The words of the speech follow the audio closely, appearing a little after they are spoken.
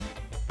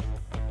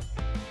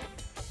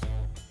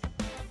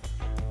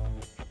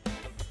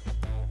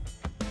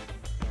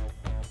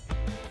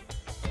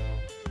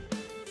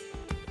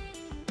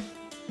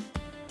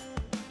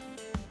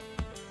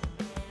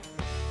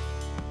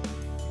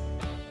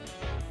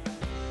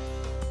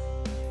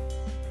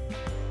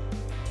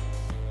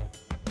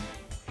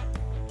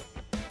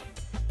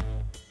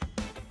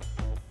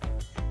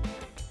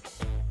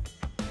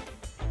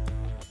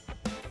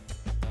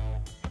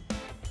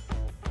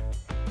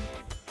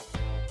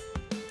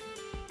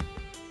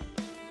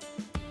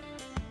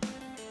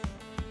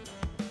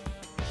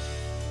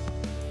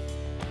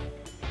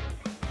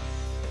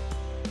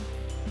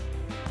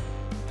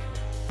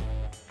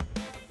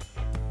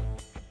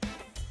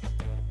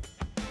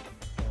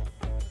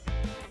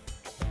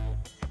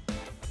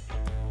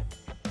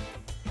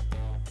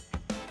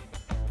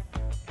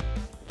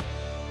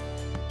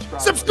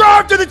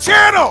Subscribe to the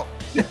channel.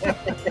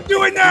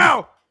 Do it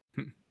now.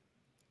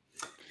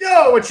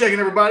 Yo, what's shaking,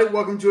 everybody?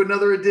 Welcome to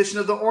another edition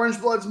of the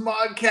Orange Bloods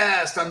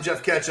Modcast. I'm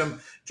Jeff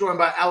Ketchum, joined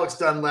by Alex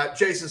Dunlap,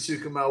 Jason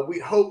Sukumo. We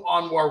hope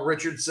Anwar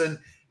Richardson,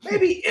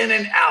 maybe in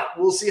and out.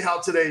 We'll see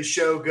how today's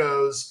show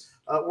goes.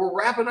 We're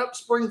wrapping up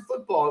spring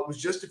football. It was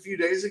just a few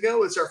days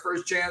ago. It's our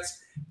first chance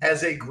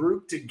as a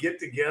group to get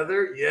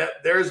together. Yeah,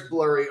 there's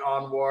blurry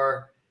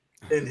Anwar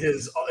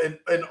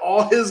in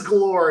all his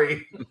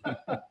glory.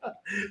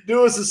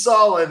 Do us a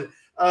solid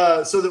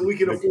so that we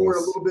can afford a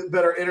little bit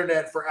better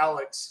internet for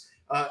Alex.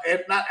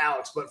 And not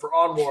Alex, but for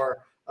Anwar.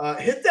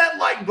 Hit that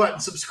like button,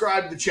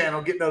 subscribe to the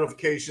channel, get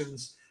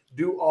notifications,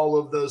 do all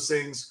of those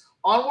things.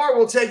 Anwar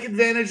will take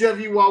advantage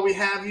of you while we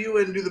have you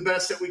and do the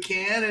best that we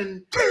can,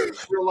 and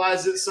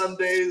realize that some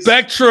days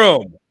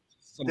Spectrum.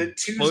 that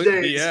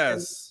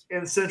Tuesdays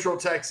in Central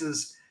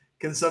Texas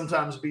can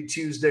sometimes be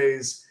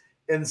Tuesdays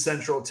in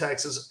Central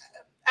Texas.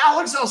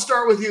 Alex, I'll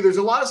start with you. There's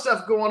a lot of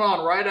stuff going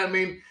on, right? I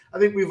mean, I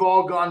think we've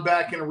all gone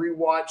back and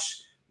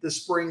rewatched the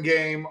spring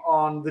game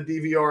on the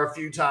DVR a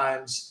few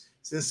times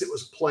since it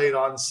was played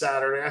on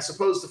Saturday. I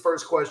suppose the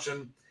first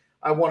question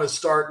I want to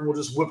start, and we'll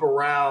just whip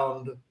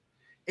around.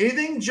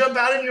 Anything jump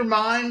out in your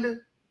mind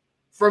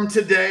from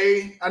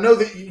today? I know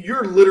that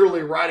you're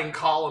literally writing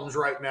columns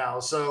right now,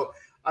 so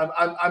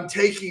I'm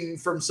taking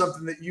from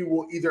something that you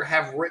will either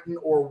have written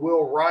or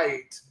will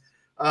write.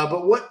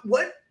 But what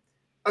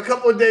a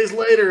couple of days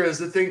later is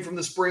the thing from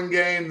the spring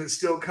game that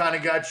still kind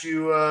of got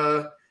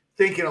you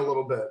thinking a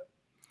little bit?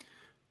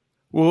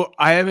 Well,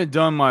 I haven't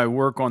done my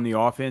work on the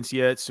offense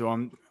yet, so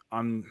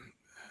I'm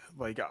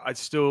like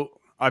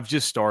I've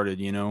just started,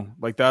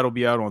 like that'll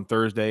be out on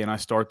Thursday, and I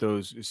start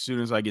those as soon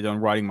as I get done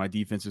writing my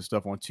defensive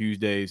stuff on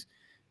Tuesdays.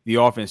 The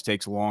offense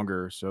takes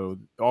longer, so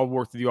I'll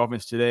work through the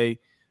offense today,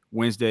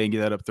 Wednesday, and get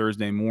that up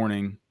Thursday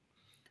morning.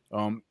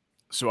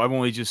 So I've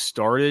only just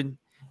started.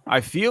 I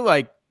feel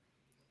like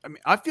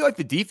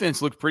the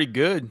defense looked pretty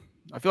good.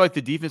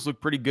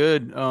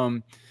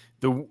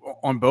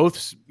 On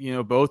both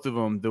of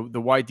them,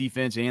 the white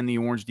defense and the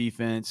orange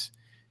defense.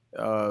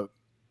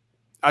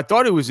 I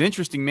thought it was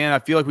interesting, man. I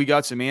feel like we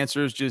got some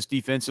answers just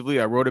defensively.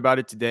 I wrote about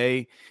it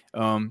today.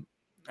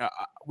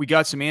 We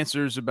got some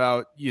answers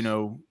about,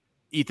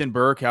 Ethan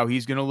Burke, how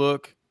he's going to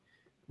look.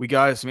 We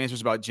got some answers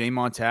about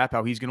Jamon Tapp,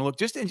 how he's going to look,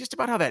 just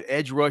about how that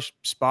edge rush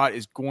spot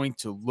is going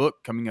to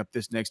look coming up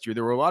this next year.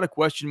 There were a lot of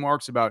question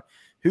marks about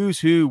who's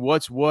who,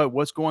 what's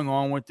going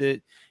on with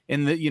it.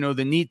 And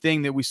the neat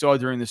thing that we saw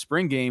during the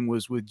spring game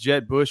was with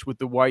Jett Bush with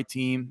the with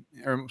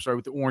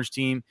the orange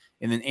team,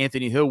 and then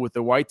Anthony Hill with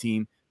the white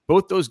team.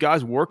 Both those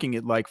guys working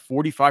at like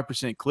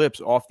 45% clips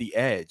off the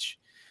edge.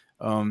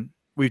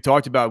 We've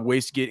talked about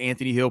ways to get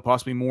Anthony Hill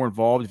possibly more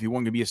involved if he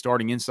wasn't going to be a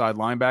starting inside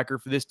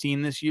linebacker for this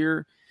team this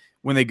year.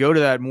 When they go to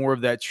that more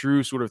of that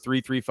true sort of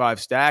 3-3-5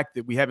 stack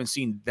that we haven't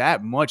seen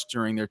that much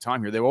during their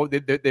time here.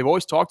 They've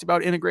always talked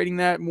about integrating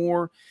that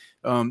more.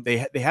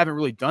 They haven't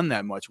really done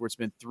that much, where it's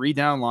been 3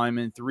 down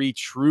linemen, 3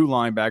 true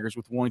linebackers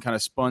with one kind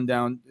of spun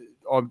down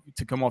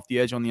to come off the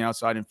edge on the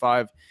outside, and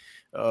 5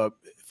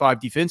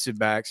 defensive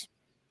backs.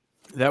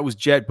 That was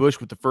Jett Bush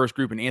with the first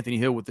group and Anthony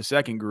Hill with the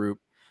second group.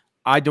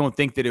 I don't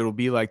think that it'll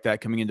be like that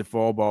coming into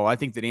fall ball. I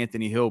think that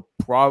Anthony Hill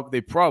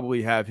they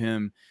probably have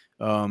him.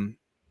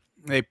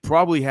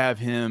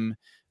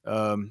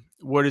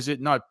 What is it?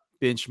 Not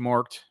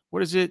benchmarked.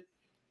 What is it?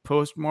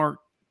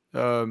 Postmarked.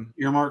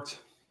 Earmarked.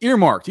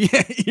 Earmarked.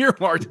 Yeah,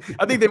 earmarked.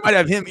 I think they might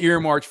have him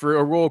earmarked for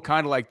a role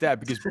kind of like that,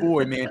 because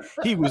boy, man,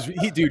 he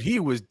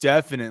was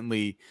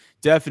definitely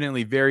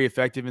very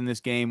effective in this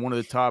game. One of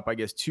the top, I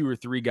guess, 2 or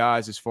 3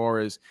 guys as far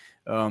as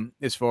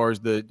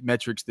the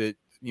metrics that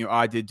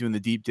I did doing the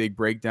deep dig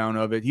breakdown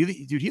of it.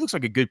 He looks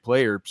like a good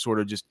player, sort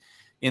of just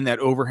in that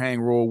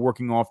overhang role,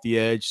 working off the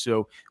edge.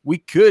 So we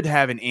could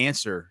have an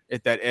answer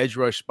at that edge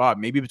rush spot,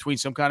 maybe between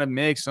some kind of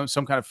mix,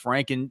 some kind of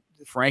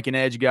Franken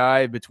edge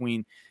guy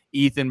between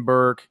Ethan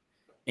Burke,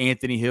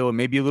 Anthony Hill, and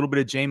maybe a little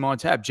bit of Jamon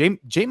Tapp.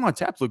 Jamon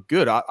Tapp looked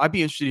good. I'd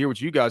be interested to hear what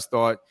you guys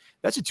thought.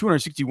 That's a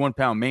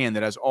 261-pound man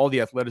that has all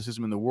the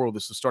athleticism in the world.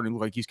 This is starting to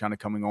look like he's kind of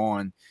coming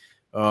on.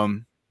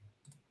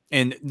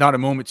 And not a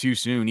moment too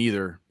soon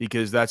either,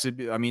 because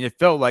it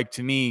felt like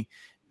to me,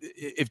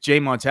 if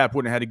Jamon Tapp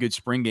wouldn't have had a good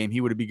spring game,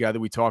 he would have been the guy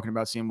that we're talking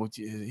about saying, well,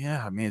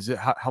 yeah, man,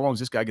 how long is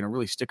this guy going to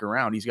really stick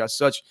around? He's got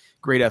such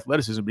great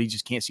athleticism, but he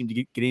just can't seem to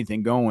get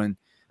anything going.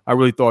 I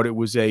really thought it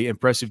was a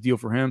impressive deal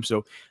for him.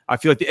 So I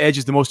feel like the edge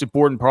is the most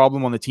important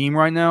problem on the team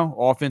right now,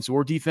 offense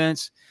or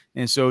defense.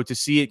 And so to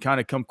see it kind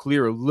of come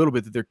clear a little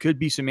bit that there could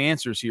be some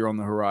answers here on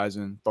the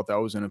horizon, thought that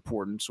was an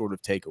important sort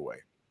of takeaway.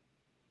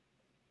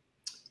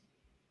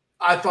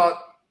 I thought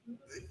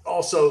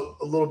also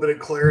a little bit of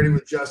clarity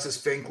with Justice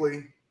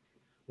Finkley.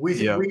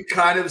 We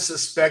kind of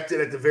suspected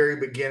at the very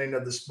beginning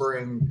of the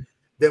spring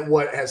that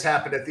what has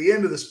happened at the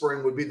end of the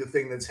spring would be the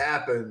thing that's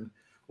happened,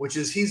 which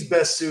is he's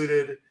best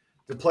suited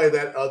to play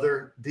that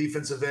other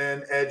defensive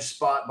end edge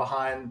spot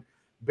behind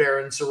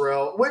Barron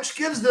Sorrell, which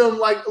gives them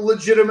like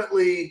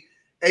legitimately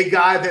a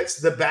guy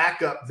that's the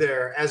backup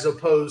there, as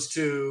opposed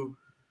to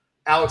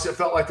Alex, it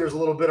felt like there's a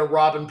little bit of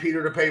robbing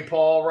Peter to pay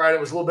Paul, right? It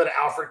was a little bit of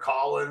Alfred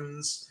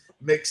Collins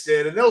mixed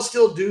in, and they'll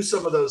still do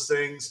some of those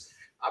things.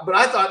 But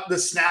I thought the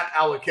snap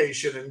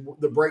allocation and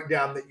the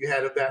breakdown that you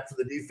had of that for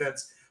the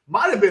defense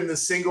might have been the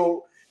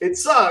single. It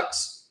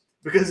sucks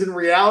because in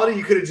reality,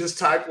 you could have just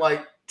typed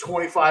like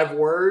 25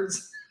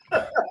 words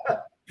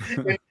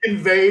and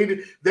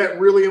conveyed that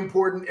really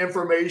important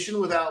information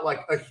without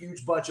like a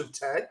huge bunch of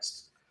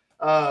text.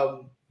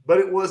 But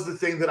it was the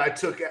thing that I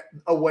took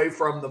away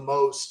from the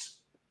most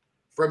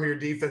from your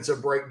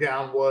defensive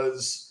breakdown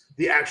was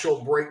the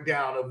actual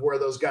breakdown of where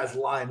those guys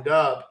lined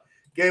up.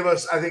 Gave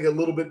us, I think, a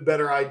little bit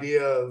better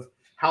idea of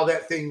how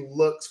that thing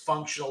looks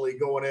functionally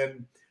going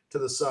into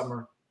the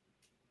summer.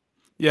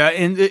 Yeah,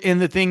 and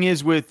the thing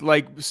is with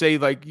like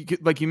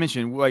you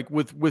mentioned, like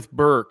with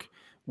Burke,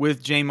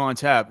 with Jamon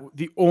Tapp,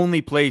 the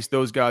only place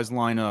those guys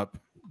line up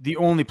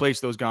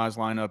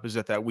is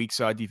at that weak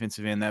side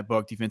defensive end, that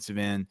buck defensive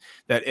end,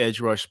 that edge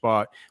rush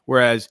spot.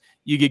 Whereas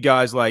you get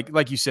guys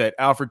like you said,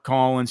 Alfred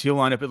Collins, he'll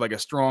line up at like a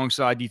strong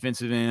side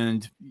defensive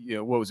end. You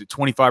know, what was it,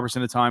 25%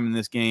 of the time in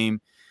this game?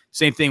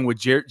 Same thing with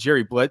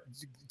Jerry Bledsoe.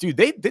 Dude,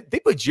 they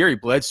put Jerry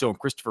Bledsoe and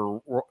Christopher.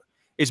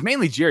 It's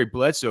mainly Jerry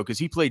Bledsoe because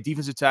he played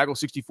defensive tackle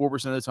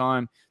 64% of the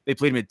time. They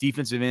played him at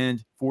defensive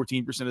end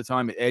 14% of the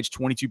time, at edge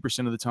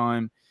 22% of the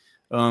time.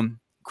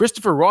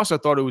 Christopher Ross, I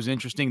thought it was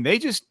interesting. They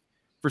just,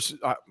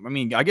 I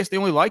guess they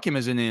only like him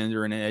as an end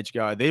or an edge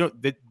guy. They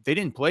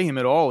didn't play him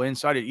at all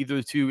inside at either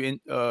of the two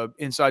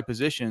inside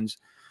positions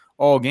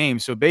all game.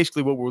 So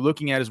basically, what we're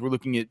looking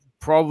at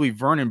probably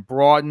Vernon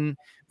Broughton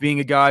being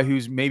a guy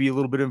who's maybe a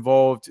little bit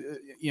involved,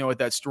 at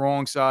that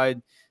strong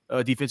side.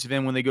 Defensive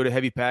end when they go to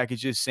heavy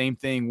packages. Same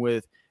thing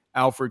with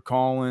Alfred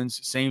Collins.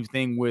 Same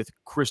thing with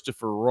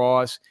Christopher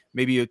Ross.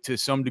 Maybe to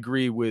some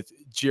degree with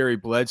Jerry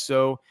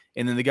Bledsoe.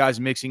 And then the guys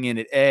mixing in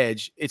at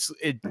edge.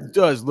 It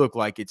does look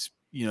like it's,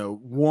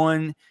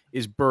 one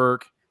is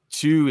Burke,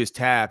 two is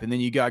Tapp, and then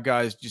you got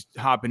guys just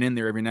hopping in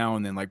there every now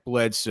and then like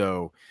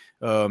Bledsoe,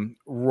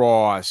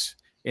 Ross.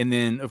 And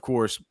then, of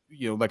course,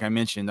 like I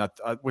mentioned,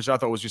 which I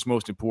thought was just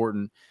most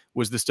important,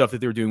 was the stuff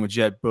that they were doing with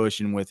Jett Bush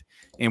and with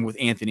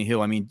Anthony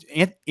Hill. I mean,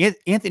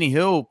 Anthony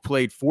Hill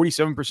played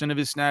 47% of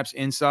his snaps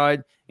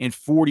inside and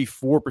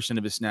 44%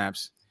 of his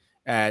snaps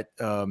at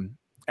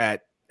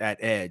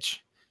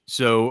edge.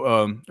 So,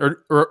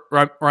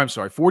 I'm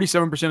sorry,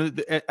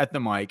 47% at the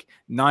mic,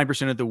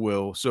 9% at the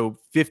will, so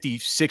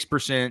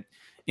 56%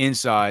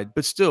 inside,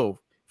 but still.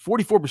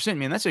 44%,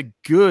 man, that's a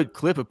good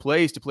clip of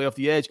plays to play off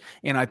the edge.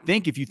 And I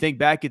think if you think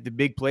back at the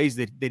big plays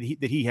that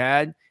he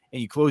had,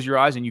 and you close your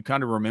eyes and you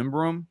kind of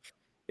remember them,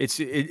 it's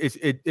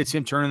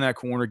him turning that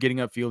corner, getting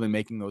upfield, and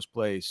making those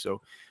plays.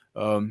 So,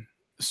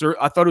 sir,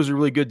 I thought it was a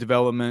really good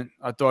development.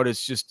 I thought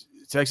it's just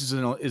Texas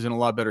is in a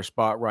lot better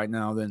spot right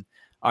now than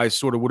I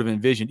sort of would have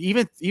envisioned.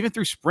 Even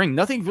through spring,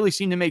 nothing really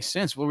seemed to make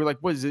sense. We were like,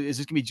 what is it? Is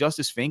this going to be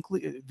Justice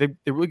Finkley? They're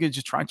really going to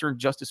just try and turn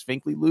Justice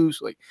Finkley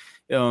loose? Like,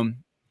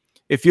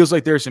 it feels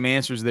like there are some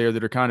answers there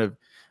that are kind of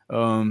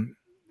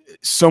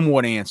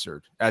somewhat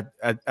answered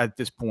at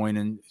this point.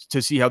 And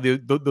to see how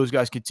those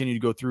guys continue to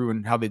go through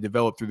and how they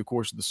develop through the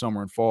course of the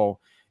summer and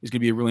fall is going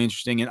to be a really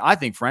interesting and I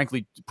think,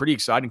 frankly, pretty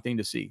exciting thing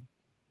to see.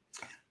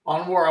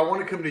 Anwar, I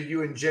want to come to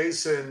you and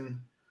Jason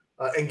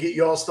and get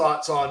y'all's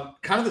thoughts on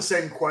kind of the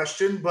same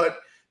question, but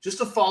just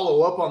to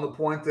follow up on the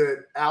point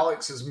that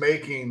Alex is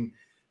making,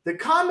 the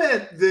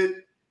comment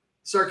that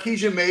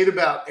Sarkisian made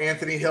about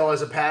Anthony Hill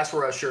as a pass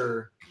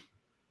rusher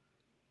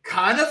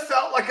kind of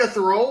felt like a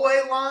throwaway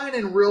line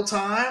in real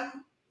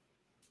time.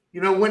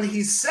 When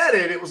he said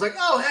it, it was like,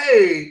 oh,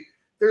 hey,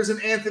 there's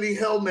an Anthony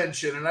Hill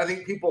mention. And I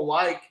think people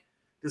like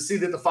to see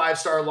that the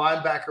 5-star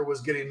linebacker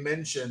was getting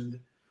mentioned.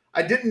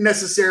 I didn't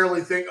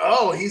necessarily think,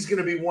 oh, he's going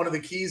to be one of the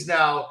keys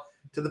now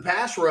to the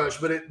pass rush.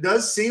 But it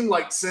does seem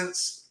like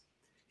since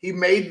he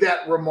made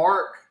that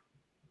remark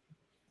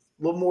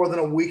a little more than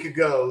a week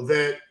ago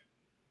that,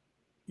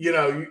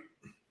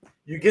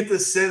 you get the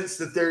sense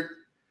that they're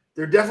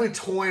definitely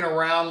toying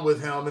around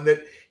with him and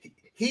that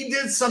he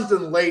did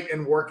something late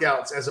in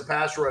workouts as a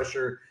pass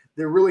rusher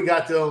that really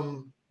got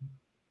them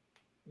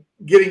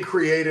getting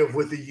creative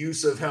with the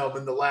use of him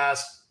in the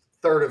last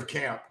third of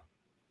camp.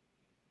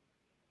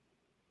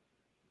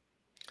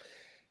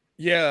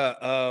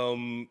 Yeah.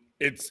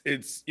 It's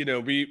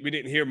we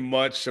didn't hear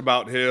much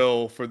about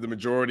Hill for the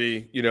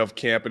majority, of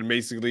camp. And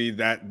basically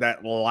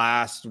that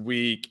last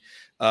week,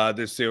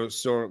 there's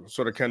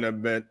sort of kind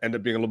of end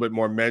up being a little bit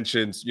more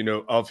mentions,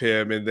 of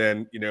him. And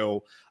then,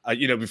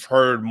 we've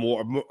heard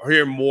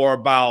more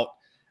about,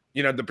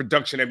 the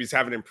production that he's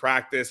having in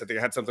practice. I think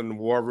I had something in the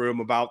war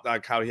room about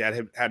like how he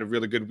had a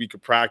really good week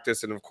of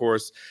practice. And of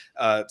course,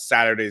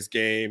 Saturday's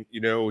game,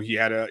 he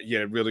had a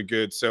really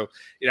good. So,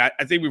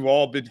 I think we've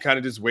all been kind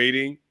of just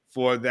waiting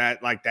for that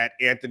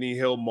Anthony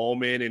Hill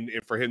moment and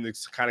for him to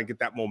kind of get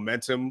that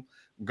momentum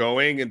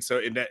going. And so,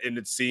 and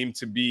it seemed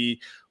to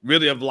be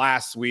really of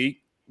last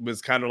week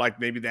was kind of like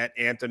maybe that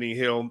Anthony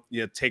Hill,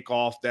 take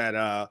off that,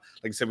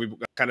 like I said, we've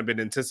kind of been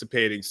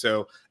anticipating.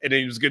 So, and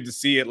it was good to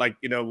see it. Like,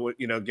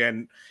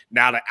 again,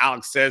 now that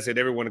Alex says it,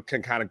 everyone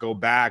can kind of go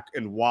back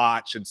and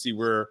watch and see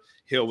where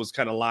Hill was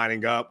kind of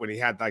lining up when he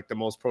had like the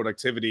most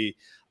productivity.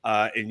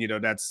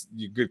 And that's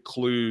good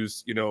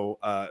clues,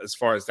 as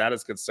far as that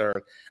is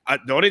concerned.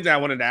 The only thing I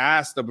wanted to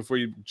ask, though, before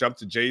you jump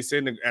to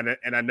Jason,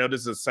 and I know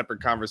this is a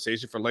separate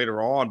conversation for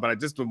later on, but I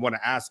just want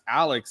to ask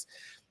Alex.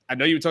 I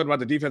know you were talking about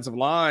the defensive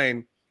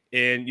line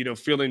and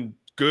feeling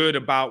good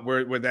about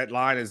where that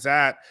line is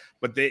at,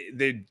 but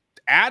they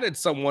added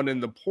someone in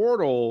the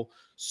portal.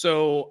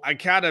 So I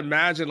can't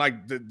imagine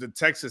like the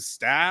Texas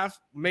staff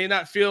may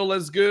not feel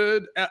as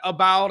good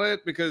about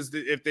it because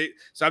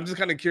so I'm just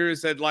kind of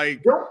curious that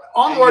like,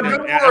 don't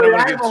worry. I don't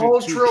want to get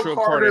too Trill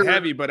Carter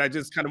heavy, but I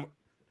just kind of.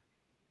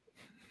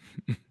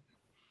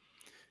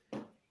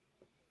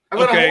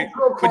 Okay,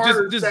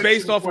 but just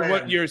based off of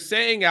what you're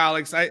saying,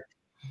 Alex,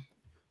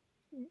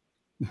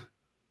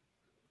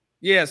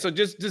 so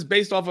just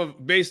based off of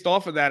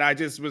that, I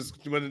just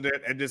wanted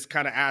to just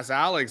kind of ask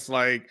Alex,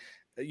 like,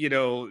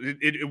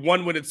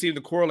 one wouldn't seem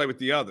to correlate with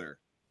the other.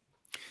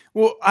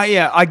 Well,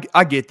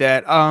 I get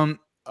that.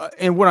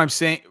 And what I'm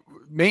saying,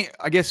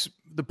 I guess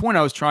the point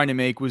I was trying to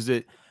make was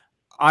that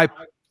I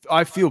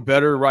feel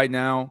better right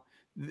now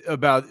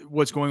about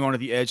what's going on at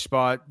the edge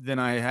spot than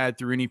I had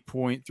through any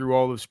point through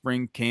all of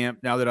spring camp.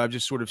 Now that I've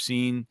just sort of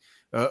seen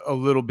a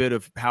little bit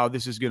of how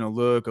this is going to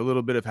look, a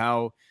little bit of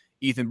how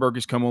Ethan Burke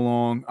has come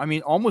along. I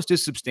mean, almost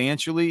as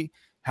substantially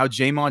how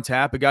Jamon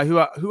Tapp, a guy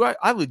who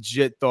I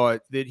legit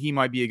thought that he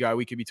might be a guy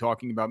we could be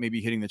talking about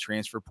maybe hitting the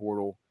transfer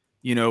portal,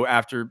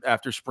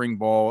 after spring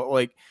ball.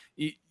 Like,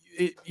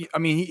 I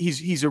mean,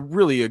 he's a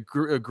really a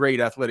great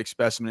athletic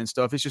specimen and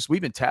stuff. It's just we've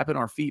been tapping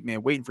our feet,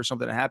 man, waiting for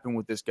something to happen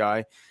with this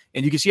guy.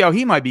 And you can see how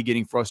he might be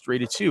getting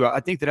frustrated too.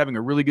 I think that having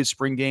a really good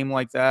spring game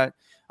like that,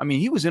 I mean,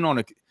 he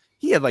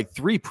had like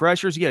 3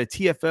 pressures. He had a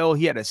TFL.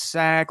 He had a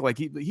sack. Like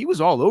he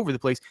was all over the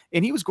place,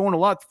 and he was going a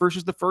lot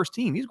versus the first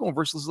team. He was going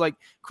versus like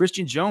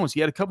Christian Jones. He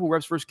had a couple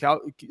reps versus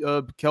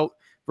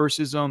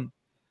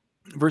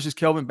versus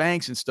Kelvin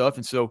Banks and stuff.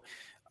 And so,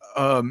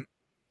 to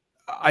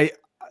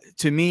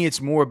me,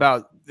 it's more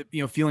about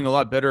feeling a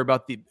lot better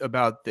about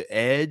the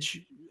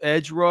edge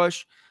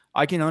rush.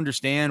 I can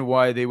understand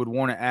why they would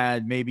want to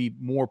add maybe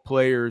more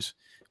players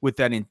with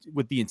the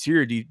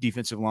interior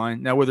defensive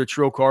line. Now, whether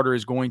Trill Carter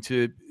is going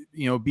to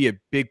be a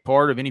big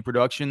part of any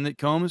production that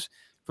comes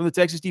from the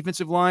Texas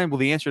defensive line, well,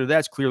 the answer to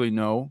that's clearly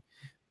no.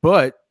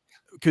 But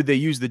could they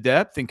use the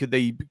depth, and could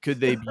they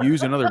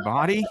use another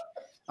body?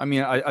 I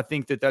mean, I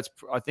think that's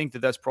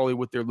probably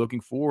what they're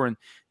looking for, and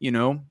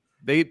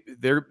they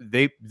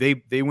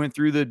went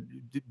through the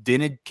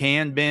dented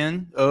can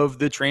bin of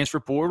the transfer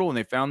portal, and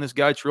they found this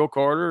guy Trill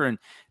Carter, and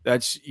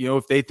that's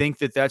if they think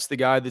that that's the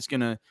guy that's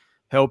going to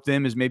help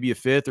them as maybe a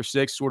 5th or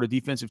 6th sort of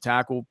defensive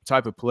tackle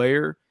type of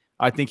player,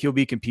 I think he'll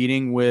be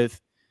competing with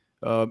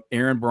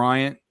Aaron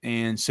Bryant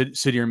and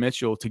Sydir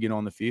Mitchell to get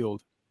on the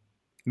field.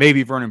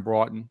 Maybe Vernon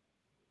Broughton.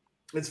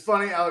 It's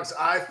funny, Alex.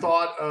 I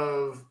thought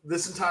of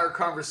this entire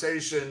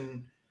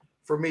conversation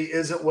for me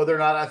isn't whether or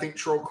not I think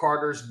Trill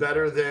Carter's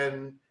better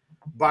than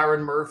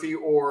Byron Murphy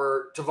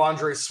or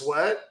Tavondre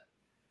Sweat.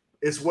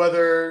 It's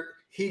whether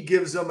he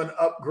gives them an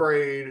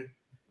upgrade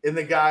in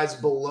the guys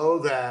below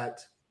that.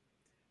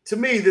 To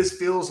me, this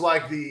feels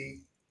like the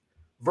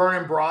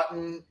Vernon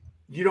Broughton.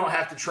 You don't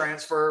have to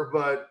transfer,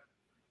 but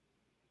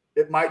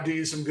it might do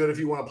you some good if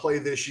you want to play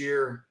this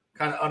year.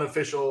 Kind of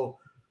unofficial.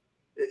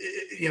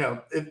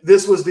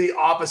 This was the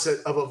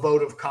opposite of a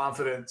vote of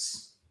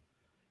confidence.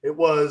 It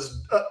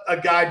was a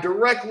guy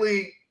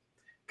directly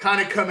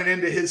kind of coming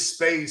into his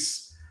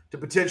space to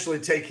potentially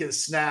take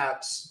his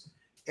snaps.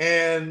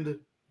 And,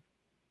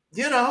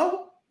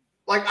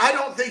 I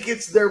don't think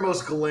it's their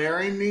most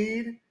glaring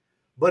need,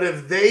 but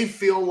if they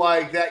feel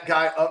like that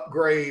guy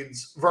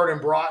upgrades Vernon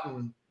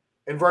Broughton,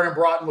 and Vernon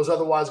Broughton was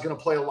otherwise going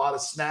to play a lot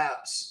of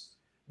snaps,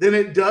 then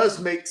it does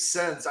make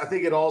sense. I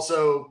think it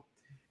also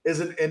is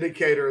an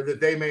indicator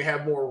that they may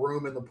have more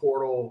room in the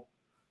portal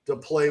to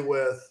play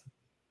with,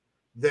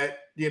 that,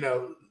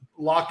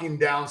 locking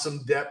down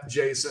some depth,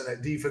 Jason,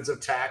 at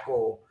defensive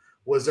tackle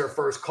was their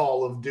first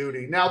call of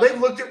duty. Now, they've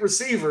looked at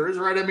receivers,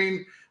 right? I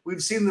mean,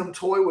 we've seen them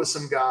toy with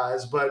some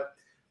guys, but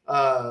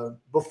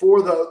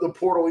before the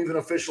portal even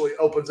officially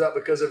opens up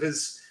because of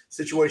his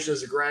situation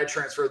as a grad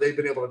transfer, they've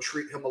been able to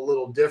treat him a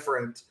little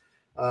different.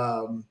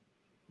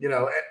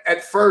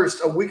 At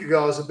first, a week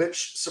ago, I was a bit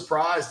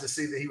surprised to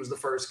see that he was the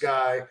first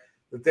guy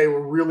that they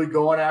were really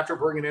going after,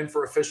 bringing in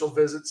for official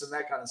visits and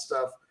that kind of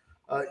stuff.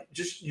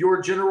 Just your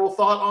general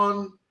thought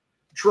on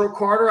Trill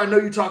Carter. I know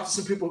you talked to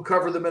some people who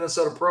cover the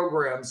Minnesota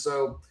program,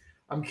 so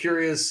I'm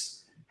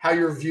curious how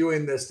you're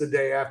viewing this the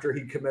day after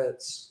he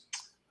commits.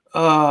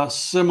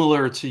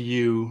 Similar to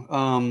you,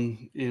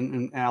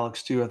 and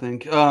Alex too, I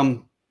think.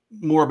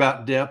 More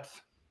about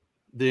depth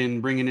than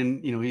bringing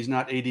in, he's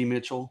not A.D.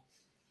 Mitchell.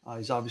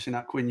 He's obviously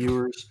not Quinn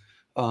Ewers.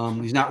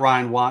 He's not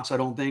Ryan Watts, I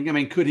don't think. I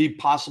mean, could he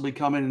possibly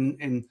come in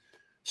and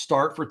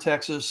start for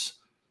Texas?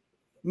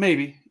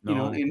 Maybe.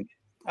 No.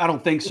 I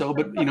don't think so,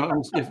 but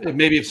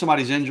if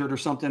somebody's injured or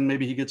something,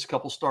 maybe he gets a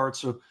couple starts.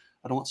 So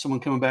I don't want someone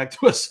coming back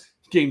to us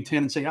game 10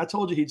 and saying, I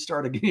told you he'd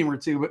start a game or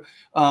two.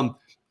 But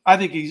I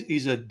think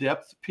he's a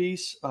depth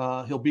piece.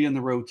 He'll be in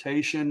the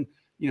rotation.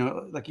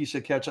 Like you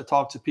said, Catch, I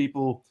talked to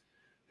people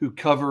who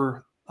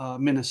cover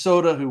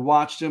Minnesota who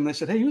watched him. They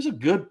said, hey, he was a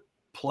good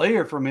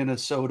player for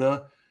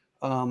Minnesota.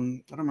 I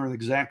don't remember the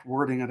exact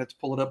wording. I'd have to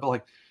pull it up.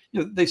 But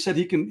they said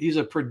he's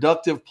a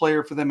productive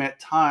player for them at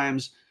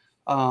times.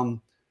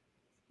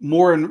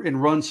 More in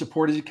run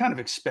support, as you kind of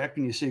expect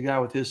when you see a guy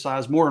with his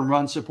size, more in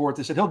run support.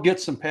 They said he'll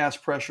get some pass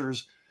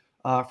pressures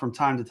from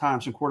time to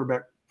time, some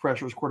quarterback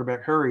pressures,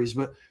 quarterback hurries,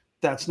 but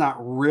that's not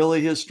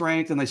really his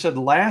strength. And they said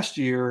last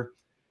year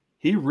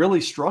he really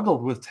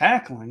struggled with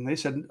tackling. They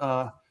said,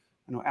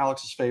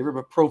 Alex's favorite,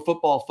 but Pro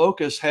Football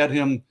Focus had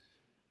him,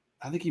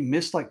 I think he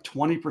missed like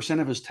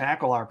 20% of his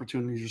tackle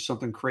opportunities or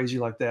something crazy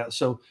like that.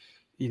 So,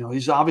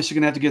 he's obviously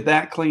going to have to get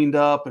that cleaned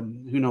up,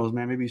 and who knows,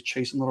 man, maybe he's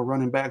chasing little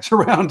running backs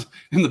around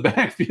in the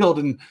backfield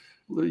and,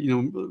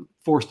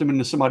 forced them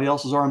into somebody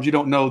else's arms. You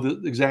don't know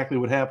exactly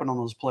what happened on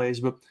those plays,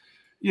 but,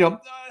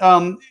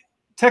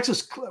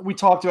 Texas, we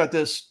talked about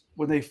this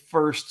when they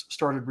first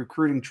started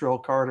recruiting Trill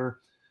Carter.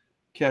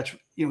 Catch,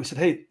 we said,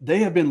 hey, they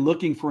have been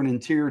looking for an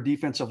interior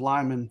defensive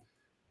lineman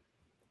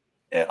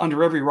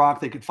under every rock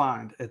they could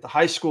find at the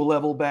high school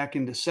level back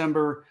in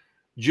December.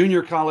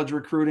 Junior college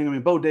recruiting. I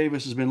mean, Bo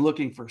Davis has been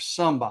looking for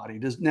somebody.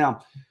 Does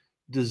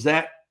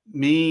that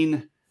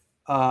mean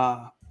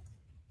what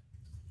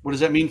does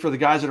that mean for the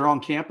guys that are on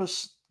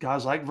campus?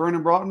 Guys like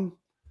Vernon Broughton,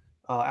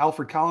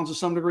 Alfred Collins to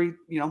some degree.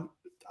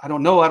 I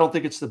don't know. I don't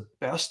think it's the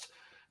best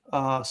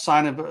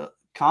sign of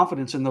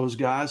confidence in those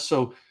guys.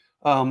 So,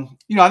 I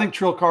think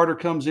Trill Carter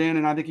comes in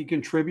and I think he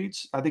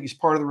contributes. I think he's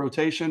part of the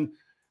rotation.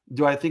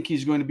 Do I think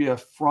he's going to be a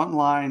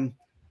frontline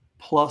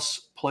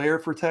plus player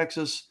for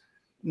Texas?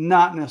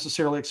 Not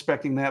necessarily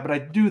expecting that, but I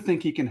do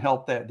think he can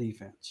help that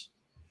defense.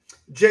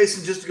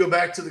 Jason, just to go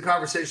back to the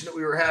conversation that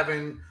we were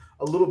having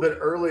a little bit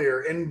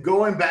earlier, and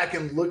going back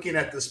and looking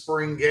at the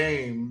spring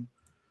game,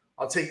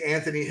 I'll take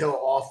Anthony Hill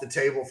off the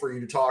table for you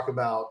to talk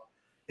about.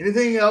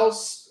 Anything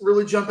else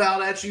really jump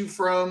out at you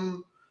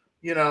from,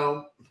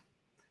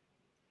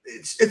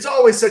 it's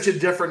always such a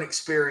different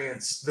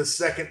experience the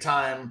second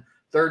time,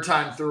 third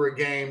time through a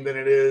game than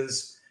it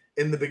is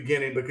in the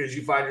beginning, because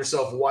you find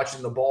yourself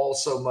watching the ball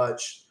so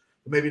much.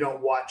 Maybe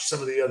don't watch some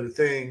of the other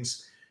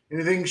things.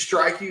 Anything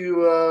strike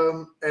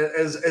you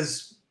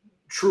as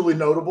truly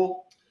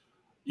notable?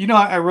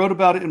 I wrote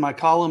about it in my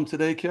column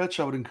today,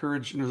 Catch. I would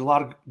encourage, and there's a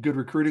lot of good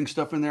recruiting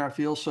stuff in there, I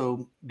feel.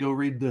 So go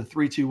read the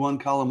 321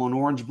 column on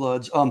Orange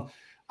Bloods.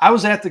 I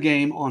was at the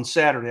game on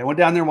Saturday. I went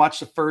down there and watched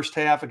the first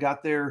half. I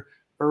got there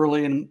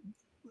early, and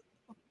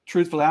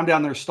truthfully, I'm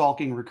down there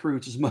stalking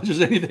recruits as much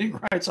as anything,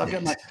 right? So I've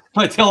got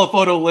my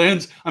telephoto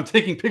lens. I'm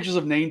taking pictures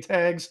of name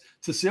tags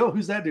to see,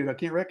 who's that dude? I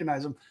can't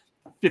recognize him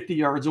 50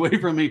 yards away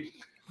from me.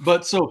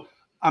 But so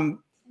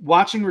I'm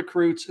watching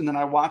recruits, and then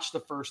I watch the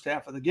first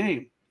half of the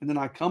game. And then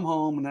I come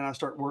home, and then I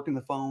start working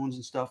the phones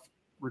and stuff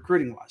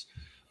recruiting-wise.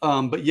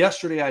 But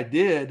yesterday I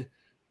did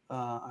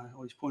I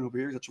always point over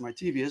here. That's where my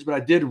TV is. But I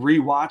did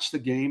rewatch the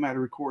game. I had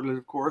recorded it,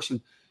 of course, and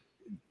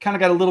kind of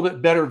got a little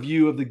bit better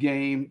view of the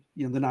game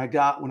than I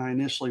got when I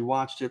initially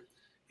watched it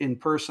in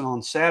person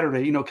on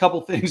Saturday. A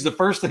couple things. The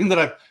first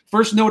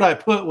note I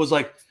put was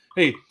like,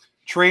 hey,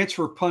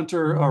 transfer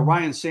punter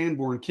Ryan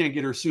Sanborn can't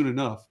get her soon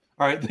enough.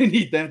 All right, they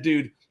need that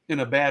dude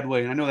in a bad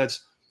way. And I know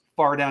that's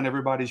far down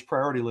everybody's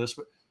priority list,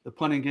 but the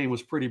punting game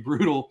was pretty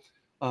brutal.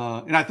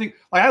 And I think,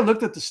 I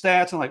looked at the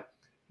stats and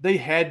they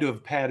had to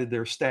have padded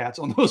their stats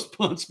on those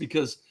punts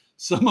because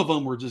some of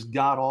them were just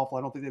god awful.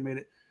 I don't think they made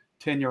it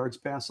 10 yards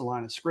past the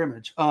line of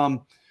scrimmage. I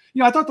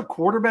thought the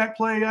quarterback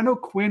play, I know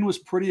Quinn was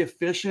pretty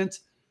efficient,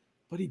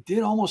 but he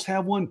did almost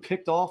have one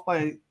picked off by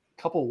a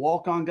couple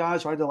walk-on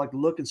guys. So I had to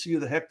look and see who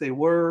the heck they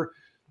were.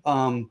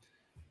 I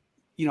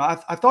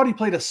thought he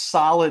played a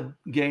solid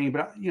game,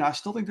 but I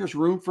still think there's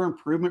room for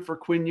improvement for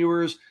Quinn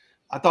Ewers.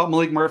 I thought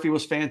Malik Murphy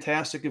was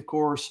fantastic, of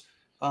course.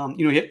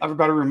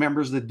 Everybody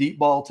remembers the deep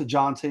ball to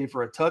Jonte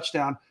for a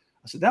touchdown.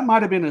 I said that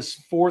might have been his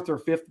fourth or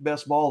fifth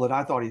best ball that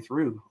I thought he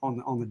threw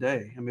on the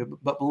day.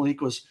 But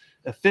Malik was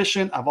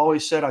efficient. I've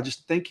always said I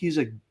just think he's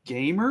a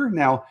gamer.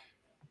 Now,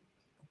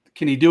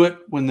 can he do it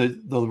when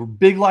the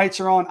big lights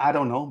are on? I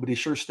don't know, but he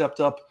sure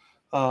stepped up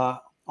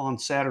on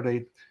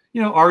Saturday.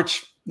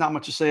 Arch, not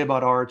much to say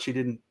about Arch. He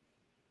didn't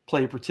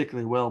play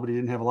particularly well, but he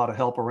didn't have a lot of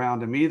help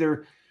around him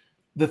either.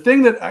 The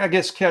thing that I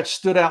guess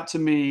stood out to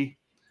me,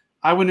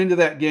 I went into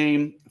that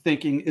game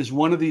thinking, is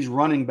one of these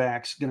running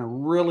backs going to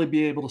really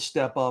be able to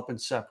step up and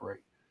separate?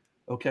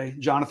 Okay,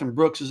 Jonathan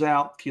Brooks is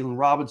out. Keelan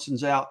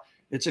Robinson's out.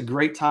 It's a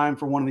great time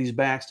for one of these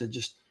backs to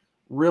just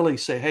really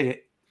say,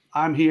 hey,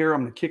 I'm here.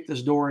 I'm going to kick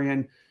this door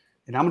in,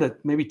 and I'm going to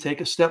maybe take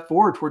a step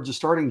forward towards the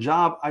starting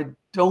job. I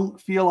don't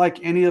feel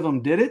like any of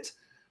them did it.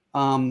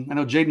 I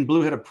know Jaden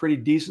Blue had a pretty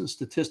decent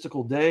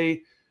statistical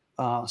day.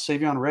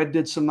 Savion Red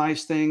did some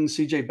nice things.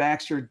 CJ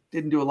Baxter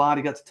didn't do a lot.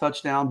 He got the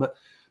touchdown, but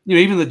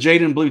even the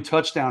Jaden Blue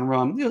touchdown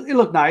run, it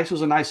looked nice. It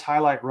was a nice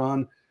highlight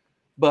run,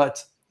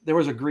 but there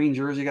was a green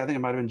jersey. I think it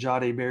might have been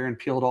Jade Barron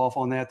peeled off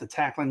on that. The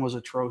tackling was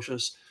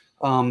atrocious.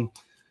 I'm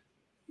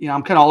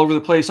kind of all over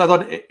the place. I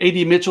thought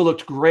A.D. Mitchell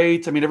looked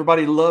great. I mean,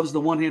 everybody loves the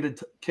one-handed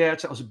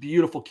catch. That was a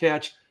beautiful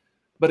catch.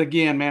 But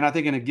again, man, I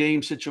think in a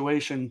game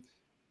situation,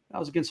 I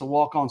was against a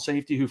walk-on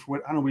safety who, I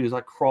don't know, he was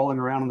like crawling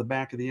around in the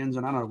back of the end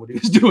zone. I don't know what he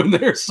was doing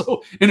there.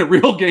 So in a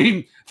real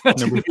game,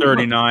 that's number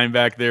 39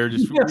 back there,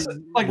 just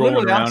like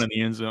rolling around in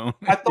the end zone.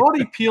 I thought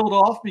he peeled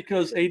off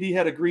because AD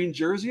had a green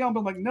jersey on,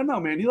 but I'm like, no,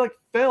 man, he like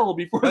fell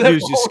before that. He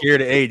was just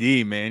scared of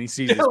AD, man. He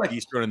sees this like,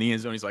 beast running the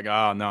end zone. He's like,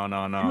 oh, no.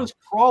 He was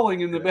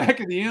crawling in the back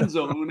of the end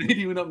zone when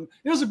AD went up.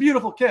 It was a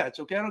beautiful catch.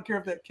 Okay, I don't care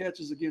if that catch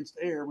is against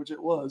air, which it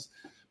was,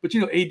 but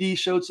AD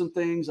showed some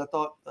things. I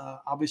thought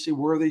obviously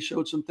Worthy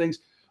showed some things.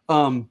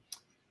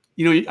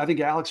 I think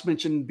Alex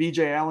mentioned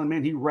B.J. Allen.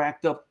 Man, he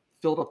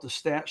filled up the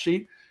stat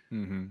sheet.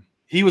 Mm-hmm.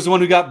 He was the one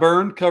who got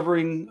burned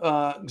covering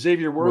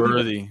Xavier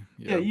Worthy.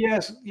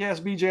 Yes,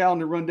 B.J. Allen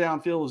to run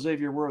downfield with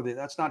Xavier Worthy.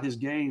 That's not his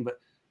game, but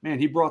man,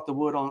 he brought the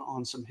wood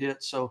on some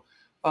hits. So,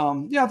 I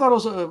thought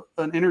it was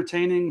an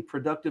entertaining,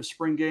 productive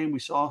spring game. We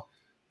saw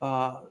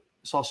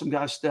some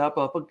guys step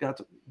up.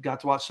 Got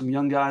to watch some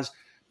young guys.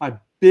 My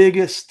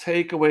biggest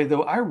takeaway,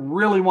 though, I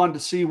really wanted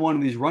to see one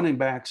of these running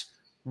backs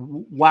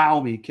wow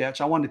me catch.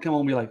 I wanted to come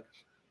home and be like,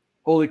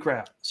 holy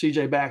crap,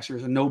 C.J. Baxter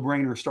is a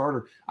no-brainer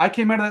starter. I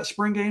came out of that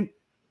spring game.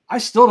 I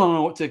still don't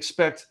know what to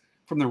expect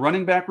from the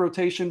running back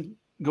rotation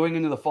going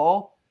into the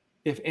fall.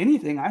 If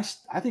anything, I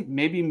think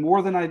maybe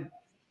more than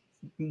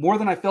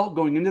I felt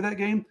going into that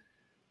game.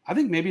 I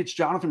think maybe it's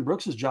Jonathan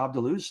Brooks' job to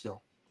lose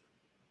still.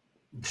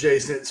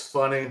 Jason, it's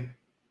funny.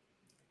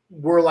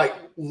 We're like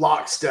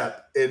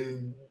lockstep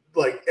in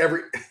like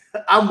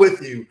I'm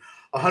with you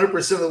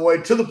 100% of the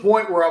way, to the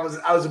point where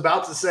I was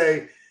about to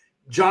say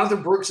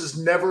Jonathan Brooks has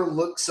never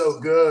looked so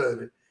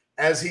good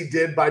as he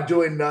did by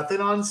doing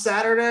nothing on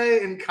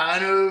Saturday, and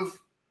kind of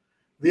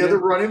the other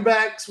running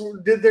backs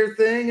did their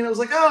thing. And it was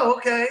like, oh,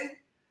 okay.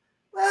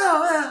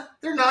 Well,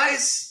 they're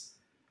nice.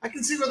 I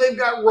can see where they've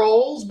got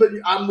roles, but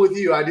I'm with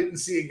you. I didn't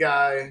see a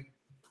guy.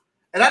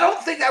 And I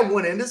don't think I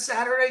went into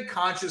Saturday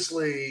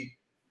consciously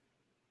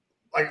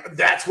like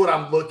that's what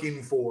I'm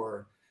looking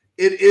for.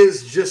 It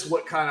is just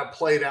what kind of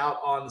played out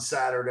on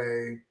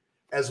Saturday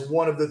as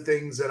one of the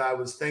things that I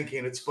was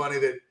thinking. It's funny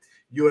that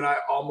you and I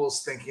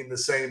almost thinking the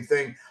same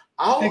thing.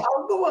 I'll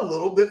go a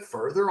little bit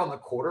further on the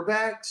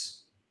quarterbacks.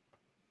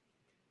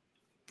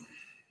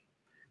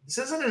 This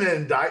isn't an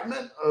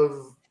indictment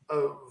of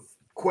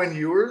Quinn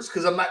Ewers,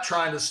 because I'm not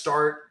trying to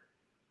start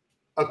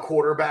a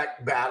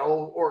quarterback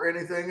battle or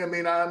anything. I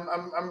mean,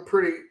 I'm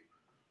pretty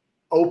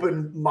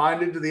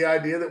open-minded to the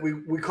idea that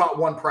we caught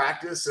one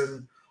practice,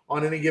 and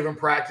on any given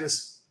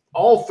practice,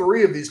 all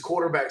three of these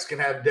quarterbacks can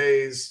have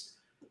days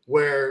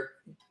where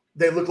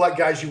they look like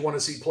guys you want to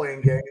see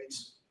playing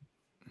games.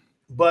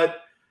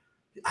 But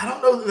I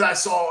don't know that I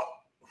saw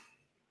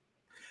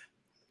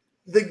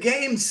the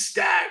game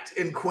stacked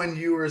in Quinn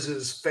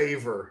Ewers'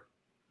 favor,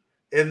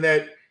 in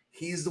that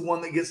he's the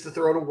one that gets to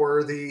throw to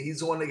Worthy. He's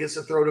the one that gets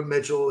to throw to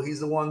Mitchell. He's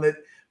the one that,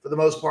 for the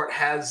most part,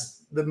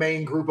 has the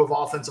main group of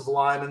offensive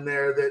linemen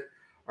there that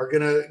are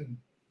going to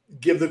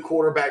give the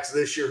quarterbacks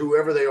this year,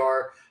 whoever they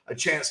are, a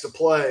chance to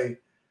play.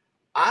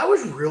 I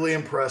was really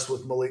impressed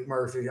with Malik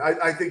Murphy.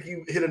 I think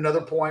you hit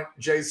another point,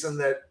 Jason,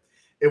 that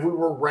if we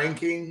were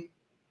ranking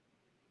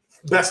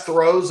best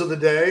throws of the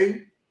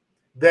day,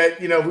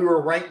 that, we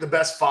were ranked the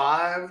best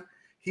 5,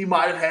 he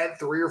might have had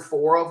 3 or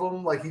 4 of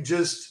them. Like he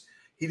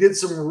did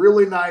some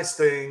really nice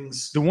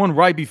things. The one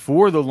right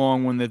before the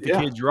long one that the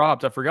kid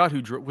dropped, I forgot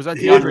who was that.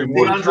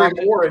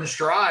 DeAndre Moore in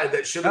stride.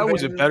 That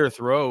was a better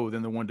throw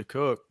than the one to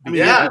Cook. I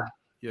mean,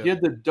 he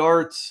had the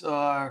darts.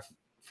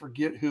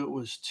 Forget who it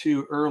was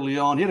to early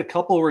on. He had a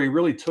couple where he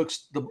really took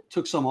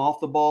some off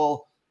the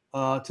ball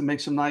to make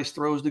some nice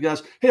throws to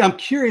guys. Hey, I'm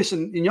curious,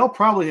 and y'all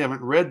probably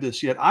haven't read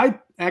this yet. I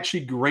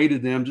actually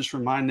graded them just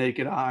from my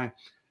naked eye.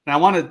 And I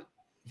wanted,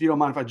 if you don't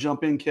mind if I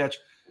jump in, Catch,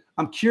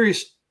 I'm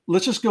curious.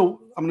 Let's just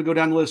go. I'm going to go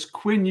down the list.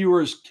 Quinn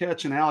Ewers,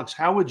 Catch, and Alex.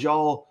 How would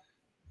y'all,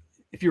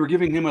 if you were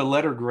giving him a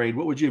letter grade,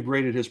 what would you have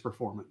graded his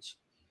performance?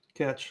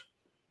 Catch.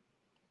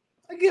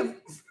 I give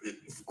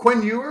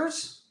Quinn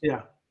Ewers.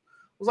 Yeah.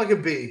 It was like a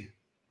B.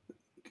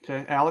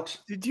 Okay, Alex.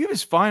 Did you have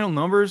his final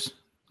numbers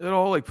at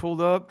all, like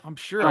pulled up? I'm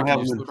sure I don't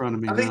have them in front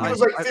of me. I think it was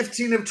like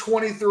 15 of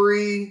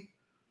 23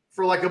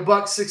 for like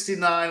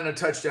 $169 and a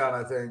touchdown,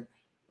 I think.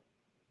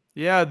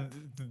 Yeah,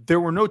 there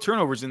were no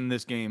turnovers in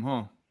this game,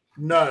 huh?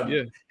 None.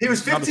 Yeah. He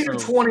was 15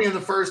 of 20 in the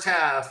first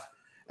half,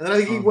 and then I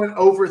think he went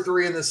over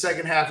 3 in the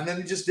second half, and then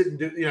he just didn't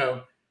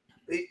do,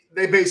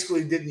 they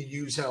basically didn't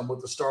use him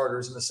with the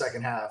starters in the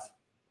second half.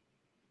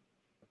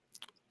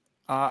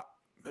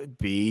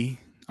 B.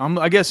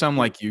 I guess I'm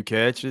like you,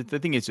 Catch. I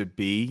think it's a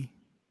B.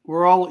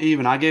 We're all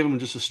even. I gave him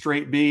just a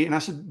straight B. And I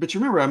said, but you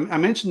remember, I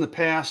mentioned in the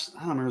past, I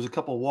don't remember, there was a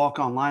couple of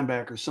walk-on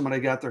linebackers. Somebody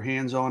got their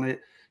hands on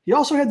it. He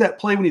also had that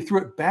play when he threw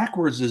it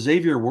backwards to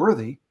Xavier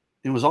Worthy.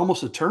 It was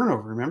almost a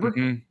turnover, remember?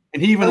 Mm-hmm.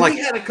 And he even he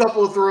had a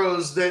couple of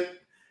throws that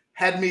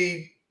had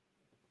me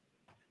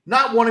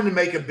not wanting to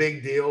make a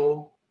big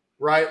deal.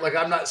 right? Like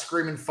I'm not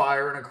screaming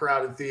fire in a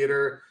crowded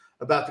theater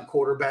about the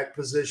quarterback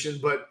position,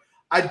 but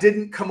I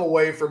didn't come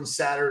away from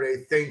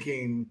Saturday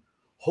thinking,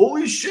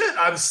 holy shit,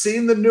 I've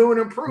seen the new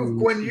and improved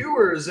Quinn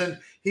Ewers, and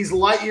he's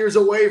light years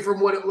away from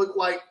what it looked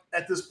like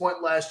at this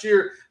point last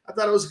year. I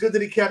thought it was good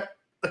that he kept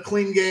a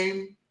clean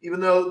game, even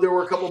though there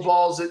were a couple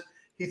balls that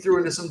he threw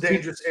into some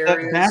dangerous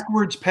areas. That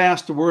backwards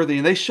pass to Worthy,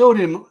 and they showed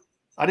him,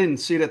 I didn't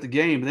see it at the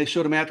game, but they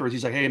showed him afterwards.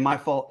 He's like, hey, my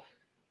fault.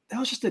 That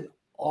was just an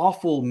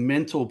awful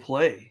mental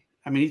play.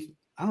 I mean,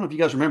 I don't know if you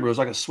guys remember, it was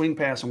like a swing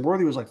pass, and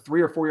Worthy was like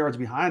 3 or 4 yards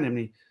behind him, and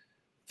he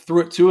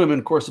threw it to him, and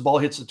of course the ball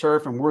hits the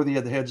turf, and Worthy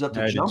had the heads up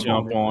to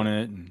jump on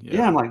it.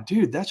 Yeah, I'm like,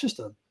 dude, that's just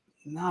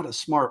not a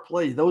smart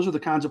play. Those are the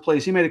kinds of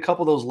plays. He made a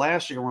couple of those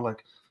last year, and we're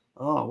like,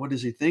 oh, what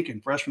is he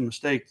thinking? Freshman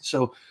mistake.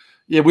 So,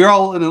 yeah, we're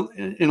all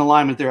in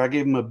alignment there. I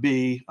gave him a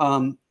B.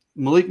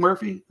 Malik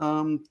Murphy,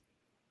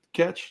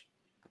 catch?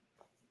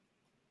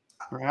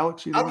 Or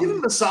Alex? I'll give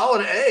him a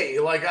solid A.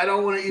 Like, I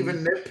don't want to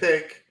even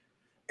nitpick.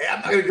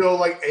 I'm not going to go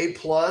like A+,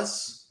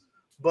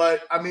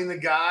 but, I mean, the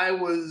guy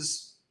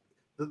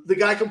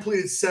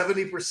completed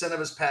 70% of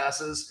his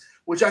passes,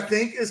 which I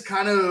think is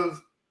kind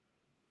of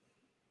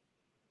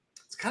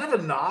a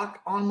knock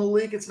on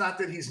Malik. It's not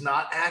that he's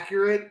not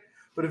accurate,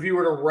 but if you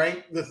were to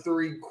rank the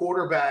three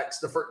quarterbacks,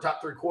 the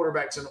top three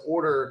quarterbacks in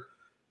order,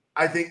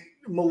 I think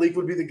Malik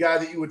would be the guy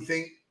that you would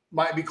think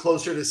might be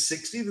closer to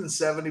 60 than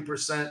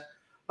 70%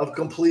 of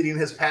completing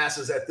his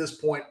passes at this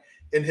point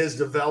in his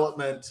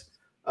development.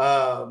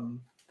 I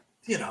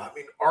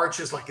mean, Arch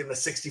is like in the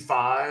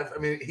 65. I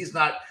mean, he's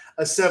not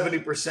a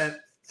 70%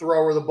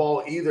 thrower of the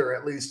ball either,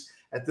 at least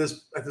at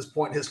this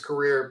point in his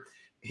career.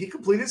 He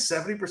completed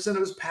 70% of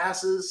his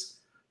passes.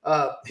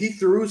 He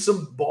threw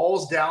some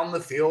balls down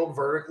the field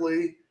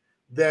vertically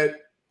that,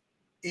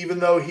 even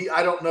though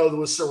I don't know,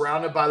 was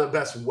surrounded by the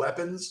best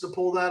weapons to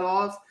pull that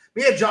off.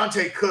 We had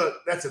Jonte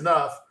Cook. That's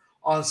enough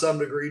on some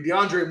degree.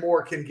 DeAndre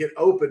Moore can get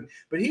open,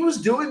 but he was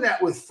doing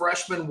that with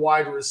freshman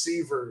wide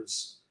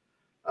receivers,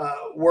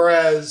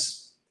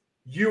 whereas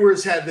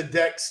Ewers had the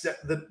deck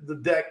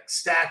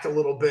stacked a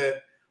little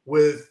bit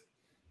with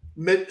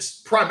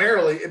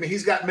primarily. I mean,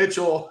 he's got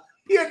Mitchell.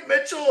 He had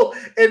Mitchell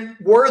and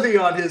Worthy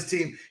on his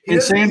team. He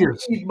doesn't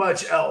Sanders. need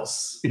much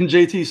else. And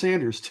JT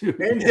Sanders, too.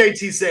 And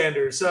JT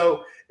Sanders.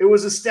 So it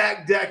was a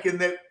stacked deck in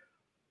that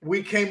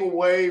we came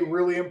away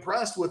really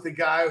impressed with the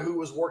guy who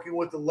was working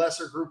with the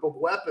lesser group of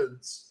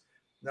weapons.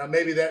 Now,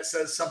 maybe that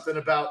says something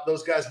about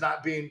those guys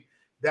not being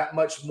that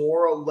much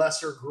more a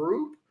lesser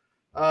group,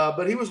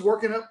 but he was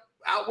working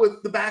out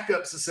with the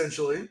backups,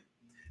 essentially.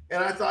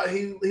 And I thought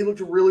he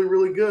looked really,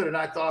 really good. And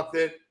I thought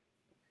that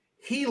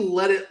he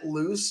let it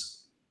loose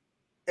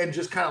and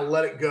just kind of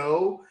let it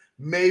go,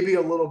 maybe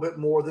a little bit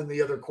more than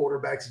the other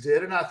quarterbacks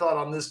did. And I thought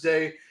on this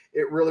day,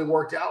 it really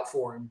worked out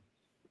for him.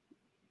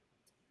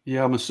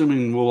 Yeah, I'm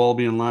assuming we'll all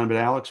be in line, but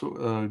Alex,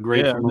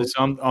 great. Yeah,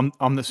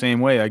 I'm the same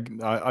way.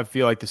 I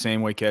feel like the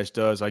same way Catch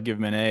does. I give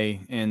him an A,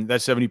 and that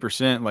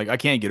 70%. Like, I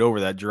can't get over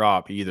that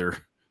drop either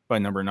by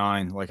number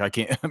 9. Like, I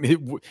can't. I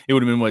mean, it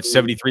would have been what,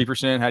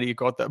 73%. How do you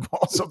caught that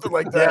ball? Something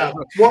like that.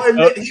 Yeah. Well, and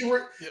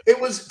it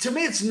was, to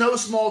me, it's no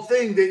small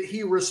thing that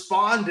he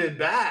responded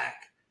back.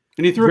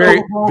 And he threw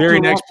very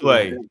next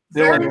play.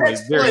 Very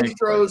next play, he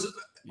throws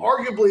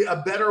arguably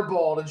a better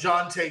ball to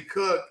Jonte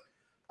Cook.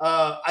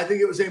 I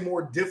think it was a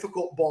more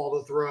difficult ball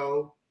to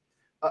throw.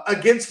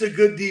 Against a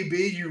good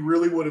DB, you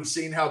really would have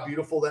seen how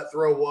beautiful that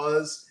throw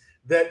was,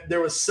 that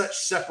there was such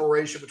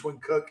separation between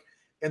Cook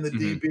and the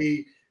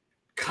DB,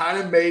 kind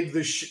of made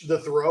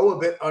the throw a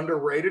bit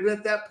underrated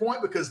at that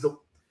point, because the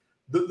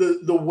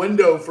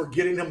window for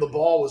getting him the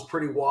ball was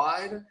pretty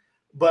wide.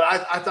 But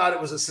I thought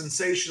it was a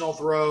sensational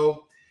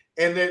throw,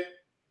 and that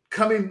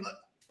coming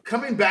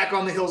back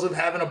on the heels of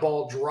having a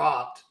ball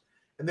dropped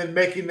and then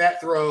making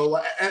that throw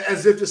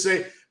as if to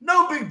say,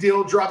 no big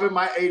deal, dropping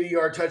my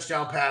 80-yard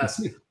touchdown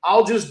pass.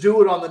 I'll just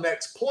do it on the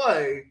next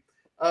play.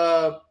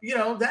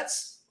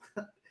 That's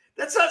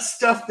not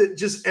stuff that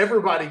just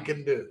everybody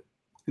can do.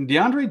 And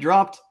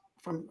DeAndre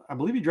I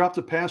believe he dropped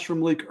a pass from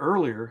Malik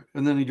earlier,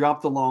 and then he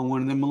dropped the long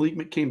one, and then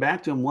Malik came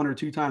back to him 1 or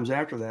 2 times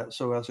after that.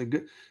 So I said,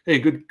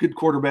 good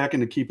quarterback,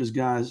 and to keep his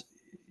guys'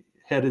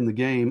 head in the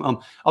game.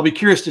 I'll be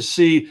curious to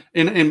see.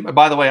 And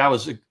by the way, I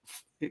was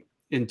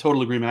in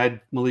total agreement. I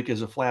had Malik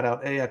as a flat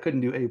out A. I couldn't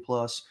do A+,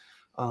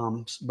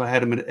 but I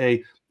had him at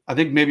A. I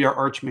think maybe our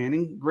Arch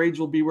Manning grades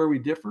will be where we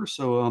differ.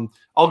 So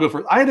I'll go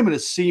for it. I had him at a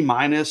C-.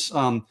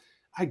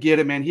 I get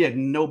it, man. He had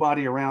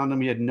nobody around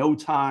him. He had no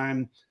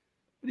time,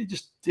 but he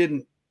just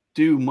didn't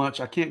do much.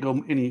 I can't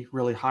go any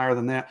really higher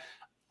than that.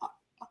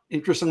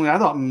 Interestingly, I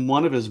thought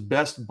one of his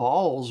best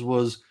balls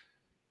was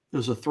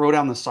a throw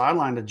down the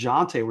sideline to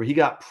Jonte where he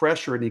got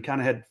pressure and he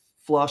kind of had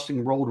flushed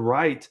and rolled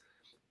right.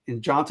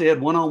 And Jonte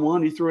had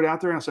one-on-one. He threw it out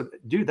there. And I said,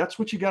 dude, that's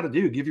what you got to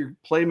do. Give your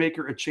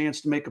playmaker a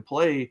chance to make a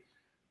play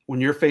when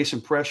you're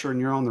facing pressure and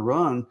you're on the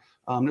run.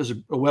 There's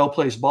a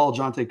well-placed ball.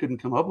 Jonte couldn't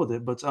come up with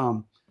it. But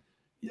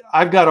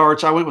I've got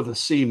Arch. I went with a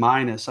C-.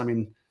 I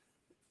mean,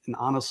 and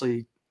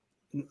honestly,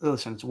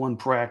 listen, it's one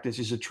practice.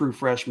 He's a true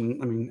freshman.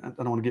 I mean, I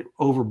don't want to get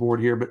overboard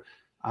here, but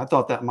I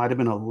thought that might have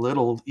been a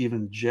little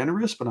even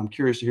generous, but I'm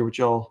curious to hear what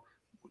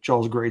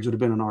y'all's grades would have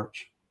been on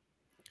Arch.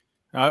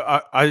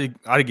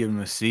 I'd give him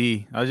a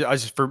C. I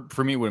just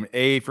for me, with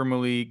A for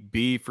Malik,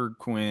 B for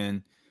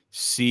Quinn,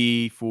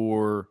 C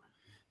for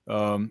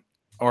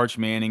Arch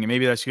Manning, and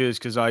maybe that's good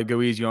because I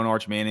go easy on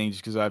Arch Manning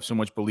just because I have so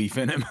much belief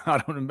in him.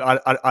 I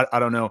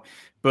don't know,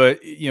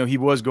 but he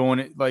was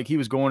going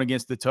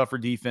against the tougher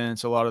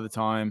defense a lot of the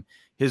time.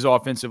 His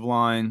offensive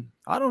line,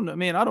 I don't know,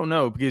 man. I don't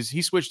know because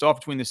he switched off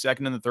between the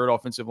second and the third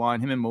offensive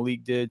line. Him and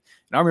Malik did,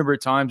 and I remember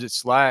at times at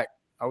Slack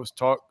I was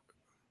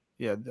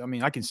Yeah, I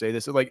mean, I can say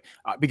this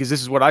because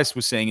this is what I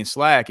was saying in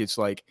Slack. It's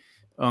like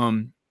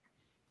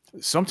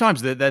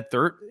sometimes that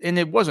third, and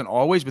it wasn't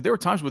always, but there were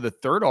times where the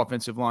third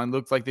offensive line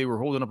looked like they were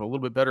holding up a little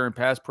bit better in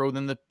pass pro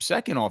than the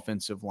second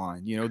offensive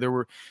line. There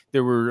were,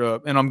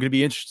 and I'm going to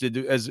be interested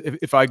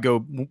if I go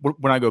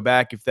when I go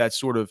back, if that's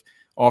sort of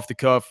off the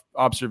cuff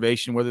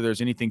observation, whether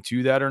there's anything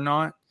to that or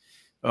not.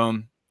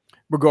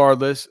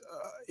 Regardless,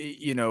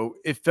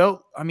 it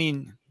felt. I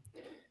mean,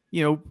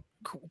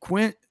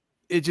 Quint.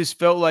 It just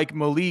felt like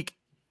Malik.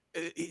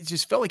 It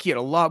just felt like he had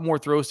a lot more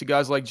throws to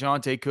guys like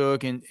Jonte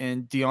Cook and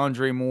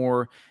DeAndre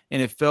Moore,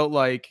 and it felt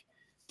like,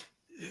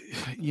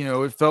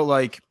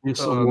 He's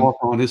a walk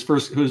on his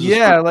first.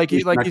 Like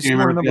he's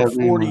scoring number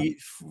 40,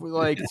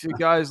 like to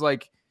guys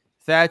like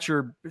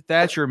Thatcher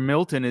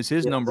Milton is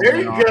his number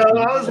there one. There you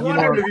go. I was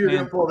wondering if you were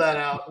going to pull that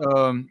out.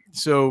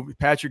 So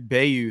Patrick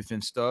Bayouth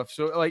and stuff.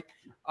 So like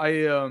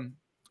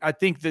I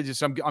think that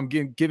just I'm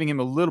giving him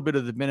a little bit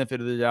of the benefit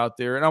of the doubt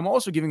there. And I'm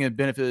also giving him the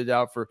benefit of the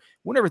doubt for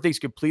whenever things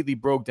completely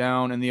broke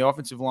down and the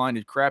offensive line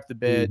had crapped the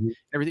bed,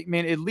 everything,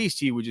 man, at least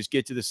he would just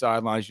get to the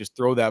sidelines, just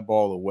throw that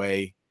ball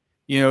away.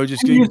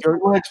 Just he used the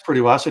legs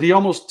pretty well. I said he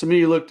almost, to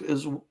me, looked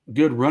as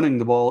good running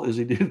the ball as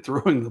he did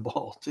throwing the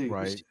ball too.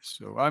 Right.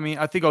 So, I mean,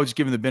 I think I'll just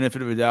give him the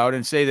benefit of the doubt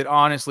and say that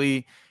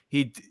honestly,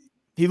 he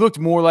looked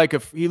more like a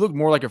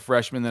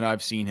freshman than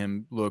I've seen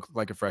him look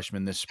like a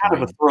freshman this spring.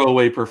 Kind of a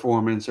throwaway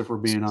performance, if we're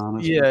being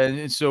honest. Yeah,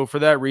 and so for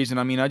that reason,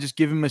 I mean, I just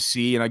give him a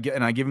C, and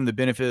I give him the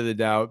benefit of the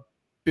doubt,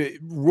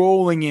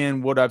 rolling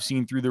in what I've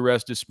seen through the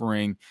rest of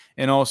spring,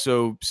 and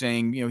also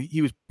saying,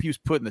 he was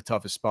put in the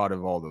toughest spot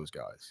of all those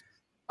guys.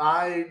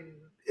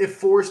 If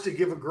forced to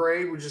give a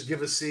grade, would just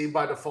give a C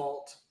by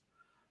default.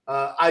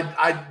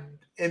 My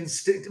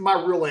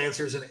real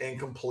answer is an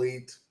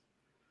incomplete.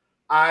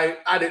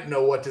 I didn't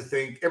know what to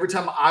think. Every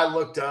time I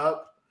looked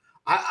up,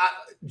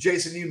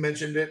 Jason, you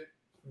mentioned it.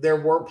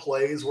 There were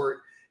plays where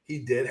he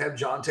did have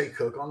Jonte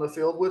Cook on the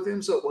field with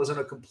him, so it wasn't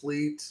a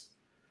complete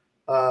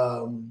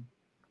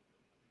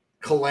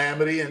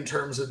calamity in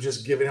terms of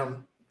just giving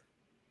him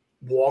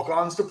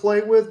walk-ons to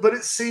play with. But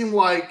it seemed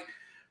like,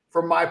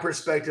 from my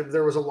perspective,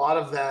 there was a lot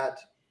of that.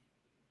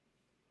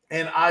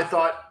 And I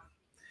thought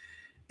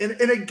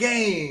in a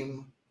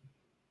game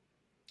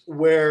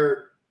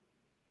where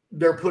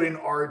they're putting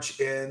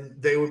Arch in,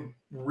 they would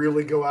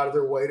really go out of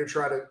their way to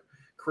try to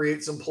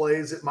create some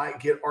plays that might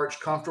get Arch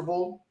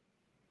comfortable.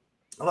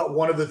 I thought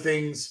one of the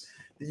things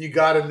that you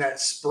got in that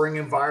spring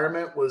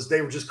environment was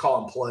they were just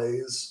calling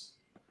plays,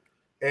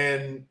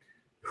 and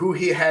who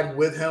he had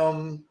with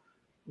him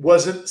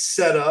wasn't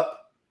set up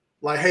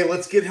like, hey,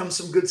 let's get him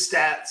some good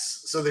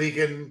stats so that he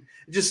can.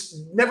 It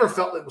just never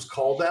felt it was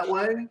called that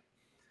way.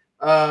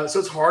 So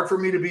it's hard for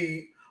me to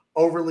be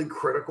overly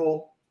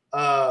critical.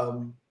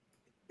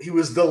 He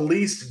was the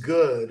least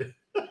good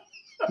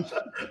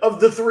of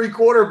the three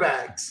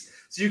quarterbacks.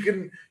 So you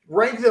can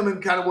rank them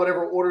in kind of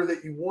whatever order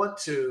that you want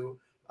to.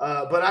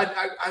 But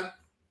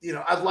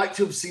I'd like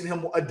to have seen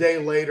him a day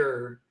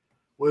later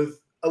with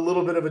a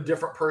little bit of a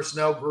different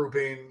personnel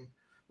grouping,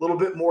 a little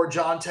bit more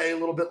Jonte, a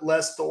little bit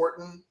less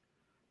Thornton,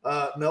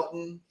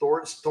 Milton,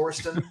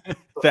 Thorsten,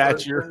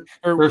 Thatcher,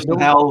 Thurston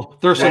Howell,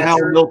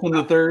 Milton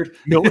the third,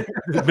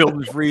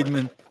 Milton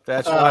Friedman.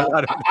 Thatcher.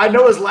 I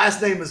know his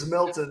last name is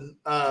Milton,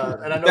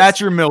 and I know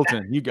Thatcher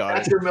Milton. You got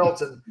Thatcher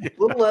Milton. A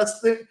little less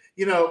than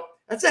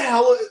that's a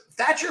hell.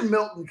 Thatcher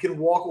Milton can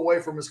walk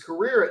away from his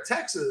career at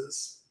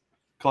Texas.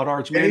 Caught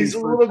Arch and he's a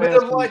little bit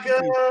of like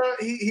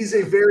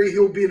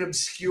he'll be an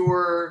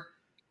obscure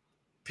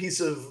piece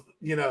of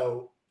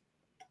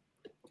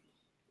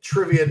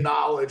trivia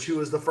knowledge. Who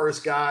was the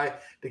first guy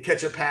to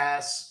catch a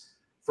pass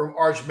from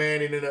Arch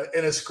Manning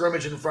in a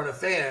scrimmage in front of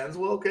fans?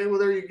 Well, okay, well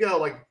there you go.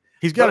 Like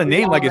he's got a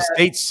name like a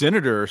state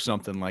senator or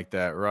something like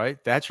that, right?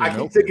 Thatcher. I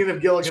keep thinking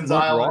of Gilligan's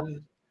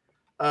Island.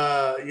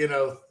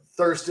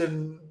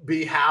 Thurston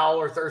B. Howell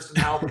or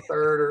Thurston Howell III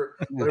or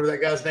whatever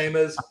that guy's name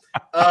is.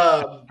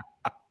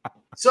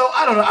 So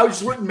I don't know. I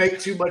just wouldn't make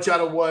too much out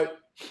of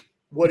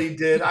what he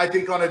did. I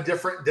think on a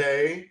different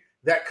day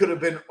that could have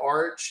been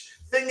Arch.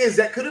 Thing is,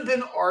 that could have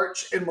been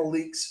Arch and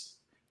Malik's.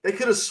 They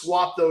could have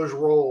swapped those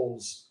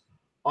roles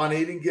on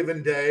any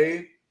given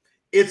day.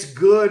 It's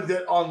good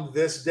that on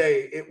this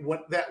day it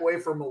went that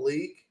way for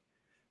Malik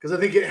because I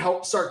think it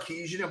helped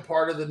Sarkisian and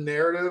part of the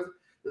narrative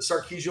that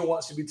Sarkisian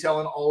wants to be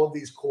telling all of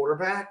these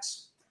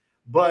quarterbacks.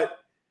 But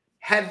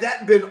had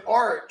that been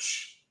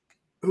Arch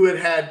who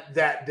had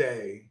that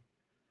day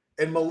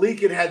and Malik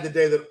had the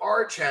day that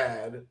Arch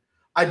had,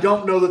 I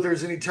don't know that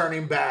there's any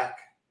turning back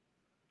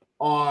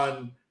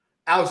on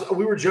Alex.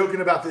 We were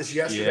joking about this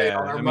yesterday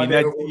on our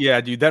Monday.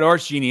 Dude, that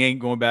Arch Genie ain't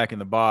going back in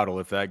the bottle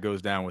if that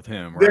goes down with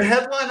him, The right?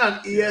 headline on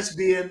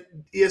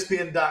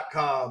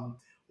ESPN.com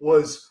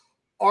was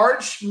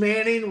Arch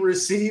Manning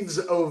receives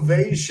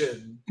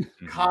ovation,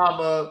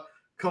 comma,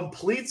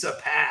 completes a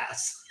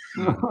pass.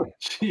 Oh,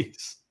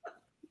 jeez.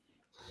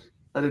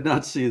 I did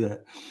not see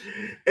that.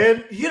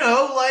 And,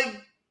 like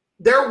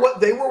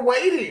they were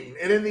waiting.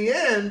 And in the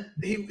end,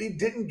 he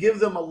didn't give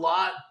them a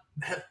lot,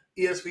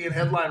 ESPN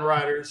headline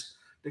writers,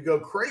 to go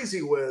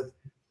crazy with.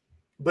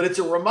 But it's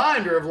a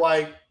reminder of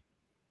like,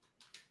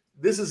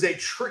 this is a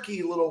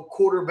tricky little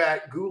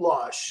quarterback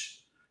goulash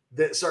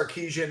that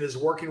Sarkisian is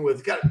working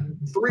with. Got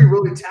 3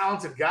 really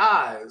talented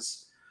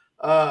guys.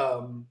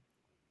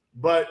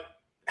 But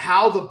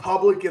how the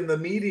public and the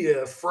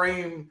media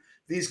frame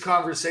these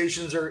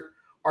conversations are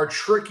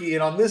tricky.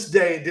 And on this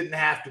day, it didn't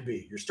have to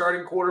be. Your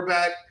starting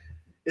quarterback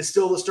is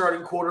still the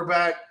starting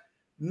quarterback.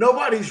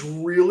 Nobody's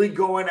really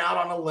going out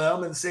on a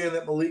limb and saying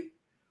that Malik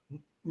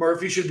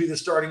Murphy should be the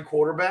starting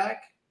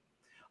quarterback.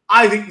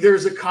 I think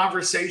there's a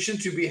conversation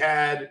to be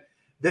had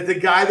that the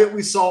guy that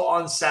we saw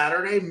on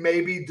Saturday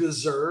maybe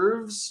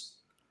deserves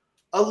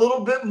a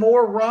little bit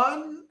more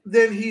run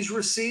than he's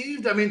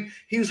received. I mean,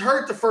 he was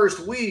hurt the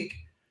first week,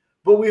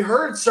 but we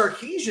heard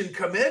Sarkisian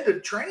come into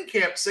training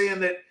camp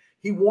saying that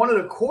he wanted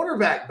a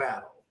quarterback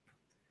battle.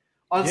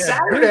 On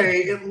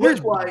Saturday, it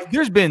looked like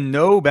there's been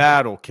no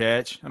battle,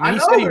 Catch. I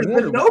know there's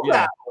been no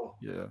battle.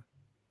 Yeah.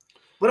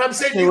 But I'm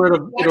saying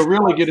it'll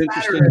really get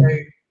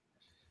interesting.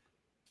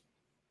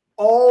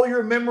 All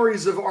your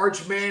memories of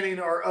Arch Manning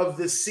are of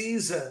the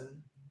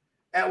season,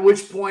 at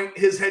which point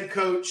his head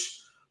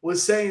coach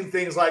was saying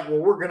things like, well,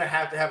 we're going to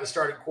have a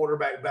starting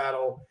quarterback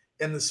battle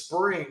in the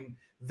spring.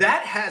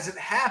 That hasn't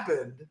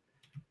happened.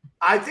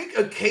 I think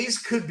a case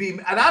could be,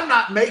 and I'm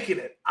not making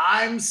it.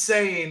 I'm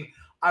saying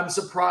I'm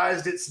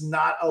surprised it's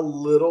not a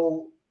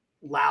little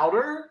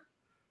louder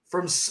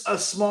from a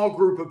small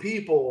group of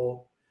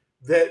people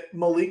that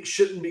Malik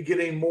shouldn't be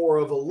getting more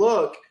of a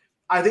look.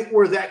 I think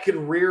where that could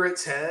rear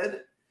its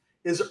head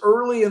is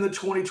early in the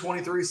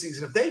 2023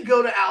 season. If they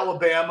go to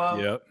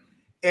Alabama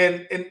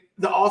and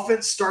the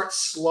offense starts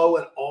slow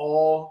at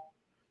all,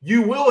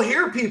 you will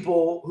hear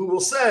people who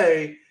will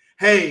say,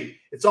 hey,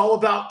 it's all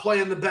about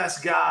playing the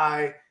best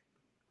guy.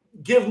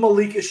 Give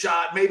Malik a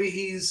shot. Maybe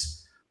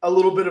he's a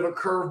little bit of a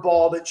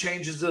curveball that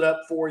changes it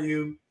up for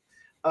you.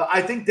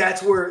 I think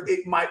that's where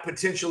it might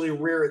potentially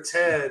rear its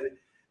head.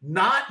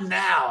 Not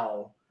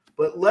now,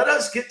 but let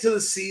us get to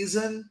the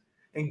season.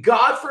 And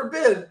God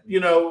forbid,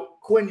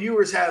 Quinn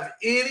Ewers have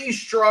any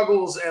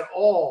struggles at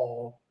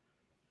all.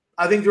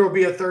 I think there will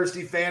be a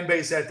thirsty fan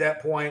base at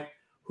that point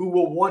who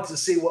will want to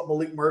see what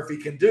Malik Murphy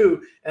can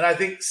do. And I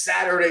think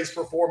Saturday's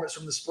performance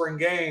from the spring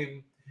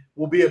game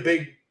will be a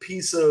big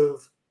piece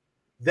of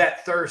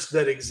that thirst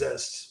that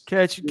exists.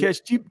 Catch,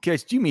 do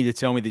you mean to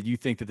tell me that you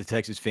think that the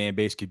Texas fan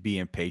base could be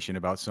impatient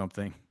about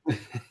something?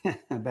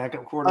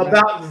 Backup quarterback.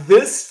 About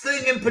this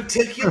thing in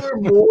particular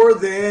more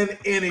than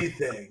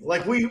anything.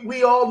 Like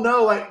we all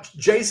know, like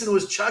Jason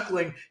was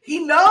chuckling.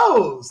 He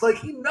knows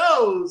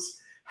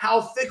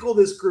how fickle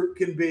this group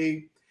can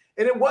be.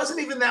 And it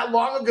wasn't even that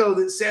long ago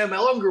that Sam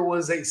Ehlinger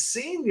was a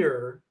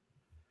senior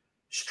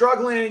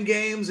struggling in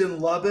games in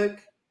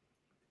Lubbock.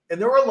 And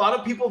there were a lot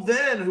of people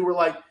then who were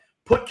like,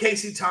 put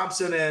Casey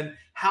Thompson in.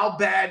 How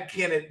bad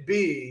can it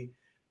be?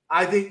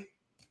 I think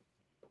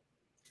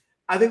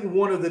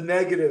one of the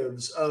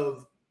negatives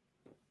of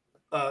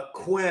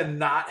Quinn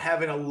not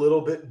having a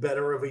little bit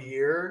better of a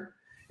year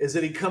is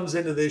that he comes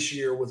into this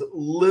year with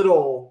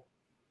little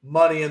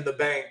money in the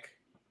bank,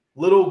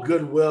 little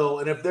goodwill.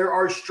 And if there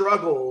are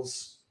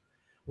struggles,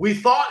 we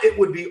thought it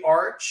would be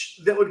Arch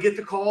that would get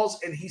the calls,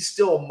 and he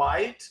still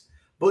might.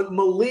 But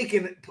Malik,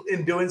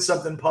 in doing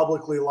something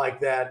publicly like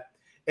that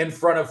in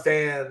front of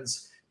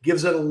fans,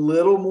 gives it a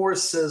little more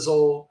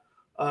sizzle.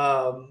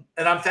 And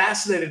I'm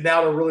fascinated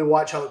now to really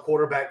watch how the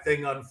quarterback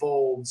thing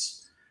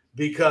unfolds,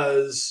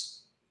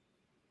 because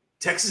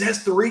Texas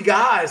has 3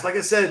 guys. Like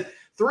I said,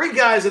 3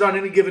 guys that on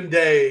any given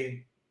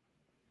day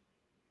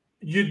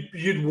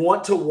you'd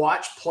want to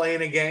watch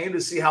playing a game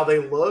to see how they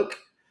look.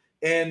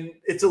 And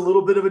it's a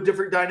little bit of a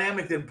different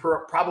dynamic than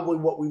probably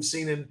what we've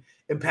seen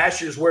in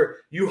past years, where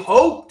you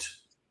hoped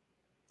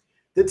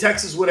that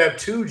Texas would have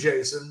 2,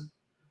 Jason.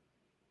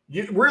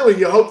 You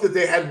hope that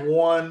they had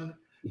 1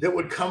 that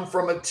would come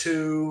from a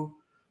 2,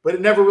 but it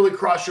never really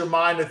crossed your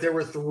mind that there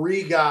were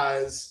 3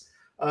 guys.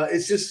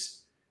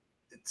 It's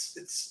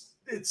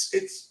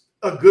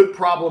a good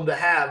problem to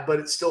have, but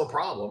it's still a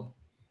problem.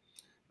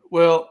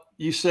 Well,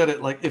 you said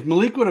it. Like, if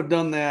Malik would have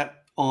done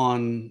that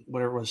on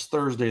whatever it was,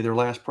 Thursday, their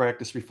last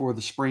practice before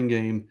the spring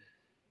game,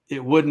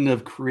 it wouldn't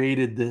have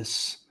created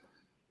this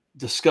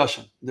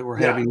discussion that we're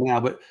having now.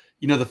 But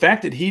the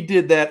fact that he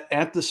did that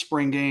at the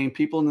spring game,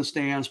 people in the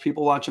stands,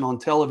 people watching on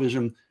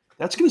television,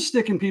 that's going to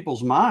stick in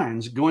people's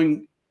minds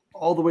going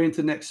all the way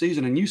into next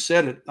season. And you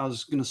said it. I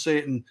was going to say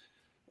it, and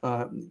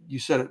you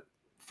said it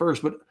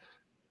first. But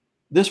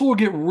This will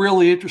get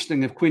really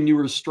interesting if Quinn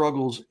Ewers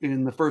struggles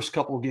in the first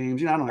couple of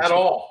games. I don't at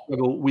all.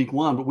 struggle week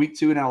 1, but week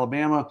 2 in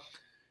Alabama,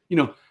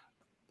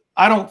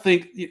 I don't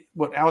think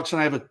what Alex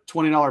and I have a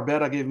 $20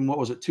 bet. I gave him, what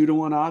was it,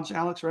 2-1 odds,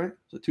 Alex, right?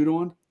 Was it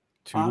 2-1?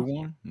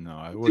 2-1? No,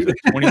 it was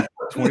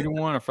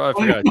 20-1. I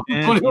forgot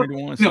 10,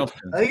 20-1,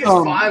 something. I think it's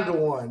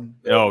 5-1.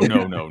 No.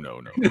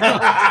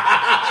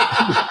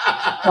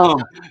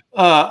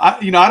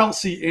 I don't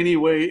see any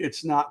way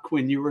it's not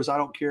Quinn Ewers. I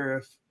don't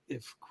care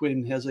if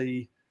Quinn has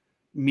a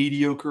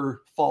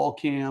mediocre fall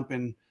camp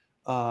and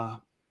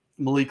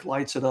Malik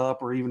lights it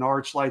up or even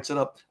Arch lights it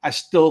up. I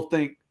still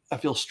feel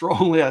it's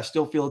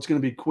going to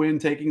be Quinn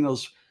taking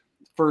those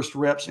first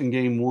reps in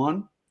game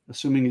 1,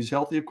 assuming he's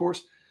healthy, of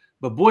course.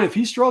 But boy, if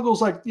he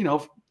struggles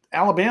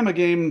Alabama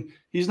game,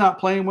 he's not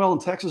playing well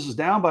and Texas is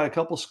down by a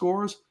couple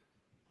scores,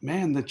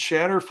 man, the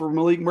chatter for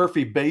Malik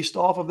Murphy based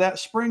off of that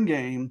spring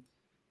game,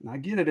 and I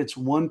get it, it's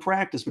one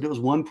practice, but it was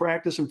one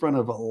practice in front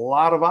of a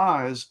lot of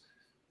eyes.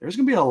 There's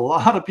going to be a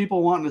lot of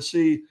people wanting to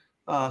see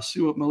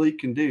what Malik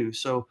can do.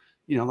 So,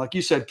 like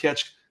you said,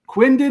 Ketch,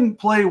 Quinn didn't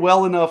play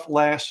well enough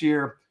last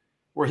year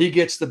where he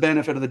gets the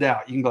benefit of the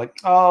doubt. You can be like,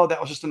 oh,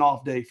 that was just an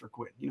off day for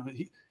Quinn.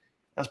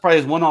 That's probably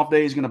his one off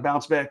day. He's going to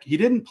bounce back. He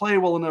didn't play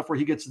well enough where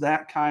he gets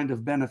that kind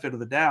of benefit of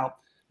the doubt.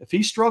 If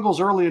he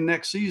struggles early in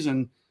next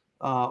season,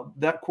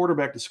 that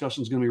quarterback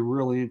discussion is going to be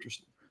really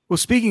interesting. Well,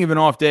 speaking of an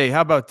off day,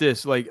 how about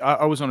this? Like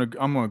I'm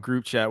on a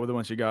group chat with a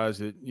bunch of guys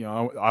that,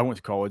 I went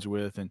to college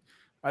with, and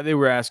they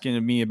were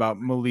asking me about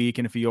Malik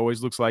and if he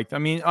always looks like,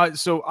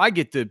 so I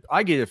get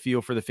a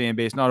feel for the fan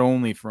base, not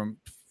only from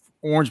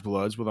Orange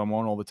Bloods, what I'm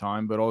on all the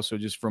time, but also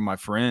just from my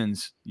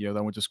friends, that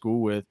I went to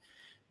school with.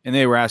 And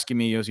they were asking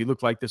me, does he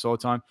look like this all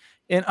the time?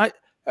 And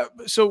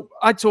so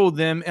I told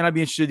them, and I'd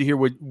be interested to hear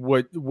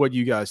what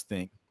you guys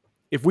think.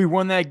 If we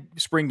run that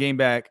spring game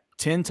back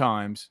 10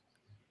 times,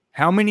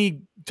 how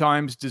many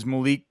times does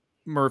Malik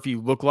Murphy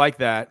look like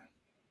that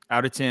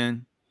out of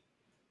 10?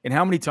 And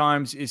how many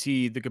times is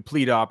he the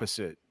complete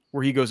opposite,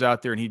 where he goes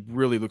out there and he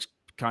really looks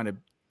kind of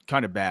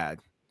bad?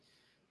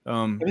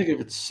 I think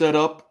if it's set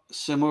up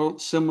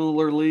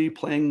similarly,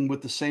 playing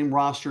with the same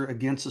roster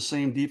against the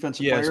same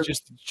defensive players,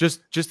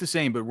 just the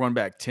same, but run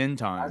back 10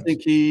 times. I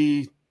think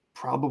he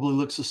probably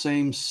looks the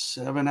same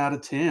 7 out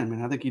of 10. I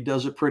mean, I think he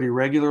does it pretty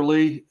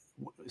regularly,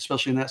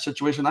 especially in that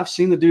situation. I've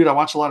seen the dude. I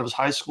watch a lot of his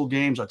high school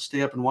games. I'd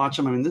stay up and watch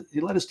him. I mean,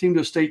 he led his team to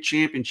a state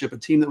championship, a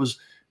team that was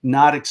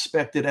not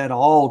expected at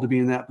all to be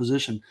in that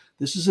position.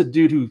 This is a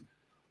dude who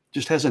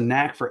just has a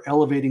knack for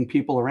elevating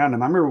people around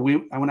him. I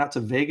remember I went out to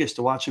Vegas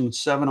to watch him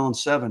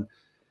 7-on-7,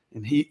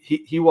 and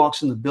he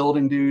walks in the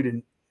building, dude,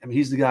 and I mean,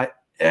 he's the guy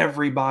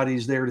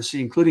everybody's there to see,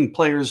 including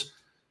players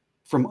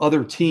from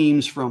other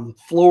teams from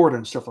Florida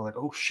and stuff. Like,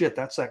 oh shit,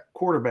 that's that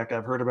quarterback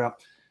I've heard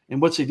about.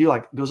 And what's he do?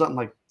 Like, goes out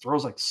and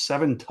throws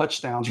 7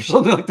 touchdowns or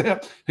something like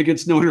that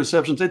against no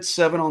interceptions. It's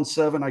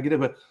 7-on-7. I get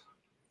it, but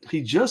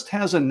he just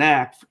has a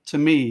knack, to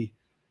me,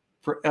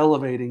 for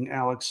elevating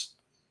Alex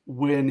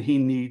when he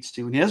needs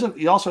to. And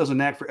he also has a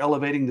knack for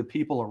elevating the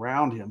people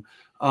around him.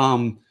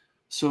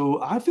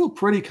 So I feel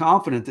pretty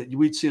confident that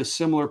we'd see a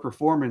similar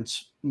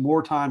performance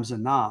more times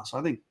than not. So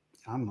I think,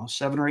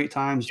 7 or 8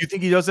 times. Do you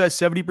think he does that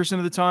 70%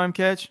 of the time,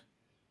 Catch?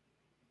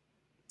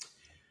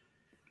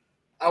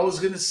 I was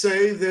going to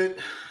say that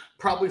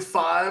probably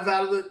 5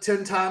 out of the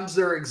 10 times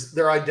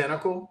they're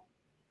identical.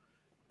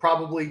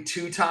 Probably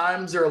 2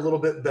 times they're a little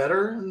bit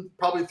better, and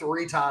probably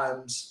 3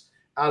 times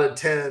out of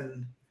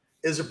 10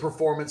 is a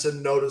performance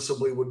and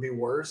noticeably would be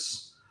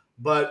worse.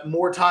 But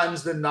more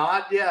times than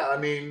not, yeah. I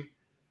mean,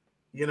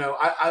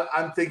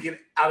 I'm thinking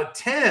out of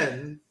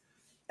 10,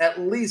 at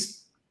least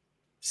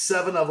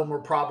 7 of them are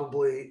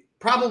probably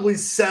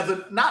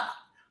 7, not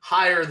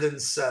higher than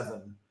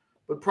 7,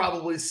 but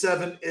probably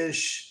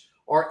 7-ish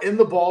are in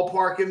the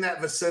ballpark in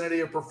that vicinity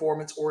of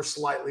performance or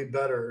slightly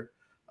better.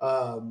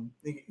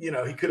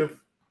 They could have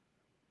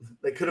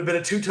been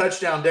a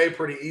 2-touchdown day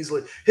pretty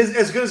easily.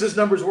 As good as his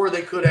numbers were,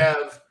 they could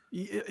have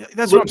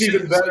looked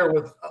even better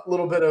with a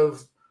little bit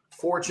of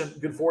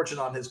good fortune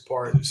on his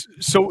part.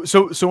 So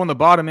on the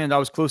bottom end, I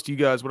was close to you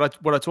guys. What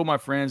I told my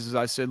friends is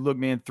I said, look,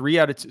 man, 3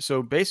 out of 10.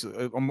 So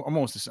basically,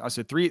 I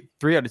said 3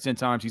 out of 10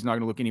 times he's not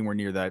going to look anywhere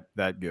near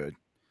that good.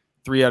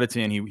 3 out of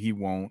 10 he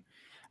won't.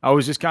 I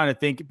was just kind of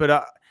thinking,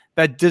 but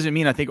that doesn't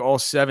mean I think all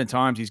 7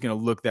 times he's going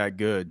to look that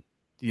good.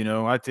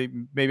 I think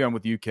maybe I'm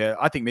with you, Kat.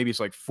 I think maybe it's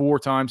 4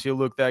 times he'll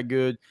look that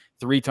good.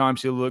 3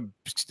 times he'll look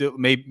still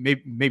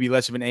maybe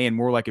less of an A and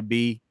more like a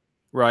B,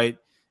 right?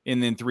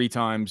 And then 3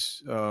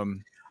 times.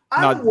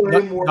 I'm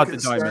way more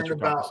concerned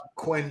about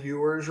Quinn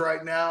Ewers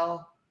right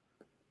now.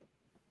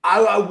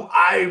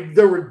 I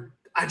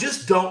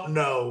just don't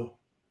know.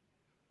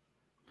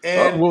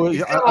 And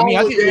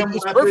I think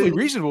it's perfectly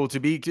reasonable to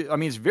be.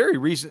 It's very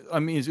reason.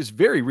 It's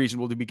very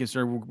reasonable to be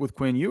concerned with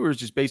Quinn Ewers,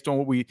 just based on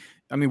what we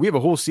have a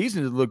whole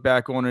season to look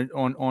back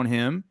on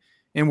him,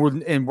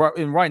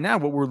 and right now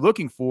what we're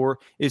looking for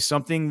is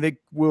something that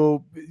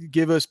will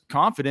give us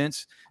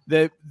confidence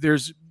that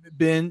there's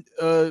been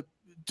a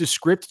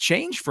descript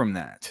change from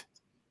that.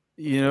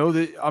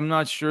 I'm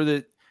not sure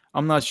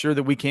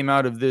that we came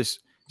out of this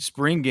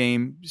spring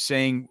game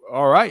saying,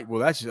 all right,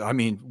 well,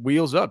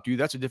 wheels up, dude.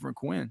 That's a different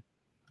Quinn.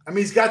 I mean,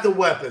 he's got the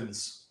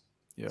weapons.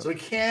 Yeah. So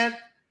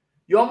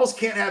you almost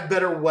can't have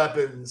better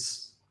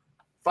weapons.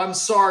 If I'm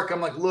Sark,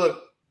 I'm like,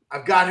 look,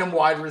 I've got him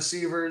wide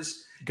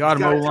receivers. Got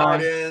him a O-line.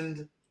 tight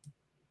end.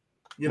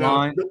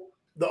 Line.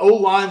 The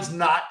O-line's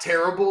not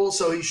terrible,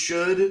 so he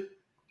should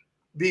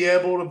be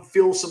able to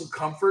feel some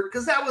comfort,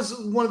 because that was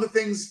one of the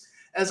things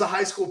as a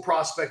high school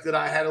prospect that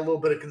I had a little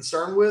bit of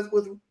concern with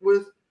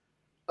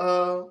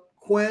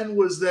Quinn,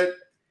 was that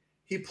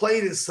he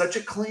played in such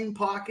a clean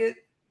pocket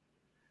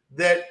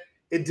that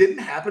it didn't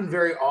happen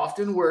very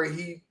often where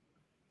he,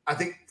 I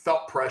think,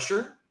 felt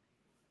pressure.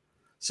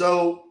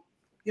 So,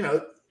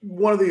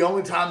 one of the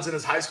only times in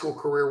his high school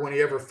career when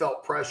he ever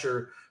felt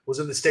pressure was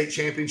in the state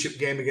championship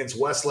game against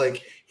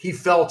Westlake. He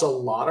felt a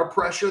lot of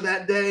pressure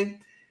that day.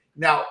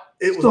 Now,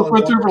 it was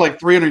still threw for like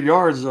 300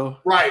 yards, though.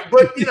 Right.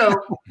 But,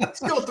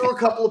 still threw a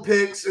couple of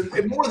picks.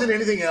 And more than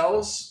anything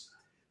else,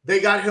 they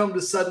got him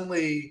to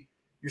suddenly,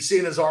 you're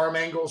seeing his arm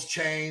angles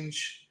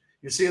change.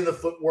 You're seeing the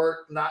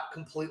footwork not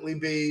completely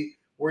be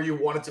where you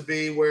want it to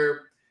be,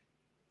 where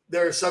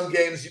there are some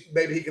games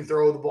maybe he can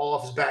throw the ball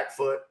off his back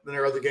foot, and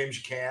there are other games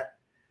you can't.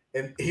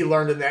 And he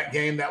learned in that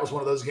game that was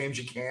one of those games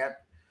you can't.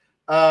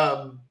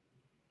 I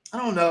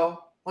don't know.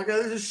 Like,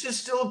 there's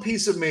just still a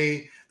piece of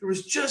me. There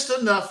was just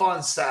enough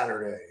on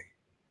Saturday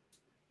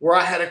where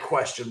I had a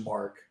question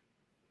mark.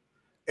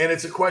 And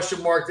it's a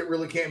question mark that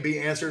really can't be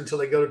answered until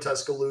they go to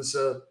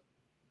Tuscaloosa,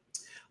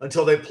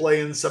 until they play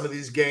in some of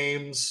these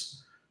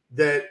games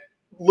that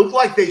look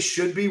like they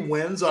should be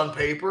wins on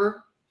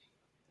paper,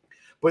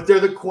 but they're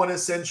the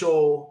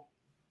quintessential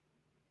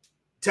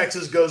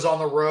Texas goes on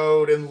the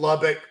road in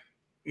Lubbock,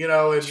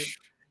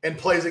 and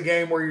plays a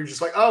game where you're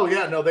just like, oh,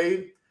 yeah, no,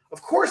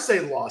 of course they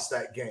lost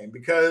that game,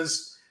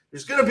 because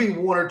there's going to be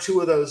one or two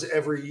of those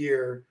every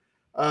year.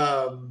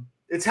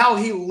 It's how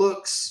he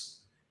looks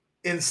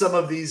in some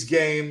of these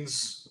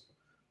games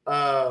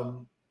that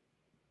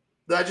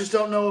I just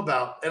don't know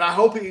about. And I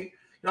hope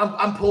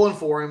I'm pulling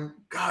for him.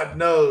 God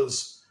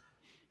knows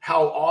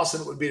how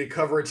awesome it would be to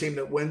cover a team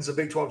that wins the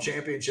Big 12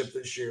 championship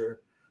this year.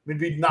 I mean,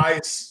 it'd be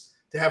nice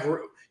to have,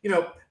 we're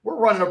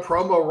running a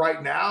promo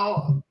right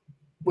now.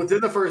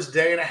 Within the first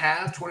day and a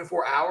half,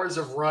 24 hours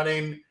of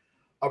running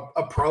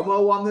a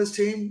promo on this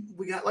team,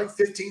 we got like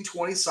 15,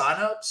 20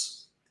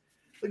 signups.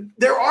 Like,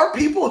 there are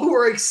people who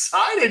are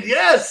excited.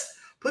 Yes,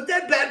 put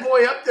that bad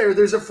boy up there.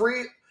 There's a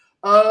free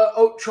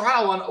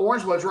trial on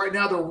Orange Bloods right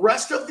now. The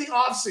rest of the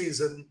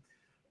offseason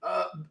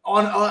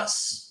on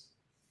us.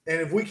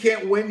 And if we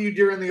can't win you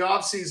during the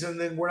offseason,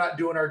 then we're not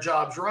doing our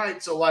jobs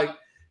right. So,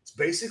 it's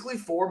basically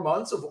 4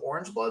 months of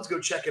Orange Bloods.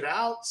 Go check it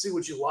out. See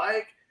what you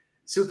like.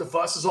 See what the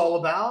fuss is all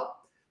about.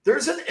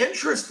 There's an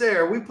interest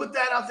there. We put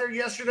that out there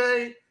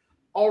yesterday.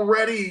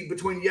 Already,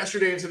 between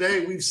yesterday and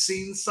today, we've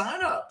seen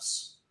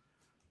signups.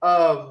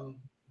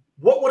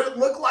 What would it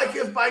look like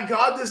if, by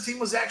God, this team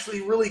was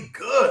actually really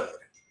good?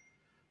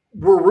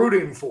 We're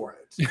rooting for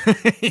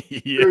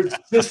it. Yeah. There's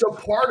just a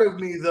part of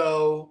me,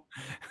 though,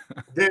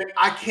 that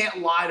I can't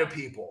lie to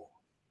people.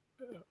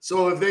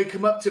 So if they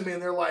come up to me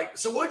and they're like,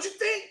 so what'd you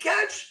think,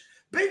 Catch?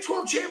 Big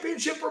 12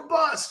 championship or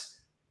bust?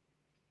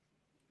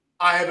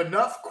 I have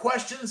enough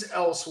questions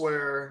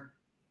elsewhere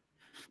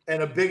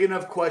and a big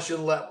enough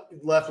question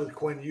left with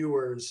Quinn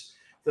Ewers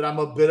that I'm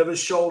a bit of a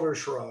shoulder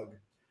shrug.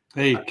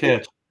 Hey,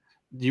 Catch,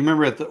 do you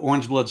remember at the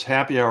Orange Bloods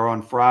happy hour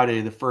on Friday,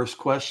 the first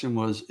question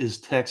was, is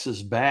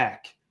Texas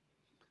back?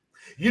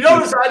 You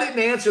notice I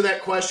didn't answer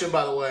that question,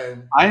 by the way.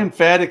 I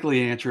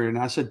emphatically answered it, and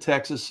I said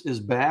Texas is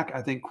back.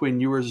 I think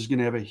Quinn Ewers is going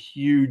to have a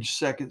huge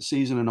second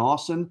season in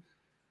Austin.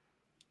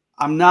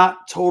 I'm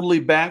not totally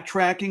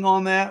backtracking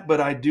on that, but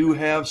I do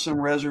have some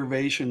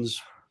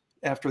reservations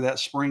after that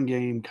spring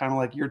game, kind of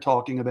like you're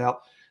talking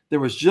about. There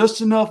was just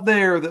enough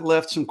there that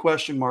left some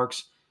question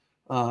marks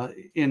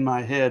in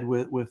my head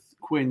with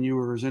Quinn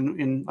Ewers.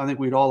 And I think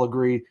we'd all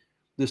agree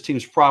this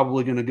team's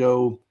probably going to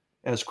go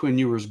as Quinn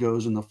Ewers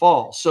goes in the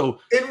fall. So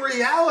in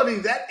reality,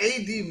 that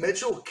A.D.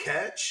 Mitchell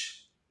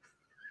catch,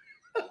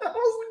 I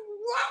was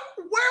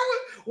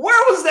like,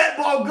 where was that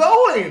ball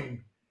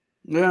going?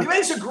 Yeah. He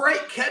makes a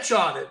great catch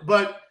on it,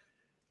 but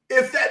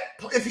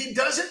if he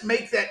doesn't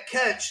make that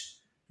catch,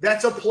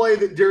 that's a play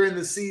that during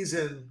the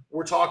season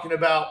we're talking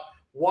about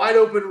wide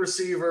open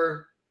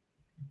receiver,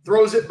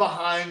 throws it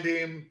behind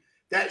him.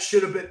 That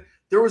should have been.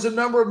 There was a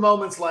number of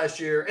moments last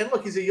year, and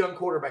look, he's a young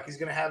quarterback. He's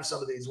going to have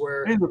some of these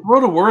where the throw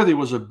to Worthy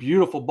was a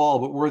beautiful ball,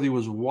 but Worthy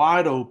was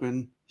wide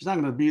open. He's not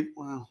going to be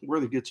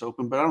Worthy gets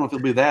open, but I don't know if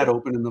he'll be that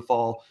open in the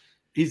fall.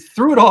 He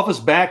threw it off his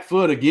back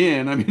foot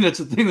again. I mean, that's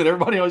the thing that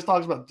everybody always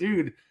talks about,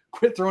 dude.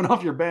 Quit throwing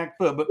off your back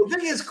foot. But the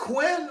thing is,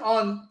 Quinn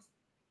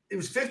it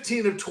was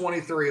 15 of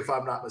 23, if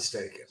I'm not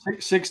mistaken.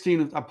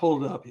 16. I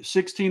pulled it up.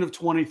 16 of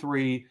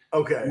 23.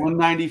 Okay.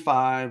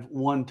 195,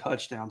 1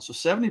 touchdown. So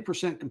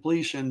 70%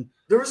 completion.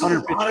 There was a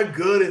lot of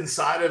good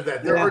inside of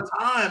that. There are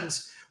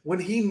times when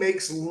he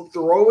makes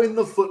throwing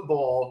the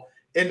football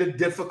into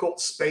difficult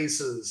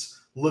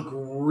spaces look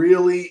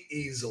really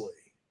easily.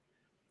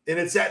 And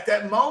it's at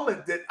that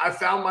moment that I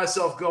found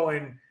myself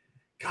going,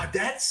 God,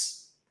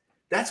 that's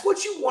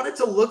what you want it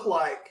to look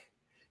like.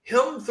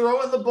 Him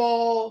throwing the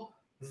ball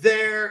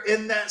there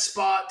in that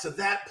spot to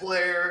that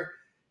player.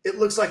 It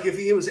looks like if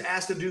he was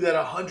asked to do that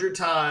 100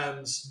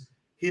 times,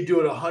 he'd do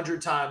it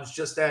 100 times,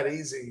 just that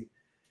easy.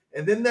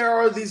 And then there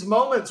are these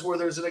moments where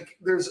there's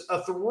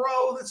a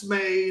throw that's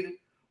made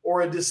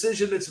or a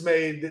decision that's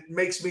made that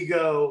makes me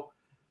go,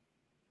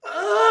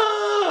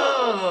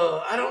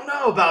 oh, I don't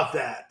know about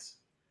that.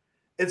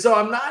 And so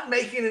I'm not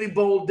making any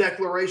bold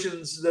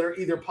declarations that are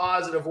either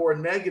positive or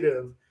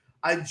negative.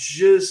 I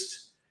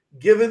just,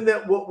 given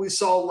that what we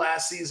saw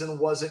last season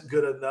wasn't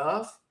good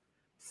enough,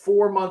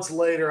 4 months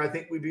later, I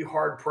think we'd be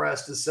hard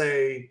pressed to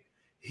say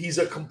he's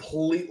a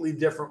completely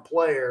different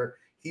player.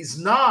 He's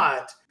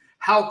not.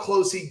 How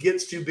close he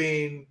gets to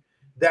being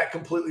that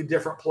completely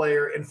different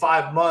player in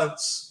 5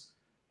 months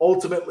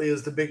ultimately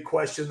is the big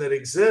question that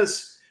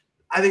exists.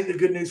 I think the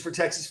good news for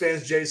Texas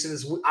fans, Jason,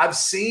 is I've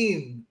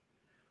seen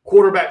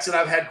quarterbacks that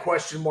I've had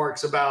question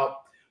marks about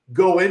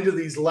go into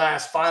these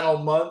last final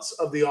months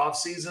of the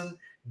offseason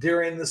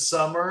during the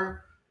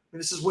summer. And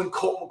this is when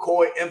Colt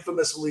McCoy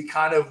infamously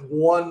kind of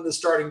won the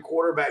starting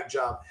quarterback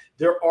job.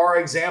 There are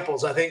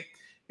examples. I think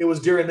it was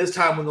during this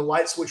time when the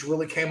light switch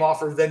really came off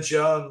for Vince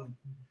Young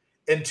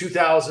in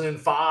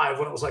 2005,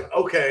 when it was like,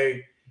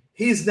 okay,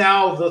 he's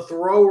now the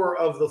thrower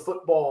of the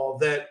football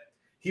that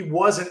he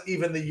wasn't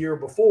even the year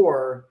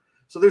before.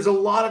 So there's a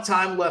lot of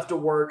time left to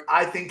work.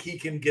 I think he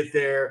can get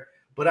there,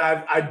 but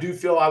I do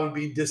feel I would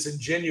be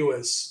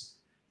disingenuous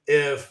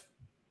if,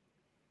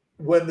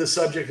 when the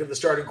subject of the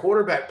starting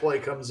quarterback play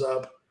comes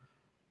up,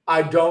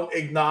 I don't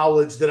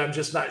acknowledge that I'm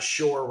just not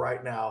sure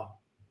right now.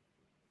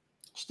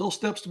 Still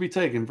steps to be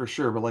taken for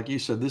sure. But like you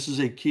said, this is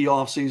a key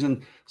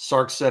offseason.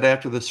 Sark said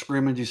after the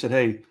scrimmage, he said,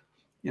 hey,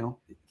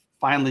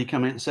 finally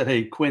come in and said,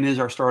 hey, Quinn is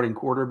our starting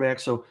quarterback.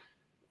 So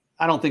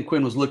I don't think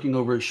Quinn was looking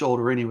over his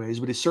shoulder anyways,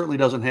 but he certainly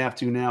doesn't have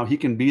to now. He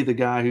can be the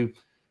guy who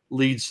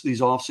leads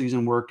these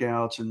offseason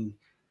workouts and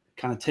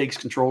kind of takes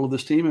control of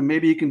this team. And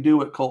maybe he can do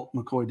what Colt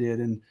McCoy did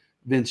and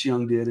Vince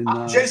Young did. And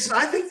Jason,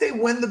 I think they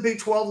win the Big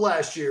 12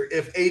 last year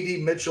if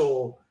A.D.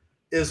 Mitchell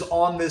is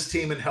on this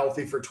team and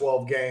healthy for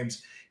 12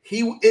 games.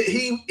 He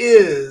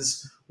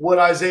is what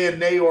Isaiah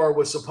Nayor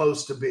was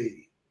supposed to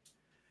be.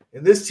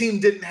 And this team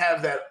didn't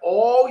have that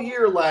all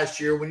year last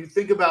year. When you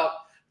think about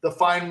the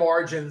fine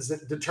margins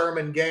that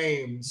determine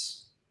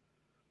games,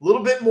 a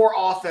little bit more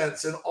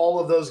offense in all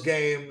of those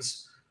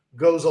games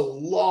goes a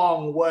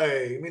long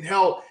way. I mean,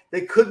 hell,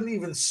 they couldn't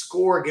even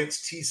score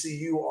against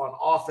TCU on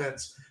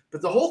offense.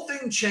 But the whole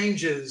thing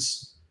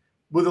changes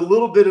with a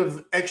little bit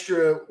of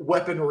extra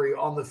weaponry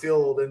on the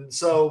field. And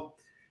so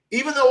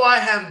even though I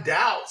have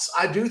doubts,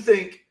 I do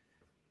think,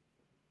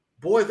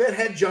 boy, that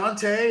had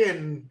Jonte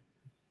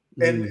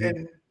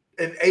and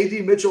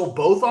A.D. Mitchell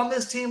both on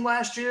this team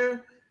last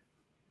year,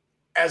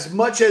 as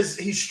much as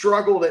he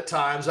struggled at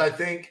times, I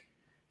think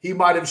he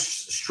might have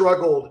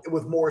struggled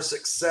with more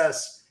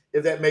success,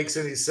 if that makes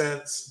any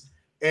sense.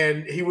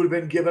 And he would have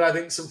been given, I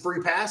think, some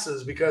free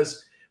passes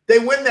because they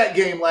win that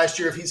game last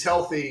year if he's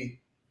healthy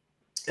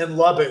in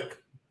Lubbock.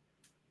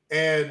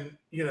 And,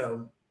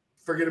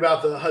 forget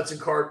about the Hudson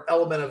Card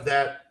element of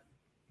that.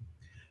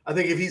 I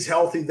think if he's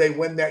healthy, they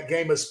win that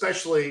game,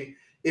 especially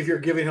if you're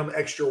giving him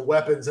extra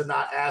weapons and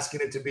not asking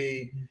it to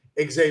be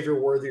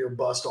Xavier Worthy or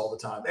bust all the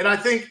time. And I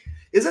think,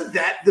 isn't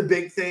that the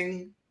big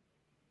thing?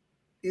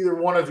 Either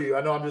one of you,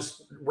 I know I'm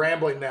just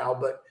rambling now,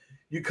 but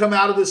you come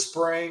out of the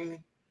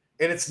spring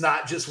and it's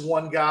not just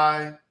one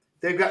guy.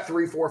 They've got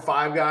 3, 4,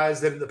 5 guys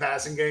that in the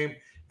passing game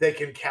they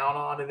can count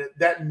on. And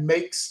that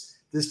makes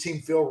this team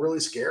feel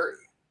really scary.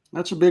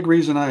 That's a big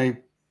reason I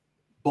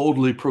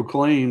boldly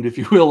proclaimed, if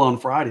you will, on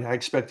Friday. I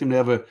expect him to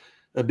have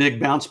a big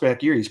bounce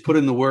back year. He's put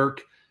in the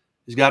work.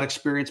 He's got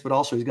experience, but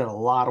also he's got a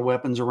lot of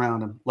weapons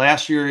around him.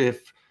 Last year,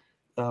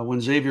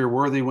 when Xavier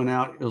Worthy went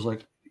out, it was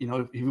like,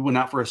 if he went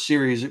out for a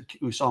series,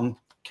 we saw him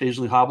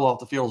occasionally hobble off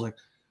the field. It was like,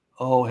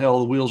 oh, hell,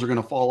 the wheels are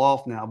going to fall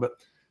off now. But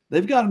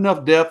they've got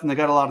enough depth and they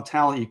got a lot of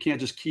talent. You can't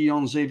just key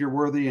on Xavier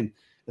Worthy. And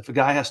if a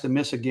guy has to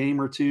miss a game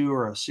or two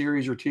or a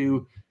series or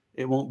two,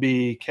 it won't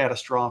be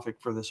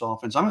catastrophic for this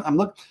offense. I'm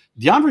looking.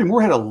 DeAndre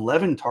Moore had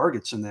 11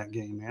 targets in that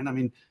game, man. I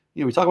mean,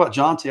 we talk about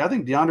Jonte. I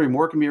think DeAndre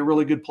Moore can be a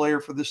really good player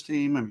for this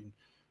team. I mean,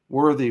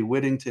 Worthy,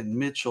 Whittington,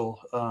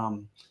 Mitchell.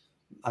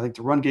 I think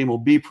the run game will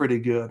be pretty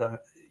good.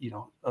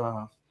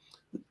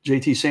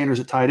 JT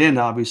Sanders at tight end,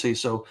 obviously.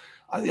 So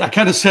I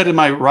kind of said in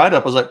my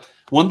write-up, I was like,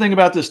 one thing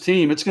about this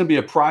team, it's going to be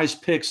a prize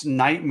picks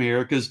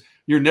nightmare because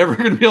you're never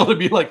going to be able to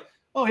be like,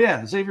 oh,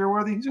 yeah, Xavier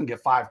Worthy, he's going to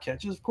get 5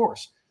 catches. Of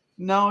course.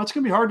 No, it's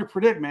going to be hard to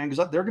predict, man,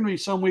 because there are going to be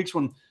some weeks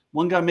when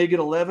one guy may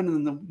get 11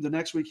 and then the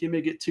next week he may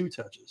get 2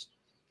 touches.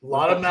 A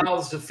lot of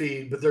mouths to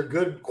feed, but they're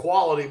good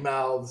quality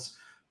mouths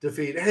to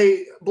feed.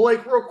 Hey,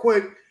 Blake, real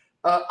quick,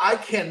 I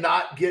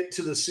cannot get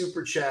to the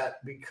super chat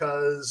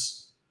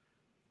because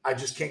I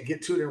just can't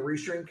get to it in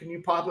Restream. Can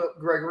you pop up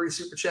Gregory's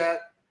super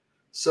chat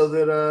so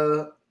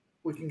that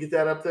we can get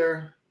that up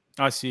there?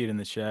 I see it in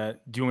the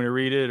chat. Do you want me to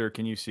read it or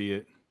can you see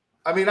it?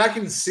 I mean, I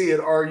can see it.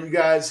 Are you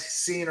guys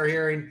seeing or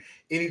hearing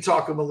any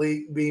talk of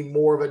Malik being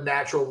more of a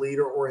natural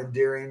leader or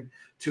endearing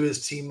to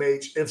his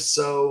teammates? If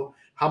so,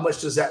 how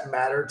much does that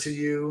matter to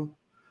you?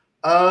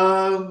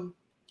 I'll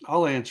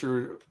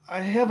answer. I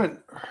haven't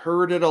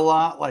heard it a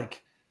lot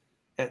like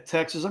at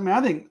Texas. I mean,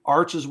 I think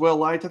Arch is well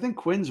liked. I think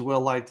Quinn's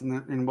well liked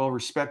and well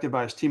respected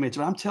by his teammates.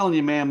 But I'm telling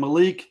you, man,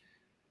 Malik,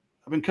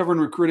 I've been covering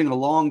recruiting a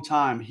long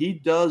time. He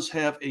does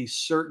have a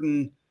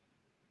certain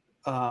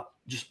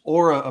just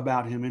aura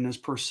about him and his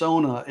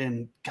persona,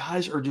 and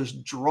guys are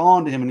just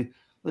drawn to him. And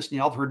listen,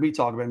 y'all have heard me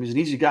talk about him. He's an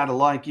easy guy to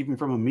like, even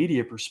from a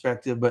media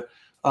perspective. But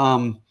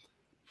I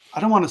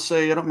don't want to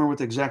say, I don't remember what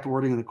the exact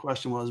wording of the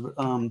question was, but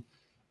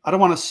I don't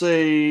want to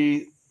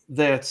say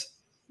that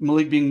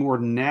Malik being more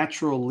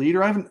natural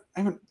leader. I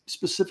haven't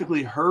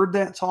specifically heard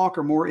that talk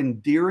or more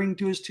endearing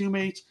to his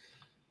teammates.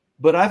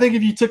 But I think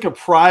if you took a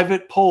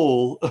private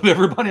poll of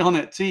everybody on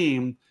that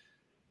team,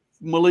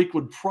 Malik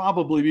would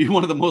probably be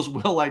one of the most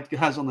well-liked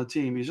guys on the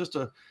team. He's just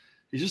a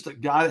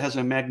guy that has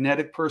a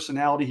magnetic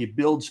personality. He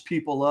builds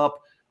people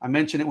up. I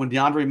mentioned it when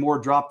DeAndre Moore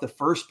dropped the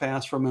first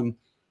pass from him.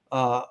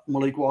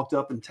 Malik walked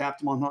up and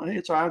tapped him on, hey,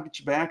 it's all right, I'll get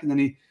you back. And then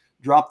he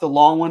dropped the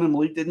long one, and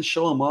Malik didn't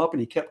show him up, and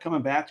he kept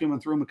coming back to him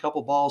and threw him a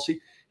couple balls.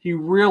 He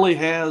really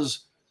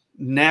has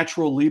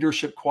natural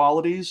leadership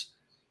qualities,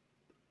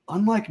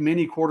 unlike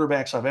many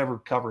quarterbacks I've ever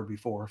covered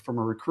before. From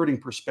a recruiting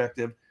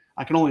perspective,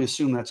 I can only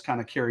assume that's kind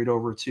of carried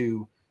over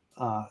to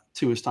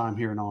his time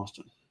here in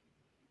Austin.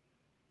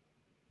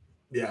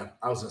 Yeah,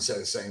 I was going to say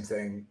the same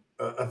thing,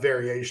 a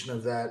variation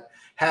of that.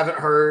 Haven't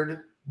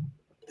heard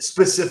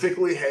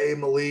specifically, hey,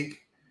 Malik.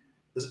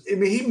 I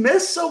mean, he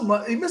missed so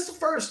much. He missed the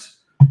first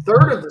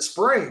third of the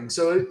spring.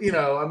 So,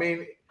 I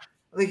mean,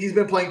 I think he's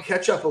been playing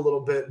catch up a little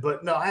bit.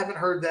 But no, I haven't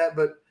heard that.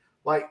 But,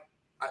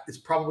 it's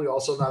probably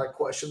also not a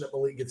question that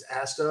Malik gets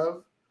asked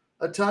of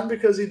a ton,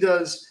 because he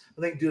does,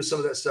 I think, do some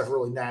of that stuff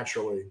really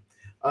naturally.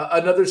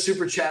 Another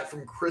super chat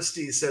from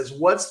Christy says,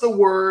 what's the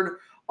word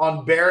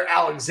on Bear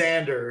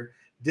Alexander?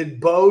 Did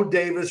Bo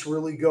Davis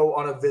really go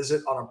on a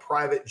visit on a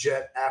private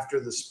jet after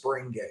the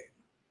spring game?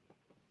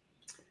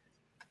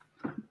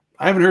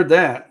 I haven't heard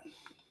that.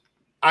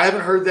 I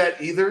haven't heard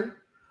that either.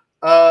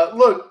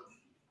 Look,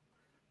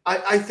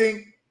 I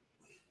think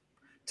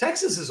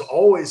Texas is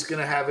always going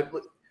to have it.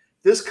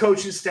 This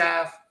coaching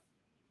staff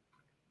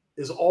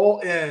is all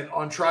in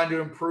on trying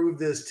to improve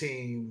this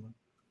team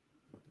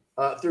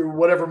through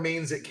whatever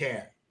means it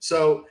can.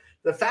 So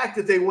the fact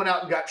that they went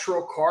out and got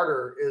Trill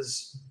Carter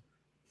is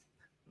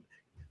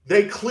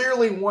they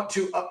clearly want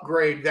to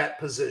upgrade that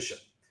position.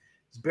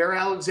 Is Bear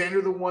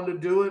Alexander the one to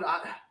do it?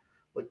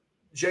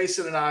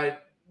 Jason and I,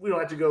 we don't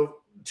have to go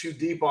too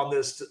deep on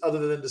this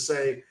other than to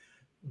say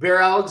Bear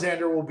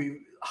Alexander will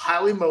be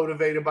highly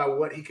motivated by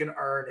what he can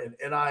earn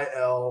in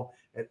NIL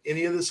at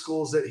any of the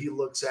schools that he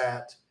looks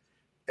at.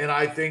 And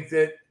I think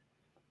that,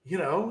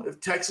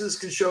 if Texas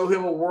can show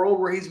him a world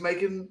where he's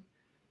making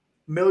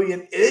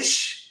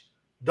million-ish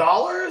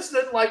dollars,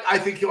 then I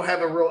think he'll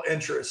have a real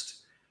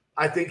interest.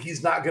 I think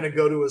he's not going to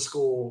go to a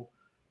school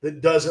that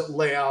doesn't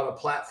lay out a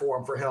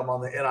platform for him on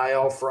the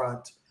NIL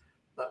front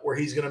where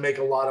he's going to make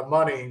a lot of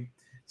money.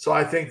 So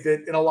I think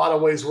that in a lot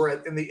of ways we're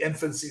in the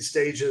infancy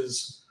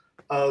stages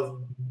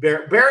of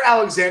Bear. Bear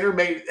Alexander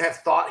may have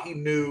thought he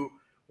knew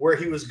where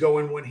he was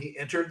going when he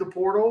entered the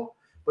portal,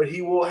 but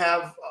he will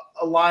have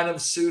a line of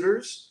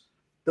suitors.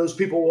 Those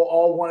people will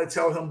all want to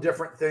tell him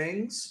different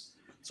things.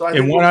 So I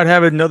think why not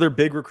have another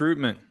big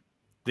recruitment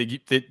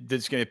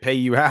that's going to pay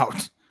you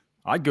out?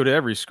 I'd go to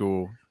every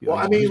school. Well,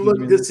 I mean,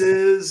 look, this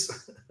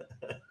is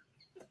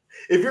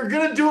if you're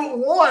going to do it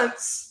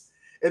once,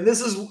 and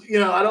this is,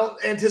 I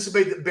don't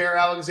anticipate that Bear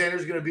Alexander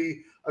is going to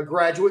be a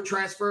graduate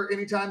transfer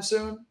anytime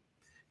soon.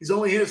 He's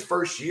only in his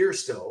first year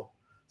still.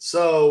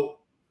 So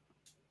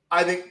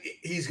I think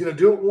he's going to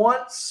do it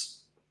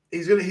once.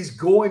 He's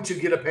going to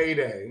get a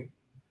payday.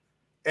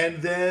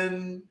 And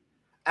then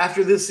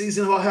after this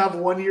season, he'll have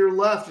 1 year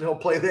left and he'll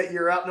play that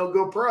year out and he'll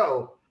go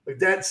pro.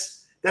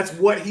 That's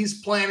what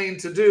he's planning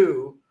to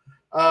do.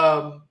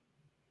 I've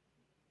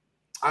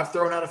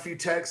thrown out a few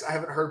texts. I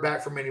haven't heard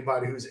back from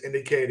anybody who's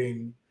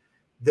indicating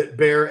that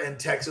Bear and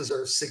Texas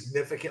are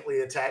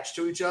significantly attached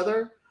to each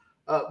other.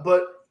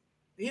 But,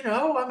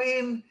 I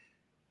mean,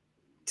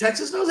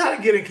 Texas knows how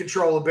to get in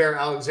control of Bear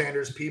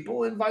Alexander's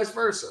people and vice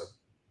versa.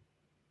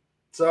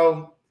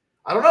 So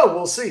I don't know.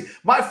 We'll see.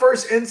 My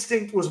first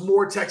instinct was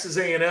more Texas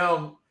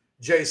A&M,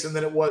 Jason,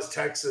 than it was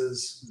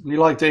Texas. You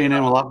liked A&M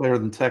a lot better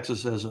than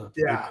Texas as a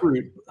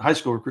recruit, high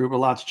school recruit, but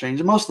lots changed.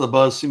 And most of the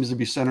buzz seems to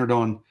be centered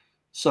on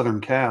Southern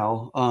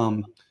Cal.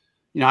 I'm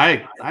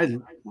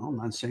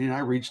not saying I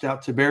reached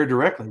out to Bear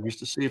directly just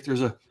to see if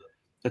there's a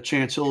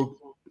chance he'll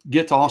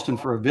get to Austin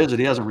for a visit.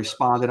 He hasn't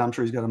responded. I'm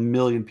sure he's got a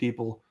million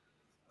people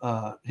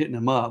hitting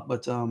him up.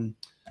 But, I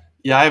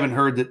haven't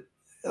heard that.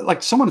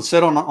 Like someone had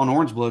said on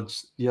Orange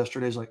Bloods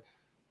yesterday, is like,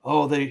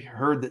 oh, they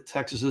heard that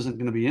Texas isn't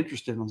going to be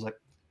interested. And I was like,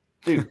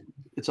 dude,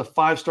 it's a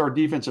 5-star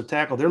defensive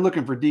tackle. They're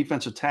looking for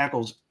defensive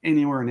tackles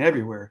anywhere and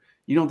everywhere.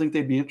 You don't think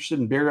they'd be interested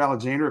in Bear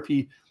Alexander if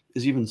he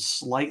is even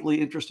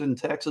slightly interested in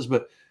Texas?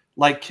 But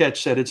like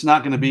Ketch said, it's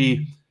not going to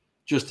be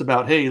just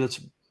about, hey, let's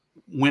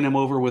win him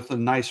over with the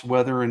nice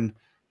weather and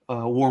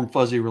warm,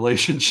 fuzzy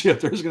relationship.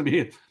 There's going to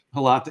be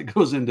a lot that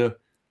goes into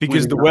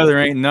because the weather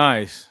ain't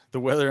nice. The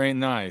weather ain't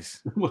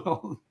nice.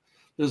 Well,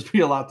 there's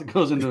be a lot that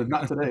goes into it.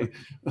 Not today.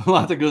 A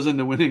lot that goes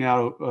into winning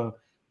out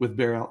with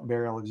Bear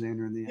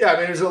Alexander in the end. Yeah, I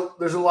mean,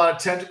 there's a lot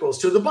of tentacles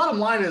to it. The bottom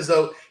line is,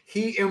 though,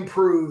 he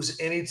improves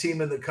any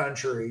team in the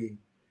country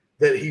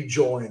that he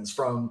joins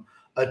from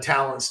a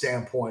talent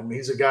standpoint. I mean,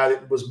 he's a guy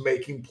that was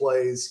making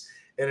plays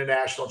in a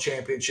national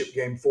championship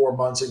game 4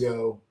 months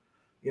ago.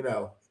 You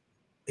know,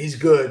 he's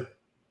good.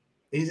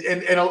 He's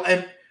and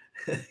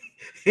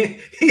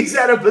he's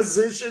at a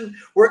position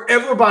where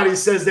everybody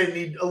says they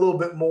need a little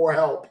bit more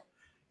help.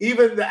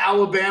 Even the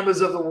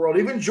Alabamas of the world,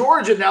 even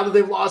Georgia, now that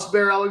they've lost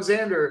Bear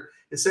Alexander,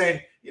 is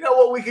saying, you know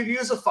what, we could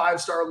use a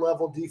 5-star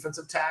level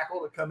defensive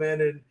tackle to come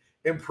in and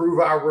improve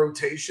our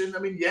rotation. I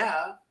mean,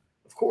 yeah,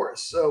 of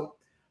course. So,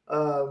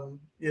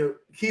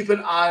 keep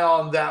an eye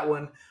on that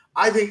one.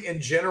 I think in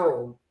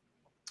general,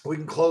 we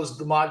can close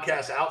the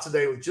Modcast out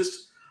today with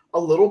just a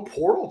little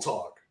portal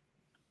talk.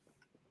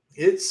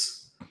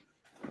 It's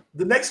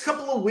the next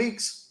couple of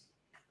weeks.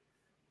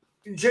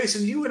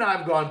 Jason, you and I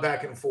have gone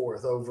back and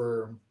forth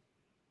over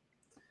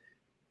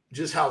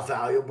just how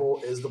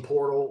valuable is the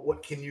portal?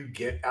 What can you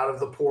get out of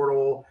the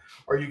portal?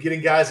 Are you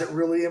getting guys that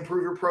really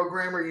improve your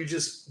program? Or are you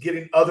just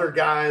getting other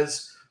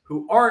guys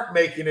who aren't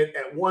making it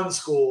at one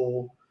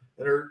school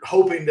and are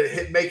hoping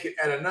to make it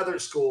at another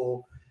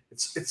school?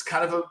 It's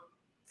kind of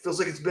feels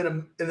like it's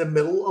been in the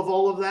middle of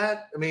all of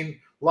that. I mean,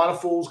 a lot of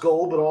fool's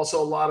gold, but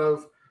also a lot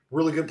of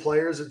really good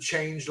players have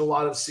changed a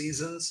lot of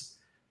seasons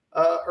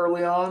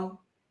early on.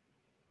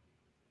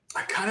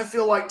 I kind of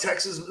feel like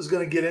Texas is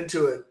going to get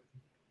into it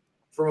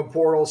from a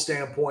portal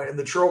standpoint. And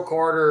the Trill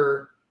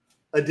Carter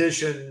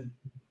edition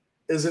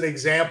is an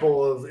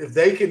example of if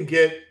they can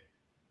get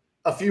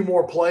a few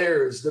more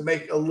players that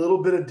make a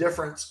little bit of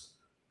difference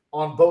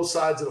on both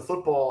sides of the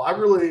football, I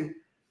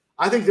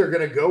think they're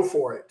going to go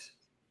for it.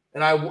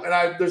 And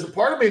I there's a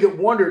part of me that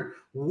wondered,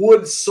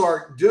 would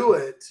Sark do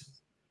it?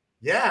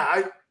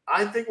 Yeah,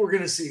 I think we're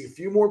going to see a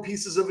few more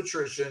pieces of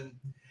attrition.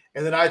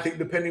 And then I think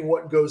depending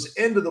what goes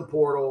into the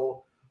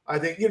portal, I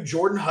think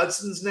Jordan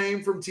Hudson's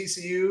name from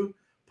TCU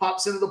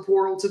pops into the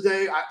portal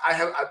today.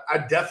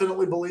 I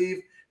definitely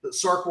believe that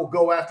Sark will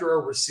go after a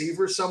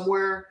receiver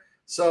somewhere.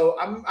 So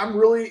I'm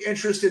really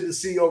interested to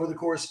see over the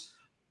course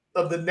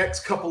of the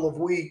next couple of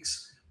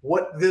weeks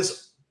what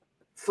this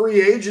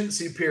free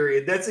agency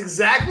period, that's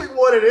exactly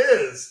what it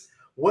is,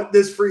 what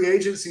this free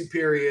agency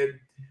period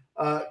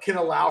can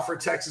allow for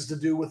Texas to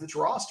do with its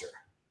roster.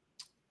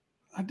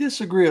 I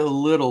disagree a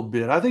little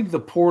bit. I think the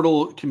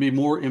portal can be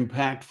more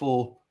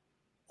impactful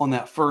on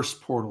that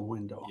first portal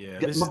window. Yeah,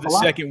 this is the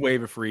second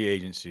wave of free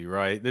agency,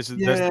 right? That's the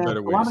better way to say it.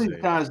 A lot of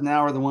these guys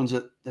now are the ones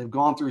that they've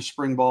gone through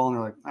spring ball and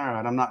they're like, all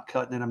right, I'm not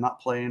cutting it. I'm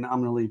not playing.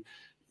 I'm going to leave.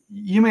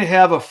 You may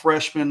have a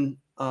freshman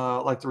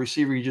like the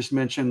receiver you just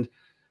mentioned.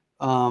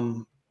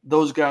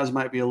 Those guys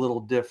might be a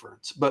little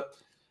different.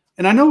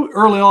 And I know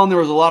early on there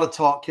was a lot of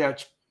talk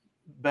catch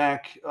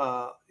back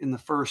in the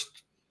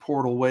first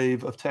portal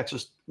wave of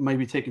Texas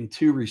maybe taking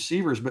 2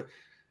 receivers, but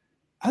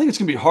I think it's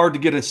going to be hard to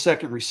get a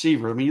second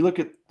receiver. I mean, you look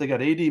at, they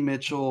got A.D.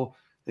 Mitchell,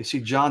 they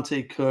see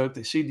Jonte Cook,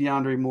 they see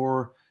DeAndre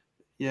Moore.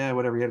 Yeah,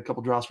 whatever. He had a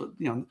couple drops, but,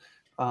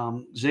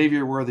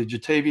 Xavier Worthy,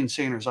 Jatavian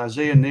Sanders,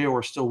 Isaiah Neal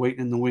are still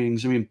waiting in the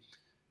wings. I mean,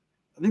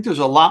 I think there's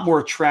a lot more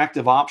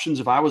attractive options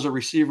if I was a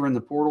receiver in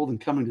the portal than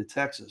coming to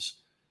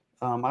Texas.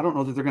 I don't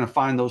know that they're going to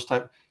find those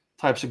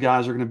types of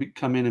guys who are going to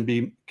come in and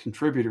be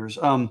contributors.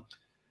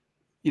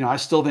 I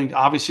still think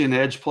obviously an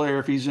edge player,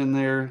 if he's in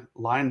there,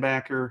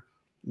 linebacker,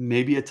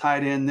 maybe a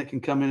tight end that can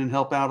come in and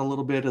help out a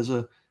little bit as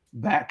a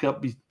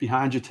backup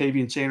behind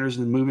Jatavian Sanders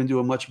and move into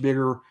a much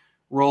bigger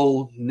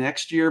role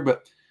next year.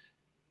 But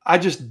I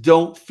just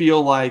don't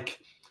feel like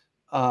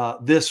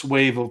this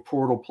wave of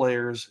portal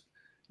players,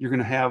 you're going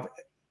to have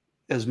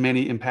as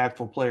many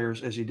impactful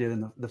players as you did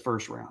in the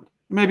first round.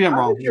 Maybe I'm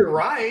wrong. You're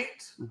right.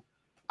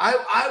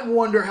 I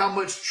wonder how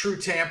much true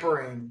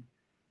tampering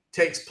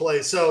takes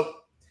place. So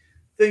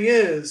thing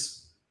is,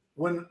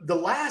 when the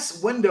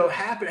last window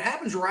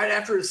happens right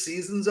after the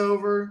season's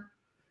over,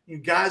 you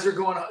guys are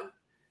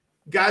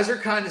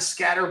kind of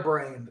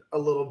scatterbrained a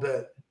little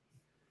bit.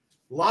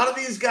 A lot of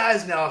these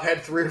guys now have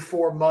had 3 or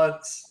 4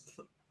 months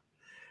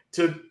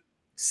to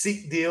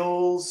seek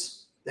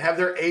deals, have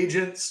their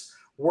agents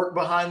work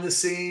behind the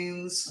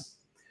scenes.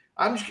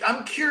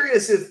 I'm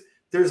curious if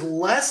there's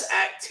less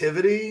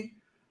activity,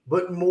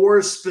 but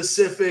more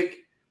specific.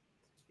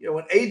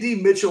 When A.D.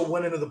 Mitchell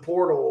went into the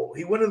portal,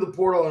 he went into the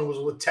portal and was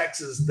with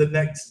Texas the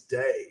next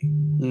day.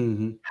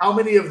 Mm-hmm. How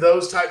many of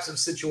those types of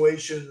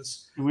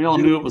situations? We all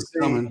knew it was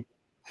coming.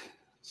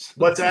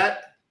 What's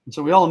that?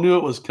 So we all knew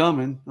it was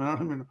coming.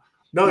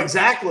 No,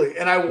 exactly.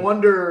 And I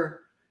wonder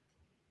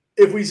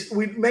if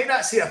we may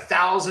not see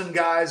 1,000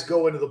 guys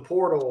go into the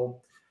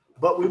portal,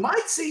 but we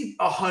might see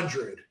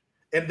 100.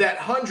 And that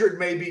 100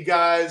 may be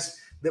guys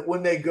that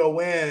when they go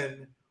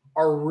in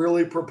are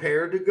really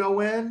prepared to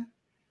go in,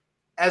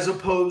 as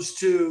opposed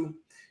to,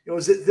 It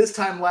was at this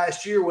time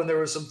last year when there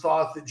was some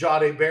thought that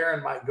Jahdae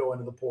Barron might go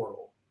into the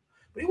portal,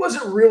 but he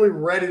wasn't really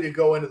ready to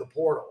go into the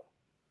portal.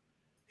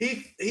 He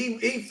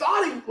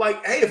thought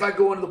hey, if I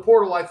go into the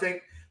portal, I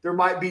think there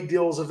might be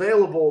deals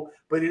available,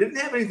 but he didn't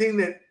have anything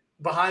that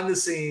behind the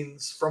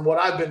scenes, from what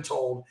I've been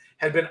told,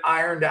 had been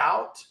ironed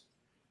out.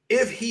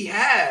 If he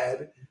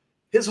had,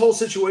 his whole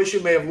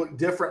situation may have looked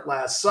different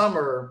last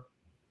summer.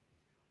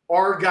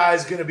 Are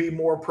guys going to be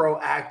more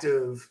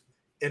proactive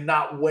and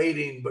not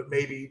waiting, but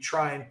maybe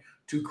trying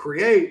to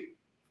create?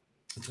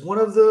 It's one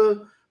of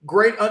the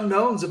great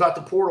unknowns about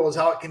the portal is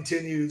how it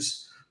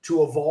continues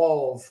to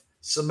evolve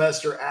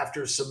semester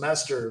after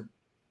semester.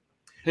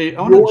 Hey,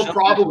 you're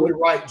probably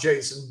right,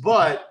 Jason.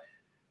 But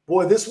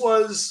boy, this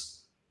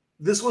was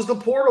the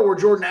portal where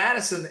Jordan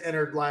Addison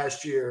entered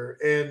last year,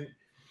 and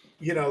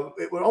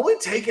it would only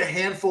take a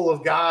handful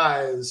of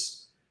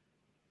guys,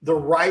 the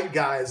right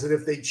guys, that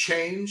if they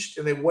changed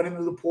and they went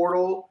into the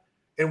portal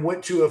and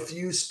went to a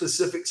few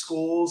specific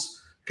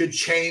schools, could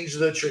change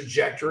the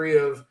trajectory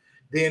of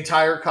the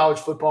entire college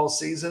football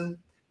season.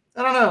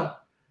 I don't know.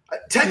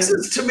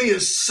 Texas, to me,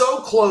 is so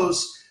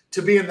close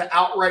to being the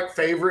outright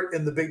favorite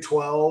in the Big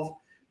 12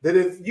 that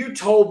if you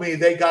told me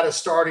they got a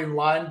starting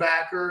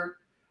linebacker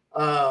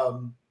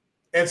and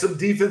some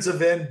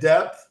defensive end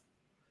depth,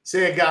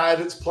 say a guy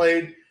that's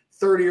played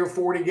 30 or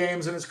 40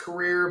 games in his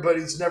career, but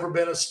he's never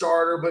been a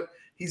starter, but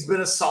he's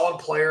been a solid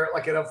player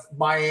like at a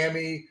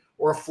Miami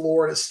or a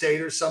Florida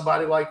State or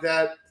somebody like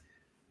that.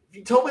 If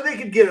you told me they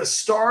could get a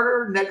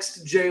starter next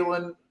to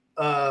Jalen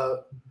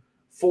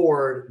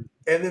Ford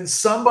and then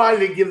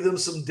somebody to give them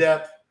some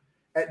depth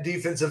at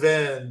defensive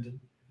end,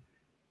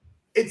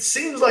 it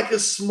seems like a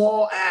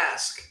small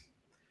ask.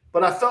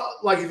 But I felt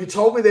like if you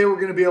told me they were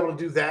going to be able to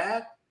do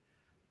that,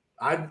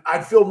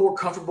 I'd feel more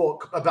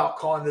comfortable about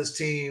calling this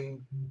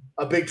team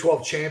a Big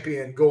 12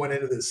 champion going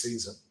into this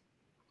season.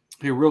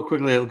 Hey, real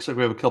quickly, it looks like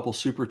we have a couple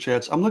super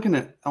chats. I want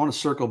to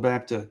circle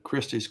back to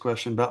Christy's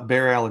question about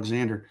Bear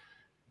Alexander.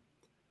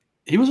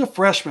 He was a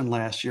freshman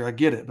last year. I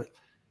get it, but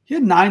he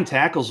had 9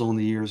 tackles on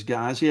the years,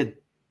 guys. He had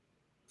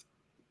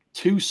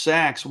 2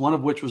 sacks, one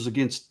of which was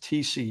against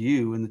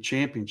TCU in the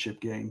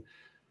championship game.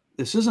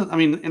 This isn't,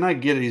 and I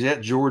get it. He's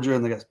at Georgia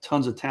and they got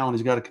tons of talent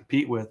he's got to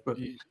compete with, but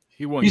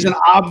he's an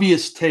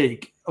obvious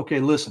take. Okay,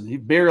 listen,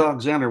 Bear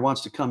Alexander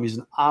wants to come. He's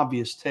an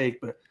obvious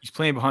take, but he's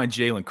playing behind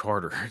Jalen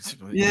Carter.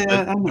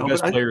 Yeah, I know. The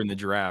best player in the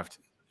draft.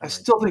 I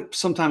still think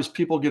sometimes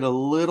people get a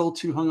little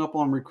too hung up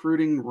on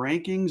recruiting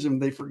rankings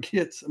and they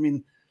forget. I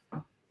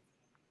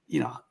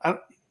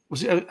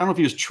don't know if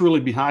he was truly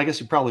behind. I guess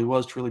he probably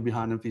was truly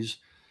behind him.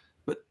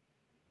 But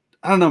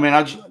I don't know,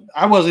 man.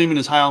 I wasn't even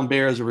as high on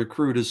Bear as a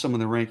recruit as some of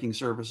the ranking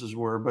services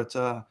were, but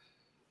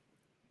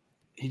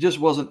he just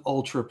wasn't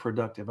ultra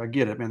productive. I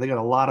get it, man. They got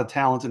a lot of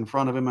talent in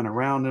front of him and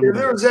around him. If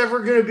there was ever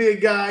going to be a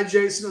guy,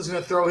 Jason, was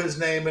going to throw his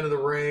name into the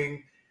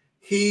ring,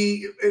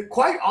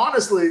 quite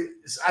honestly,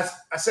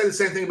 I say the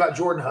same thing about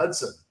Jordan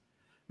Hudson.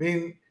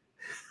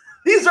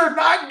 These are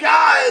not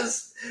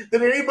guys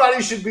that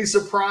anybody should be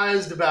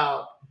surprised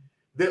about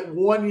that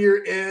 1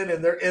 year in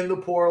and they're in the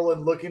portal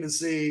and looking to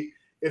see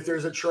if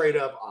there's a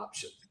trade-up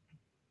option.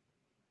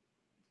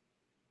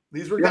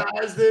 These were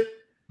guys that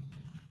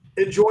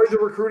enjoyed the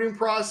recruiting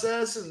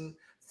process and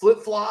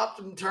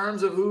flip-flopped in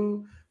terms of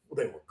who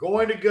they were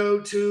going to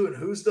go to and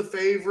who's the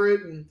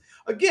favorite. And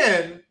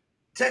again,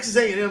 Texas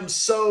A&M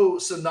so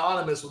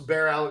synonymous with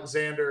Bear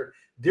Alexander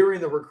during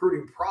the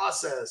recruiting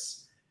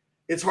process.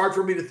 It's hard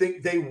for me to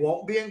think they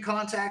won't be in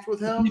contact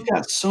with him. You've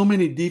got so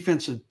many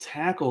defensive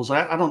tackles.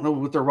 I don't know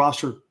what their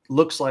roster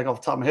looks like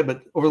off the top of my head,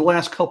 but over the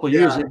last couple of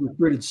years, they've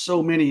recruited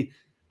so many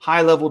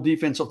high-level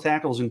defensive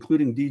tackles,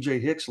 including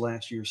DJ Hicks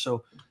last year.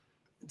 So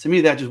to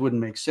me, that just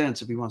wouldn't make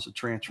sense if he wants to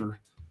transfer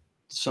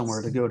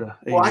somewhere to go to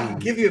A&M. Well, I can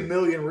give you a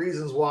million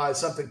reasons why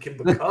something can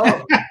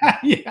become,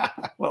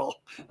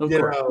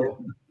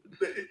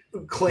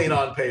 clean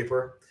on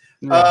paper.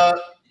 Yeah.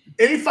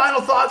 Any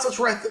final thoughts? Let's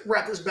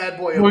wrap this bad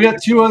boy up. We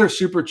got 2 other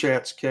super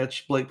chats,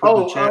 Catch. Blake put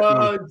in the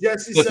chat.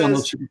 Jesse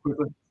says,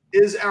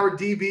 is our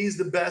DBs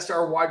the best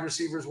our wide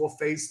receivers will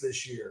face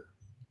this year?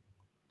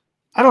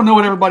 I don't know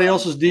what everybody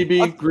else's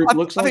DB group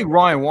looks like. I think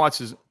Ryan Watts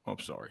is – oh,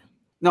 sorry.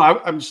 No,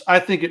 I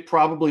think it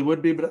probably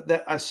would be,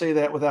 but I say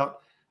that without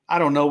 – I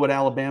don't know what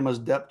Alabama's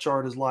depth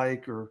chart is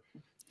like or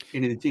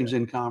any of the teams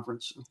in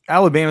conference.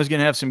 Alabama's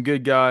going to have some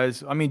good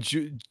guys.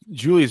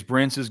 Julius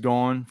Brents is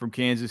gone from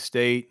Kansas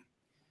State.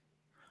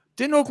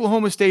 Didn't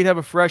Oklahoma State have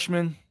a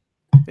freshman?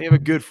 They have a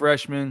good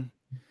freshman.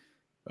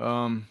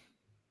 I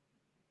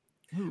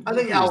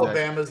think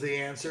Alabama's the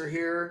answer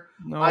here.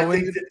 No, I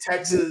think that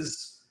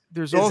Texas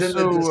is in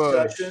the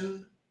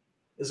discussion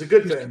is a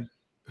good thing.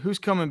 Who's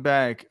coming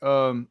back?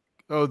 From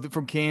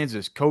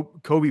Kansas,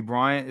 Kobe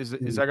Bryant is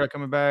that guy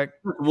coming back?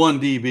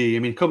 One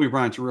DB. Kobe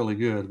Bryant's really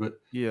good, but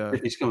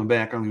if he's coming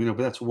back, I don't even know.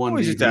 But that's one.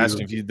 He's just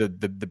asking if he's the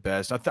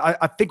best.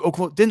 I think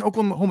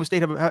Oklahoma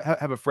State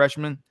have a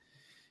freshman?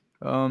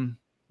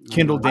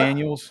 Kendall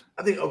Daniels.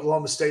 I think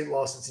Oklahoma State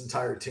lost its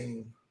entire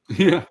team.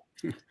 Yeah.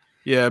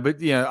 Yeah, but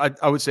yeah,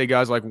 I would say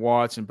guys like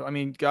Watts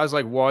and guys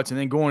like Watts, and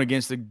then going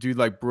against a dude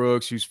like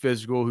Brooks, who's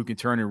physical, who can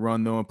turn and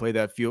run though and play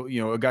that field.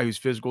 A guy who's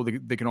physical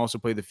that can also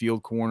play the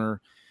field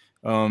corner.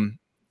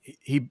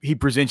 He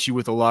presents you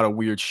with a lot of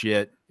weird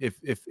shit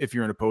if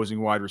you're an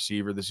opposing wide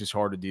receiver. That's just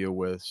hard to deal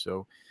with.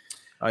 So,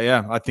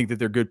 yeah, I think that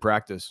they're good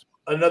practice.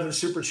 Another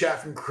super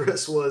chat from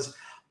Chris was,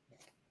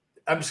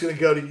 I'm just going to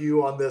go to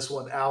you on this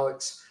one,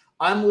 Alex.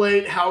 I'm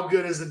late. How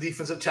good is the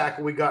defensive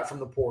tackle we got from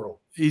the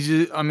portal? He's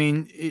a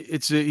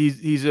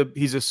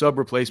sub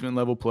replacement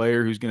level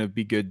player who's going to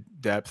be good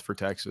depth for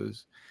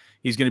Texas.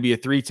 He's going to be a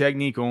 3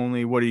 technique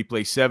only. What did he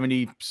play?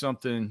 70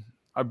 something.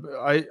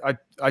 I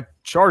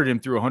charted him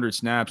through 100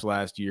 snaps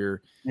last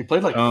year. He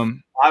played like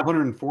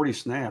 540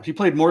 snaps. He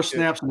played more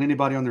snaps than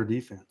anybody on their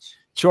defense.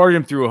 Charted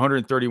him through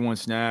 131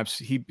 snaps.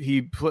 He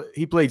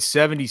played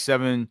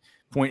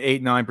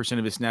 77.89%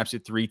 of his snaps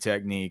at 3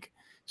 technique.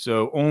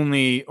 So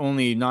only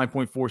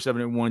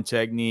 9.47 at 1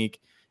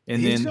 technique. And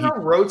he's then going to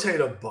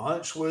rotate a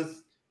bunch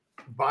with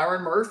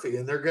Byron Murphy,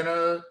 and they're going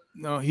to.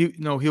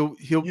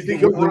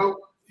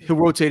 He'll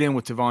rotate in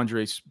with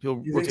Tavondre. He'll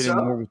rotate in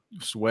more with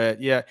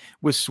Sweat. Yeah,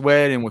 with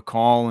Sweat and with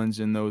Collins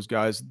and those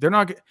guys. They're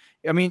not.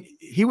 I mean,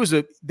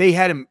 they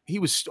had him. He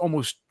was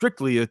almost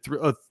strictly a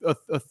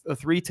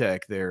 3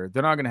 tech there.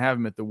 They're not going to have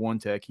him at the 1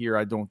 tech here.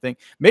 I don't think.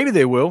 Maybe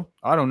they will.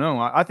 I don't know.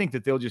 I think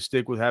that they'll just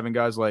stick with having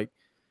guys like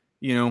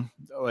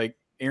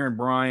Aaron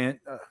Bryant.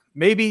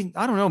 Maybe,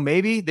 I don't know.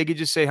 Maybe they could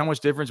just say how much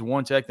difference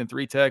 1 tech than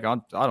 3 tech. I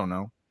don't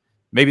know.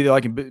 Maybe they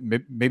like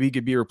him. Maybe he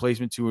could be a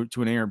replacement to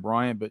an Aaron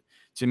Bryant. But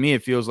to me,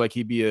 it feels like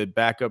he'd be a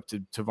backup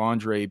to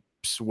Tavondre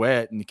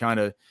Sweat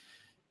and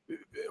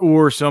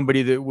or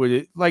somebody that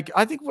would like.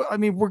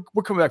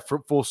 We're coming back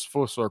for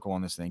full circle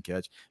on this thing,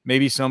 Catch.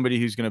 Maybe somebody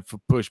who's going to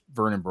push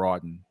Vernon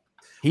Broughton.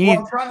 He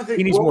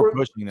needs more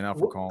pushing than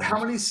Alfred Collins. How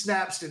many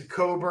snaps did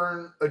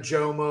Coburn,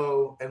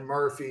 Ajomo, and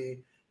Murphy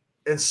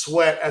and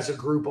Sweat as a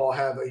group all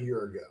have a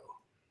year ago?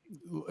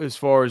 As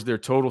far as their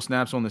total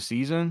snaps on the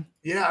season?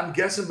 Yeah, I'm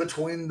guessing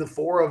between the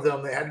 4 of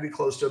them, they had to be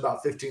close to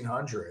about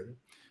 1,500.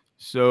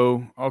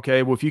 So,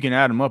 okay, well, if you can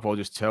add them up, I'll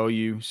just tell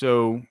you.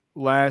 So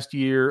last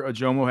year,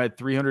 Ajomo had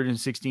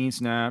 316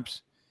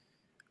 snaps.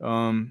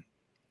 Coburn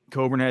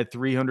had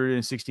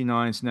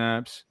 369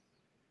 snaps.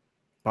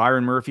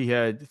 Byron Murphy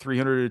had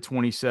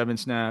 327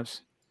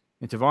 snaps.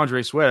 And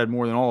Tavondre Sweat had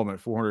more than all of them at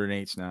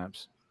 408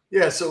 snaps.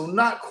 Yeah, so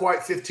not quite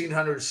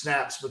 1,500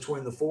 snaps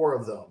between the 4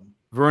 of them.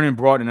 Vernon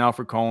Broughton and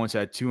Alfred Collins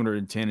had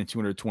 210 and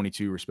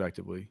 222,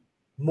 respectively.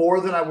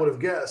 More than I would have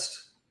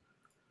guessed.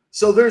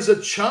 So there's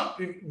a chunk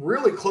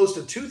really close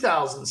to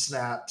 2,000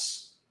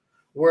 snaps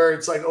where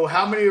it's like,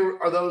 how many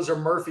are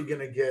Murphy going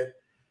to get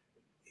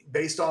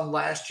based on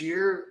last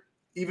year?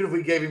 Even if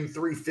we gave him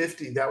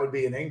 350, that would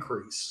be an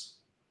increase.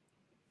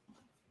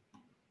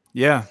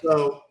 Yeah.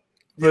 So,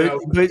 he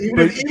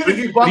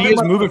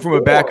is moving from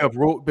a backup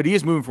role, but he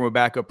is moving from a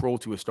backup role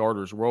to a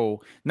starter's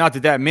role. Not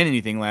that meant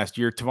anything last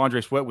year.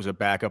 Tavondre Sweat was a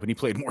backup, and he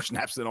played more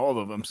snaps than all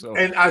of them. So,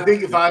 and I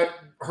think if I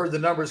heard the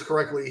numbers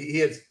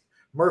correctly,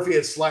 Murphy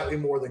had slightly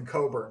more than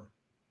Coburn.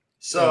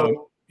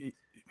 So, it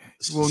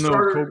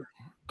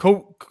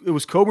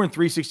was Coburn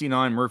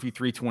 369, Murphy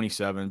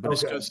 327, but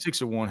it's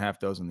 6 of one, half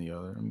dozen the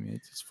other. I mean,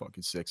 it's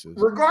fucking sixes.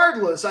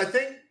 Regardless, I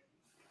think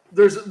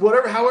there's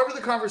however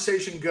the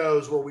conversation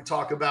goes where we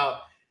talk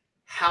about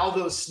how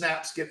those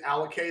snaps get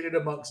allocated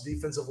amongst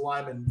defensive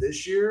linemen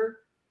this year.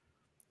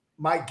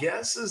 My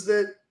guess is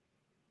that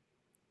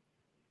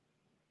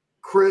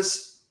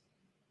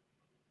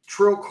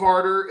Trill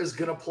Carter is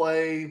going to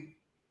play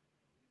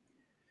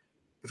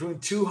between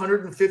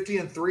 250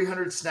 and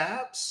 300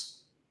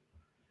 snaps,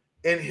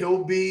 and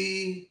he'll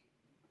be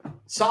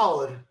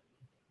solid.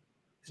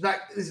 He's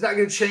not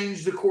going to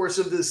change the course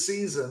of this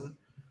season,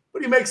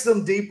 but he makes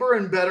them deeper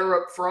and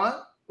better up front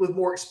with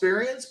more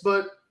experience.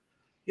 But,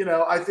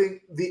 I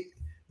think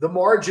the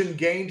margin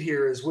gained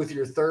here is with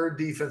your 3rd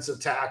defensive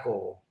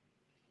tackle.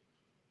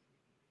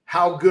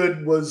 How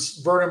good was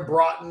Vernon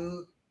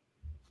Broughton,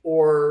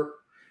 or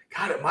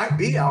God, it might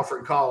be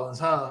Alfred Collins,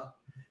 huh?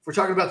 If we're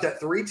talking about that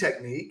 3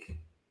 technique.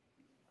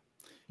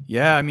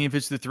 Yeah, I mean, if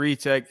it's the 3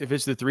 tech, it'd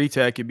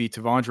be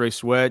Tavondre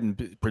Sweat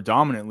and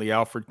predominantly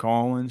Alfred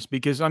Collins,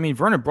 because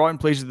Vernon Broughton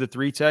plays with the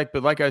 3 tech,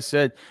 but like I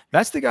said,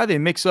 that's the guy they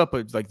mix up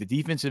with, like the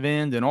defensive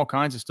end and all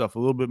kinds of stuff a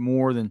little bit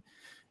more than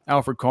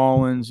Alfred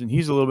Collins, and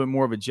he's a little bit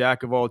more of a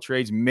jack of all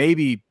trades,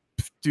 maybe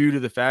due to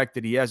the fact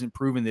that he hasn't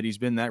proven that he's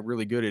been that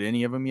really good at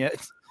any of them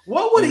yet.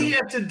 What would he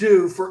have to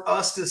do for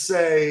us to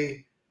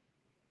say,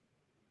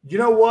 you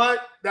know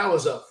what, that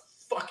was a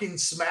fucking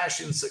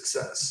smashing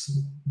success?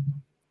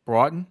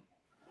 Broughton?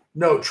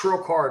 No,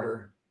 Trill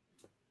Carter.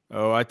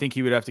 Oh, I think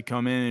he would have to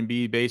come in and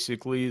be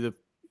basically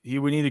it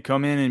would need to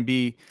be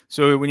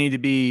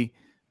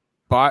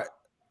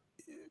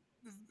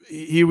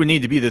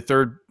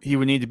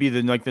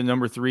the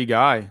number 3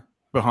 guy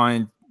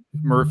behind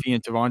Murphy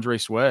and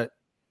Tavondre Sweat,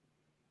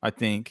 I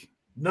think.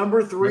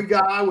 Number 3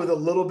 guy with a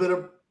little bit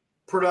of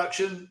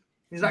production.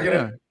 He's not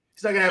gonna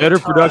have better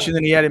production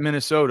than he had in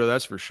Minnesota,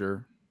 that's for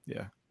sure.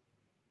 Yeah.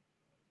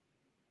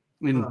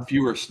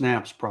 Fewer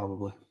snaps,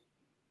 probably.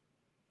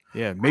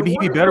 Yeah, maybe he'd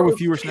be better with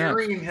fewer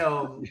snaps.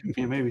 Him,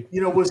 Yeah, maybe.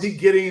 Was he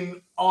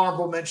getting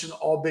honorable mention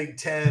All Big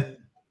Ten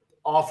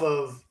off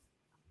of?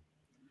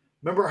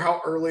 Remember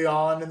how early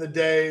on in the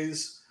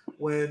days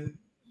when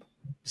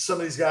some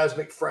of these guys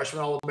make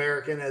freshman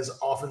All-American as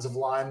offensive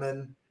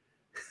linemen,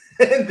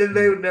 and then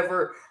they would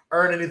never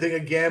earn anything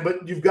again.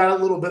 But you've got a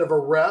little bit of a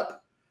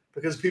rep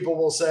because people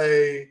will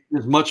say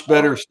it's much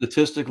better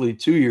statistically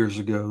 2 years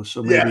ago.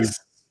 So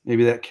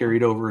maybe that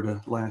carried over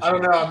to last year. I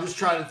don't know. I'm just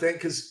trying to think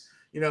because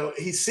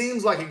he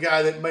seems like a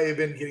guy that may have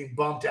been getting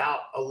bumped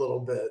out a little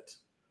bit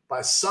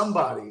by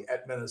somebody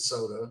at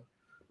Minnesota.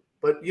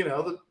 But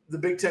the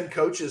Big Ten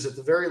coaches at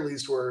the very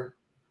least were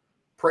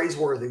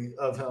praiseworthy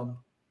of him.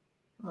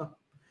 Huh.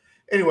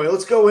 Anyway,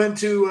 let's go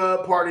into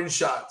parting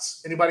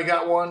shots. Anybody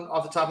got one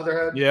off the top of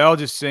their head? Yeah, I'll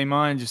just say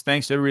mine. Just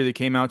thanks to everybody that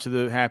came out to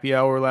the happy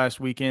hour last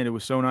weekend. It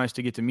was so nice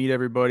to get to meet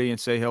everybody and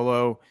say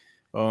hello.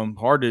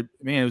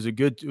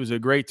 It was a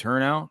great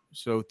turnout.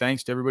 So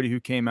thanks to everybody who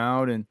came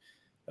out and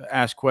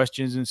asked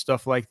questions and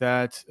stuff like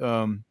that.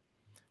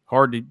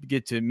 Hard to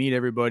get to meet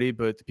everybody,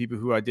 but the people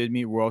who I did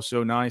meet were all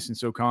so nice and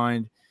so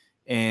kind.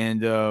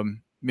 And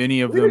many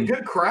of them, a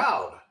good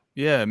crowd.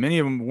 Yeah, many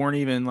of them weren't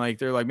even like,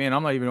 they're like, man,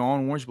 I'm not even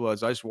on Orange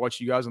Bloods. I just watch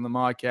you guys on the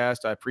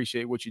Modcast. I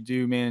appreciate what you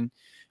do, man.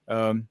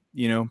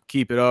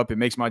 Keep it up. It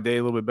makes my day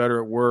a little bit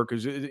better at work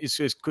because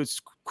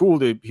it's cool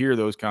to hear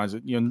those kinds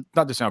of,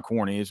 not to sound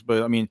corny,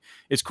 but I mean,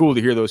 it's cool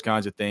to hear those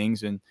kinds of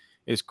things, and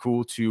it's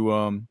cool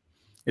to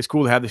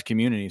have this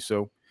community.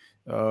 So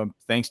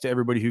thanks to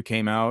everybody who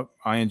came out.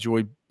 I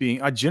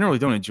generally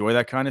don't enjoy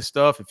that kind of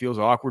stuff. It feels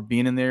awkward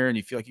being in there and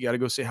you feel like you got to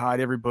go say hi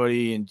to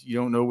everybody and you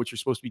don't know what you're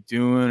supposed to be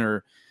doing,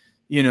 or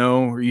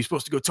are you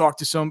supposed to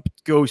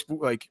go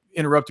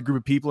interrupt a group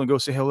of people and go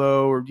say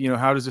hello, or,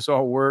 how does this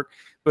all work?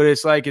 But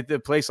it's like at the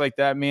place like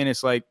that, man,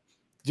 it's like,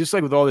 just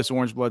like with all this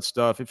Orange Blood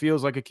stuff, it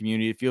feels like a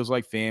community. It feels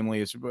like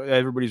family.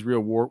 Everybody's real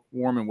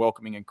warm and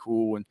welcoming and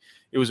cool. And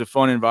it was a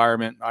fun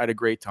environment. I had a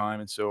great time.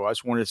 And so I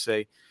just wanted to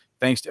say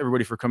thanks to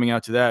everybody for coming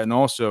out to that. And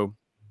also,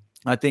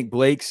 I think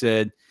Blake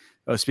said,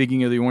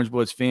 speaking of the Orange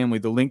Bloods family,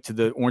 the link to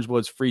the Orange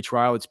Bloods free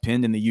trial, it's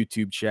pinned in the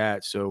YouTube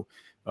chat. So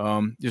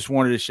just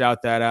wanted to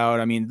shout that out.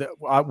 I mean,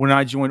 when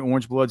I joined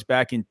Orange Bloods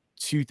back in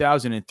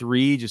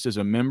 2003, just as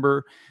a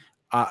member,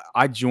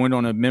 I joined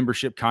on a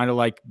membership kind of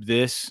like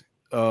this,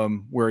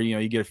 where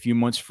you get a few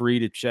months free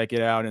to check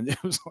it out, and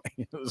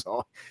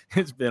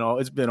it's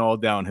been all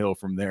downhill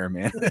from there,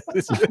 man. I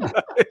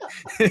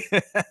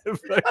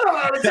don't know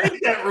how to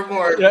take that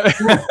remark.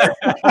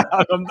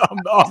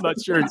 I'm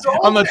not sure.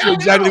 I'm not sure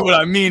exactly what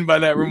I mean by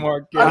that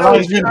remark.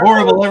 It's been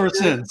horrible ever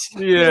since.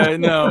 Yeah,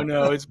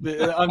 no, it's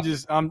been. I'm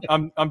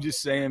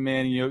just saying,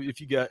 man.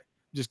 If you got.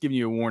 Just giving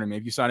you a warning, man.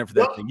 If you sign up for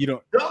that thing,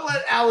 don't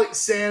let Alex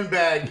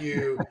sandbag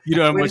you. You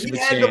don't have much of a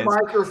chance. He had the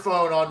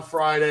microphone on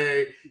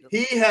Friday.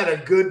 He had a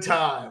good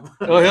time.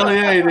 Oh hell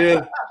yeah, he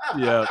did.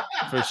 Yeah,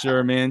 for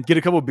sure, man. Get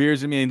a couple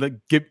beers in me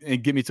and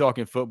get me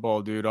talking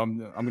football, dude. I'm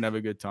gonna have a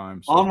good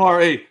time. So.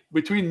 Anwar,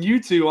 between you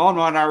two,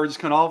 Anwar and I were just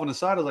kind of off on the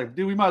side. I was like,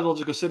 dude, we might as well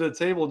just go sit at a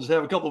table and just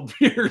have a couple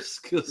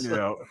beers.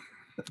 Yeah.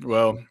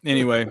 Well,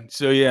 anyway,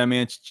 so yeah,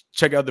 man.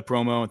 Check out the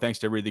promo, and thanks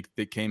to everybody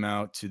that came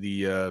out to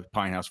the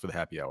Pine House for the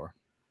happy hour.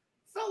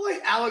 Felt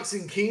like Alex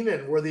and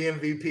Keenan were the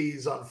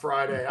MVPs on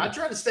Friday. I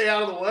tried to stay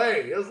out of the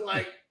way. It was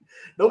like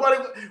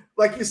nobody,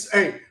 like you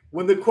say,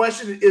 when the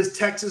question is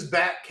Texas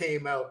back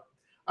came out,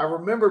 I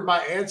remembered my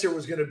answer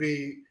was going to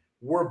be,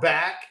 we're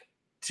back,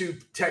 to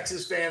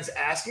Texas fans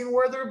asking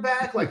where they're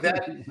back. Like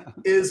that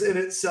is in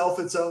itself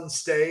its own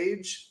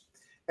stage.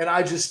 And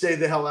I just stayed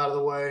the hell out of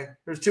the way.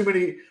 There's too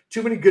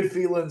many good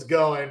feelings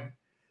going.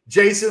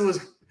 Jason was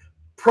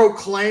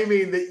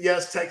proclaiming that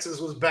yes, Texas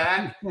was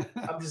back.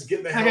 I'm just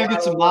getting the hell out of the way. I gotta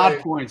get some mod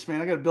points,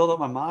 man. I gotta build up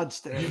my mod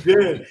stats.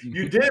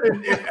 You did,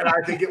 and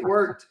I think it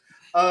worked.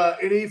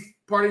 Any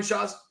parting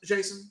shots,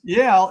 Jason?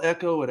 Yeah, I'll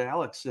echo what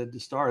Alex said to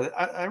start.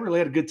 I really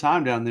had a good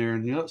time down there,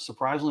 and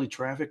surprisingly,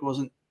 traffic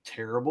wasn't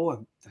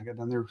terrible. I got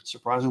down there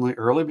surprisingly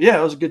early, but yeah,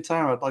 it was a good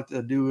time. I'd like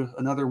to do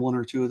another one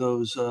or two of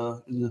those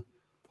in the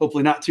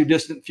hopefully not too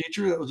distant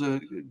future. That was a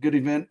good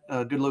event,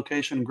 good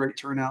location, great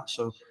turnout.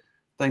 So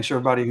thanks to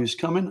everybody who's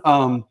coming.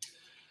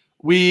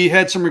 We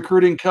had some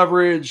recruiting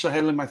coverage. I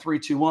had in my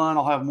 3-2-1.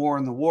 I'll have more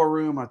in the war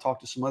room. I talked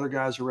to some other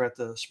guys who were at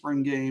the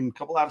spring game, a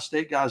couple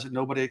out-of-state guys that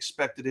nobody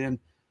expected in.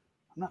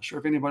 I'm not sure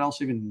if anybody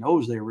else even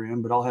knows they were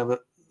in, but I'll have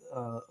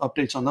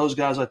updates on those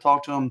guys. I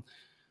talked to them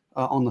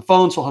on the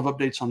phone, so I'll have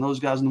updates on those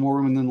guys in the war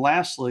room. And then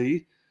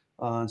lastly,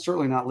 and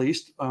certainly not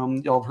least,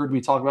 y'all have heard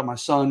me talk about my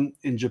son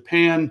in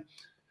Japan.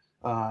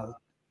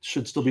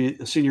 Should still be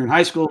a senior in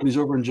high school, but he's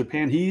over in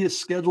Japan. He is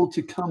scheduled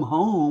to come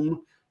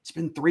home. It's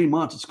been 3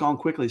 months. It's gone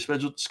quickly.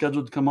 Scheduled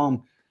to come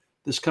home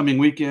this coming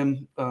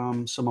weekend.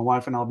 So my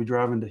wife and I'll be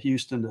driving to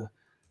Houston to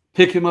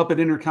pick him up at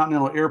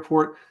Intercontinental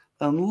Airport,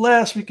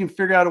 unless we can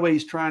figure out a way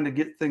he's trying to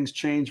get things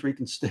changed where he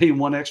can stay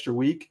 1 extra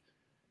week,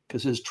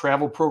 because his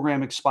travel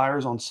program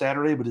expires on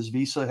Saturday, but his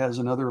visa has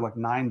another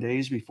 9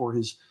 days before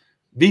his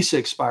visa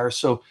expires.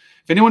 So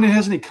if anyone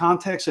has any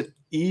contacts at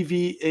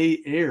EVA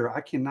Air, I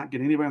cannot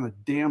get anybody on the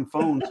damn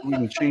phone so we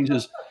can change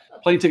his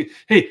plane ticket.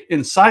 Hey,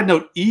 and side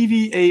note,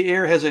 EVA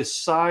Air has a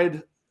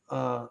side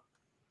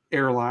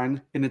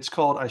airline, and it's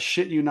called, I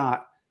shit you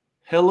not,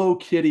 Hello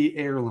Kitty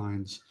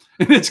Airlines.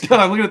 And it's got,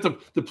 I'm looking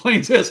at the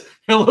plane says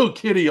Hello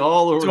Kitty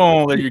all over.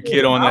 Don't let your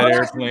kid on that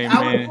airplane,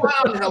 I man. would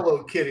fly on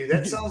Hello Kitty.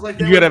 That sounds like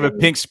You gotta have a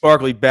pink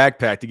sparkly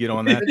backpack to get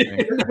on that thing.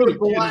 a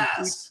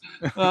blast.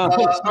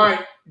 All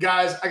right,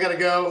 guys, I gotta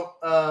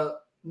go.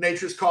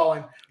 Nature's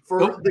calling.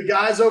 For the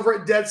guys over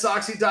at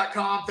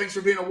deadsoxy.com, thanks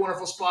for being a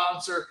wonderful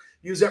sponsor.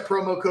 Use that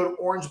promo code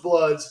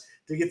OrangeBloods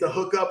to get the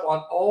hookup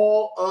on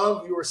all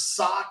of your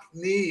sock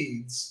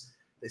needs.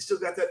 They still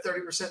got that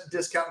 30%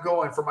 discount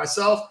going. For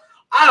myself,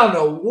 I don't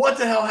know what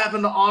the hell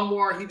happened to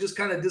Anwar. He just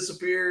kind of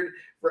disappeared.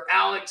 For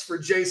Alex, for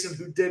Jason,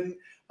 who didn't.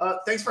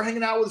 Thanks for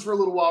hanging out with us for a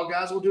little while,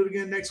 guys. We'll do it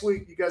again next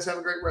week. You guys have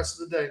a great rest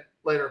of the day.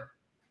 Later.